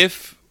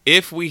 If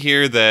we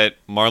hear that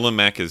Marlon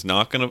Mack is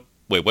not going to...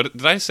 Wait, what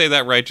did I say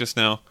that right just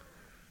now?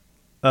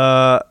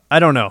 I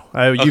don't know.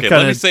 You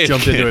kind of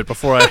jumped into it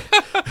before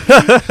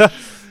I...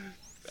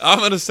 I'm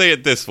going to say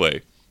it this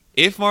way.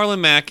 If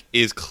Marlon Mack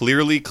is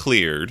clearly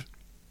cleared,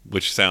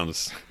 which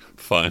sounds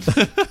fun,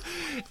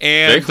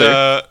 and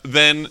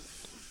then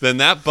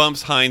that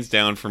bumps Hines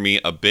down for me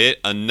a bit,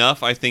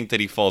 enough I think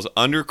that he falls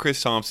under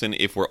Chris Thompson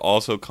if we're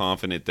also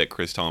confident that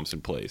Chris Thompson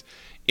plays.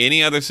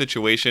 Any other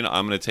situation,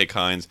 I'm going to take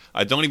Hines.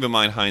 I don't even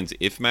mind Hines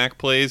if Mack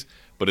plays,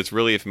 but it's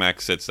really if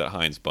Mack sits that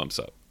Hines bumps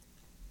up.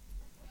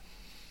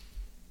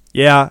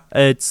 Yeah,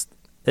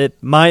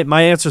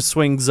 my answer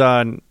swings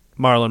on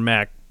Marlon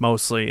Mack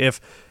mostly. If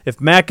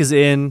Mack is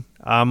in,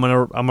 I'm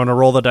gonna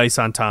roll the dice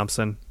on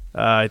Thompson.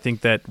 I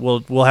think that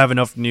we'll have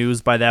enough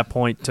news by that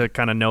point to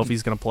kind of know if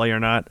he's going to play or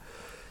not.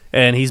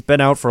 And he's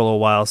been out for a little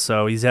while,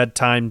 so he's had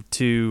time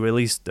to at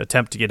least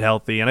attempt to get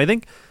healthy. And I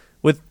think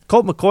with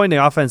Colt McCoy in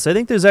the offense, I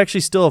think there's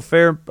actually still a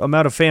fair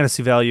amount of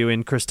fantasy value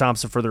in Chris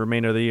Thompson for the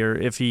remainder of the year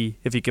if he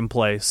can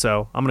play.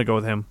 So I'm going to go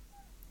with him.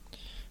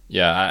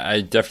 Yeah,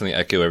 I definitely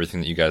echo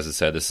everything that you guys have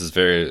said. This is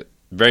very,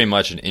 very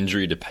much an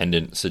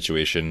injury-dependent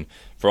situation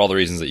for all the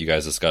reasons that you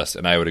guys discussed,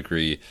 and I would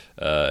agree.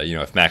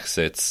 If Max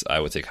sits, I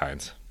would take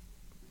Hines.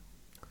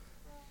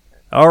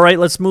 All right,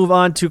 let's move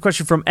on to a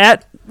question from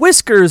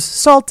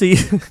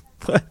 @WhiskersSalty.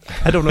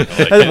 I don't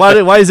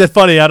know. Why is that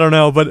funny? I don't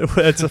know, but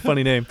it's a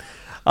funny name.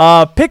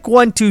 Pick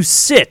one to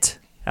sit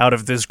out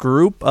of this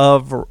group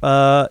of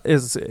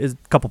is a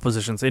couple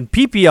positions. In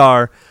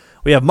PPR,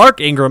 we have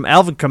Mark Ingram,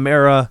 Alvin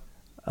Kamara.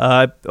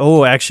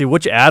 Actually,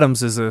 which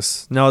Adams is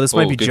this? No, this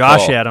might be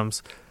Josh call.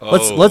 Adams.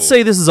 Let's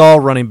say this is all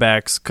running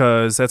backs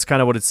because that's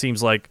kind of what it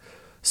seems like.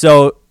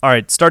 So, all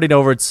right, starting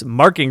over, it's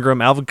Mark Ingram,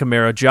 Alvin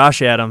Kamara,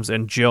 Josh Adams,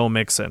 and Joe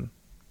Mixon.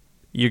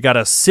 You got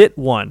to sit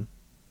one.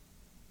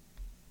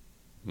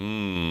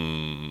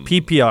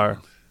 PPR.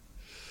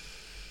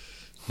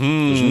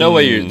 There's no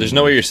way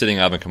you're sitting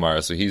Alvin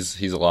Kamara, so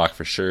he's a lock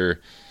for sure.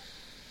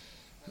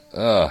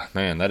 Oh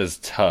man, that is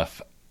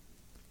tough.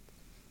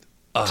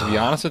 To be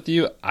honest with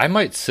you, I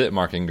might sit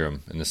Mark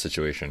Ingram in this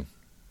situation.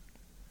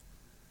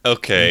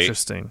 Okay.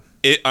 Interesting.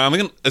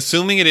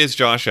 Assuming it is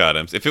Josh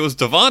Adams. If it was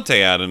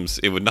Devontae Adams,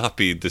 it would not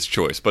be this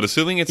choice. But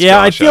assuming it's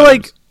Josh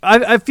Adams,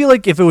 I feel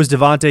like if it was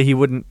Devontae, he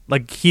wouldn't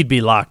he'd be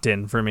locked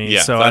in for me.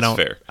 Yeah, so that's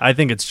fair. I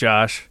think it's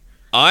Josh.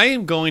 I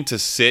am going to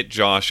sit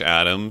Josh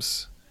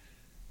Adams,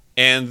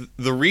 and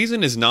the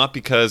reason is not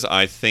because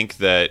I think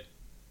that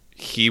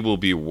he will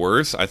be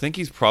worse. I think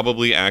he's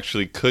probably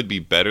actually could be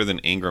better than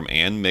Ingram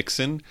and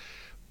Mixon.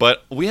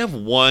 But we have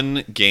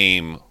one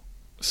game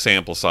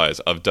sample size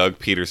of Doug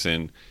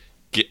Peterson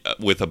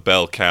with a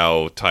bell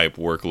cow type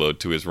workload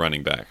to his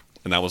running back,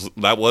 and that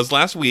was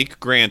last week,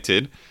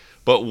 granted,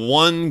 but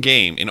one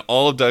game in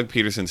all of Doug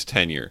Peterson's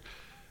tenure.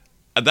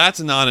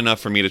 That's not enough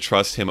for me to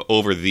trust him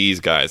over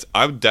these guys.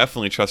 I would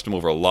definitely trust him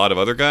over a lot of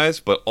other guys,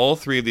 but all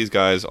three of these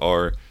guys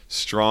are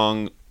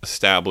strong,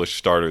 established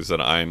starters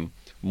that I'm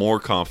more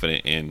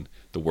confident in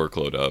the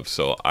workload of.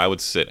 So I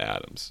would sit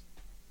Adams.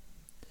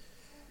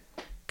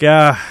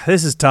 Yeah,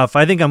 this is tough.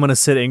 I think I'm going to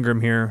sit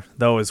Ingram here,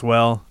 though, as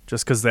well,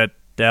 just because that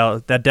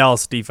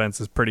Dallas defense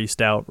is pretty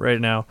stout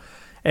right now.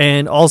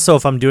 And also,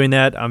 if I'm doing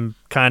that, I'm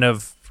kind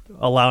of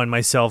allowing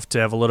myself to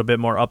have a little bit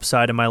more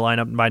upside in my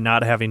lineup by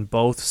not having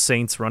both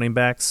Saints running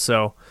backs.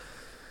 So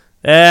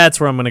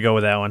that's where I'm going to go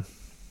with that one.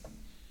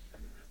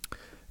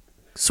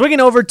 Swinging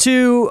over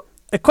to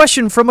a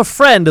question from a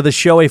friend of the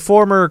show, a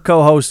former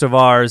co-host of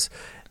ours,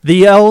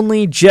 the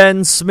only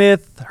Jen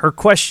Smith. Her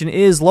question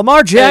is,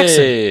 Lamar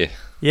Jackson. Hey.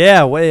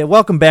 Yeah,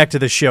 welcome back to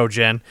the show,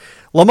 Jen.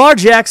 Lamar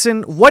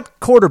Jackson, what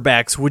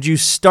quarterbacks would you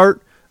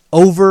start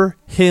over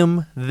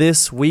him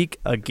this week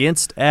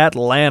against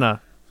Atlanta?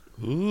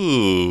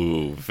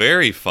 Ooh,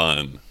 very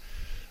fun.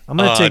 I'm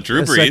going to take Drew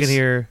a Brees. Second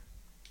here.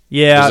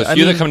 Yeah, there's a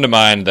few that come to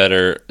mind that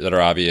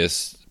are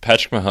obvious.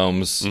 Patrick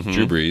Mahomes,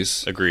 Drew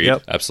Brees. Agreed.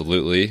 Yep.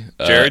 Absolutely.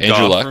 Jared Andrew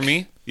Goff Luck. for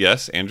me.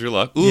 Yes, Andrew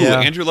Luck. Ooh, Yeah.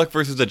 Andrew Luck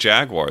versus the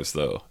Jaguars,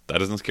 though. That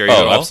doesn't scare you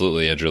at all?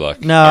 Absolutely, Andrew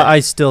Luck. No, I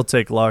still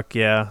take Luck,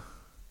 yeah.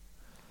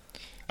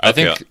 I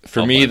think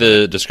for me,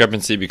 the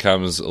discrepancy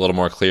becomes a little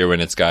more clear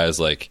when it's guys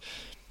like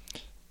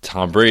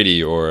Tom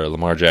Brady or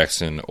Lamar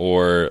Jackson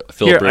or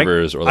Phillip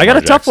Rivers or Lamar I got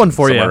a tough Jackson, one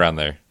for you. somewhere around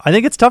there. I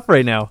think it's tough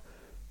right now.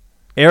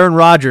 Aaron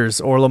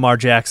Rodgers or Lamar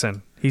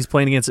Jackson. He's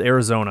playing against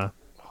Arizona.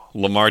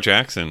 Lamar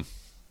Jackson.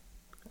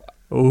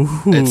 Ooh.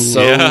 It's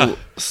so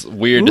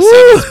weird to say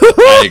this, but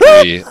I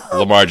agree.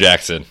 Lamar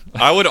Jackson.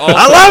 I would also,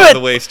 love by it! the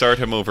way, start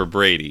him over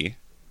Brady.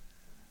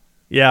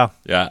 Yeah.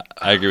 Yeah,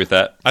 I agree with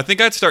that. I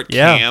think I'd start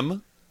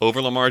Cam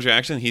over Lamar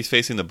Jackson. He's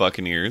facing the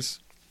Buccaneers.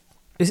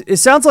 It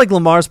sounds like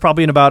Lamar's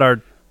probably in about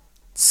our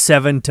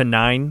 7 to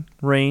 9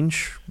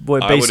 range,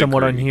 based on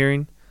what I'm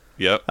hearing.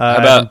 Yep. How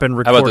about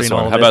this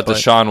one? How about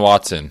Deshaun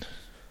Watson?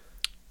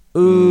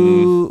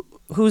 Ooh,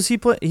 who's he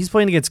playing? He's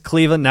playing against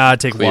Cleveland. Nah, I'd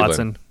take Cleveland.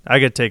 Watson. I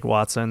could take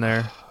Watson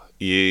there.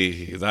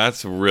 Yeah,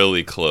 that's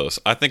really close.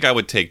 I think I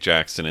would take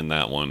Jackson in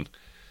that one.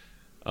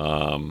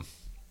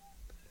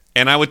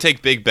 And I would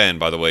take Big Ben,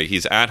 by the way.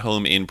 He's at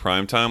home in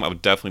primetime. I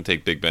would definitely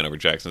take Big Ben over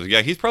Jackson. So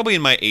yeah, he's probably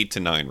in my 8 to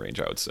 9 range,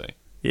 I would say.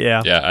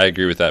 Yeah. Yeah, I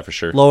agree with that for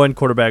sure. Low-end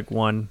quarterback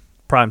one.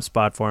 Prime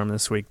spot for him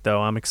this week,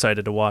 though. I'm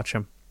excited to watch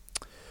him.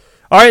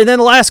 All right, and then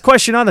the last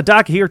question on the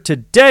docket here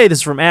today. This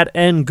is from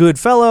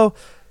 @NGoodfellow.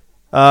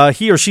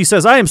 He or she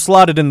says, I am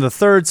slotted in the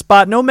third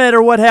spot no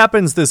matter what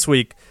happens this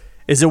week.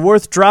 Is it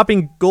worth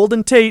dropping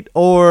Golden Tate,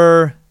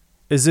 or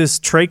is this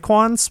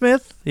Traquan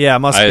Smith? Yeah, it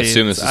must be. I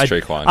assume this is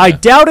Traquan. I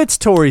doubt it's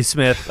Torrey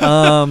Smith.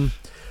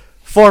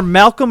 For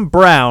Malcolm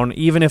Brown,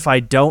 even if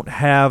I don't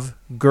have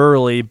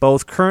Gurley,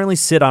 both currently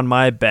sit on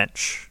my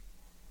bench.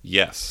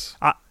 Yes.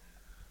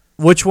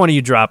 Which one are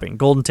you dropping,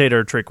 Golden Tate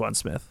or Traquan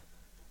Smith?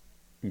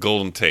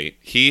 Golden Tate.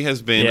 He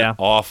has been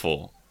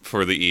awful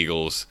for the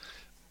Eagles.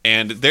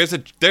 And there's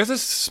a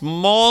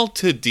small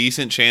to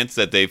decent chance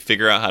that they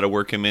figure out how to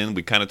work him in.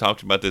 We kind of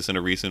talked about this in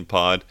a recent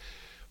pod.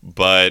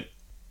 But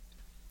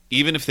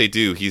even if they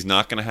do, he's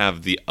not going to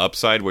have the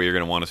upside where you're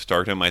going to want to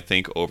start him, I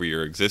think, over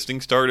your existing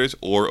starters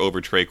or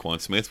over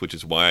Traquan Smith, which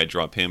is why I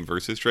drop him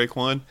versus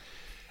Traquan.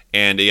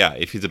 And yeah,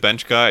 if he's a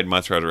bench guy, I'd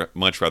much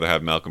rather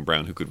have Malcolm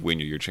Brown, who could win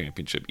you your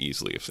championship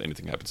easily if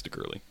anything happens to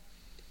Gurley.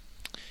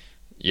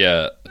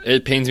 Yeah,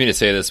 it pains me to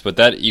say this, but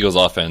that Eagles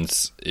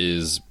offense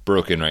is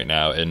broken right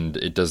now, and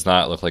it does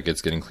not look like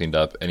it's getting cleaned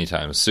up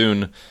anytime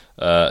soon.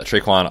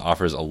 Traquan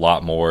offers a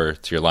lot more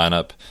to your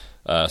lineup,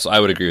 so I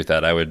would agree with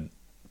that. I would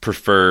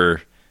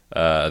prefer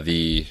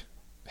the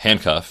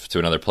handcuff to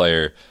another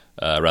player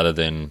rather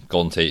than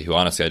Golden Tate, who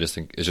honestly I just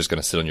think is just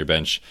going to sit on your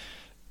bench.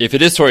 If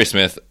it is Torrey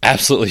Smith,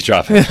 absolutely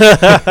drop him.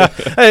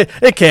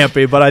 It can't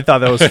be, but I thought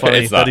that was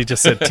funny that he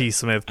just said T.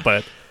 Smith,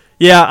 but...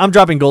 Yeah, I'm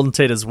dropping Golden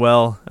Tate as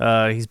well.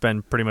 He's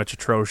been pretty much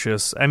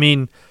atrocious. I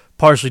mean,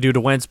 partially due to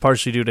Wentz,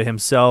 partially due to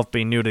himself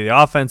being new to the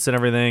offense and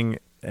everything,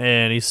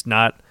 and he's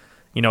not,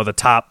 the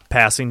top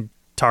passing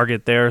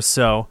target there,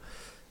 so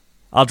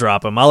I'll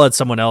drop him. I'll let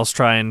someone else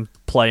try and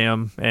play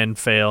him and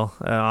fail,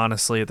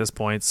 honestly, at this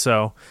point.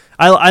 So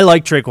I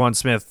like Traquan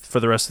Smith for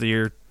the rest of the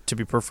year, to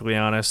be perfectly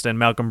honest, and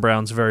Malcolm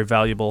Brown's very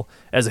valuable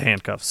as a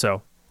handcuff,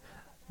 so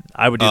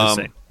I would do the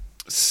same.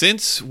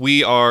 Since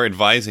we are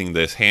advising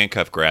this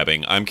handcuff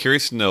grabbing, I'm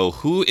curious to know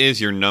who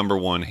is your number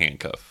one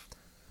handcuff?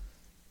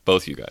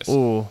 Both you guys.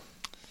 Ooh.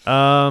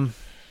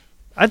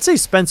 I'd say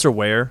Spencer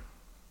Ware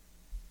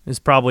is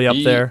probably up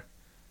there.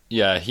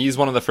 Yeah, he's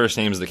one of the first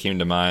names that came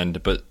to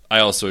mind, but I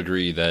also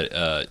agree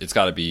that it's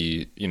got to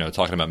be,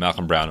 talking about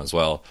Malcolm Brown as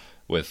well,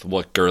 with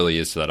what Gurley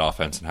is to that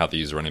offense and how they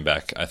use running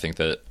back. I think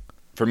that,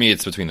 for me,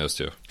 it's between those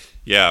two.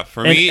 Yeah,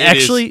 for me,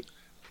 actually, it is...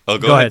 Oh,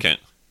 go ahead, Kent.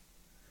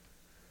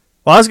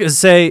 Well, I was going to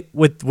say,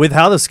 with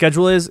how the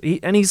schedule is,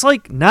 he's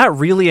like not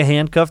really a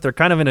handcuff. They're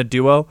kind of in a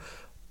duo.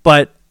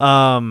 But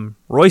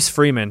Royce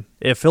Freeman,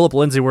 if Phillip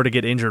Lindsay were to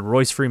get injured,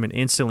 Royce Freeman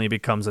instantly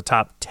becomes a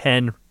top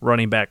 10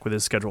 running back with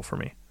his schedule for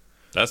me.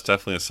 That's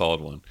definitely a solid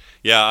one.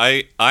 Yeah,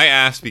 I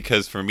asked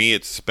because for me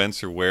it's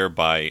Spencer Ware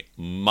by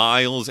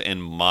miles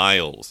and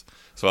miles.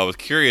 So I was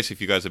curious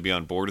if you guys would be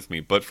on board with me.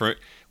 But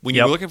when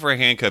you're looking for a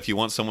handcuff, you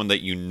want someone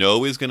that you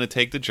know is going to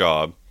take the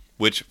job,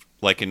 which...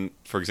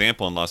 for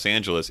example, in Los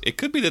Angeles, it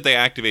could be that they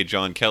activate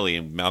John Kelly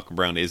and Malcolm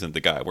Brown isn't the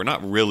guy. We're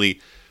not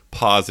really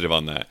positive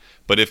on that.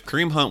 But if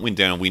Kareem Hunt went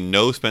down, we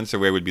know Spencer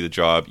Ware would be the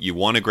job. You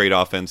want a great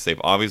offense. They've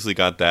obviously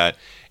got that.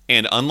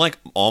 And unlike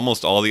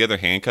almost all the other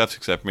handcuffs,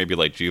 except maybe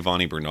like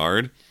Giovanni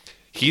Bernard,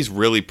 he's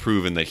really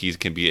proven that he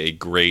can be a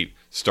great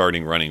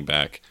starting running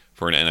back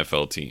for an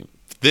NFL team.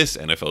 This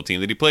NFL team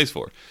that he plays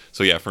for.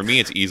 So yeah, for me,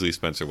 it's easily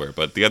Spencer Ware.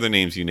 But the other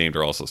names you named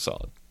are also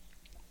solid.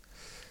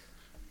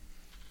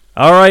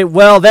 All right,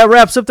 well, that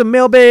wraps up the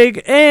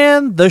mailbag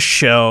and the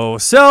show.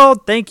 So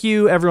thank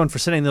you, everyone, for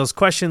sending those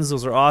questions.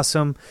 Those are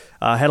awesome.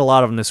 Had a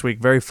lot of them this week.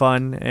 Very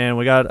fun. And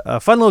we got a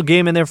fun little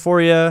game in there for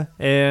you,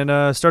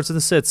 and starts in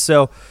the sits.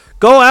 So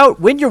go out,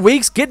 win your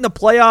weeks, get in the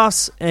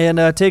playoffs,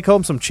 and take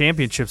home some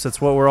championships.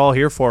 That's what we're all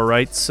here for,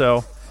 right?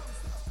 So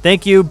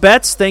thank you,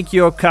 Betts. Thank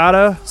you,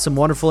 Okada. Some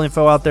wonderful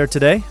info out there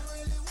today.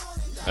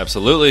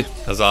 Absolutely.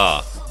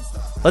 Huzzah.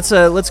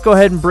 Let's go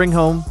ahead and bring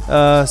home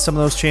some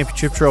of those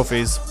championship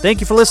trophies.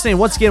 Thank you for listening.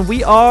 Once again,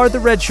 we are the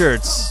Red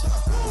Shirts. Here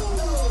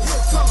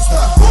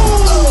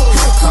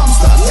comes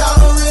the, y'all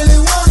don't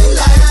really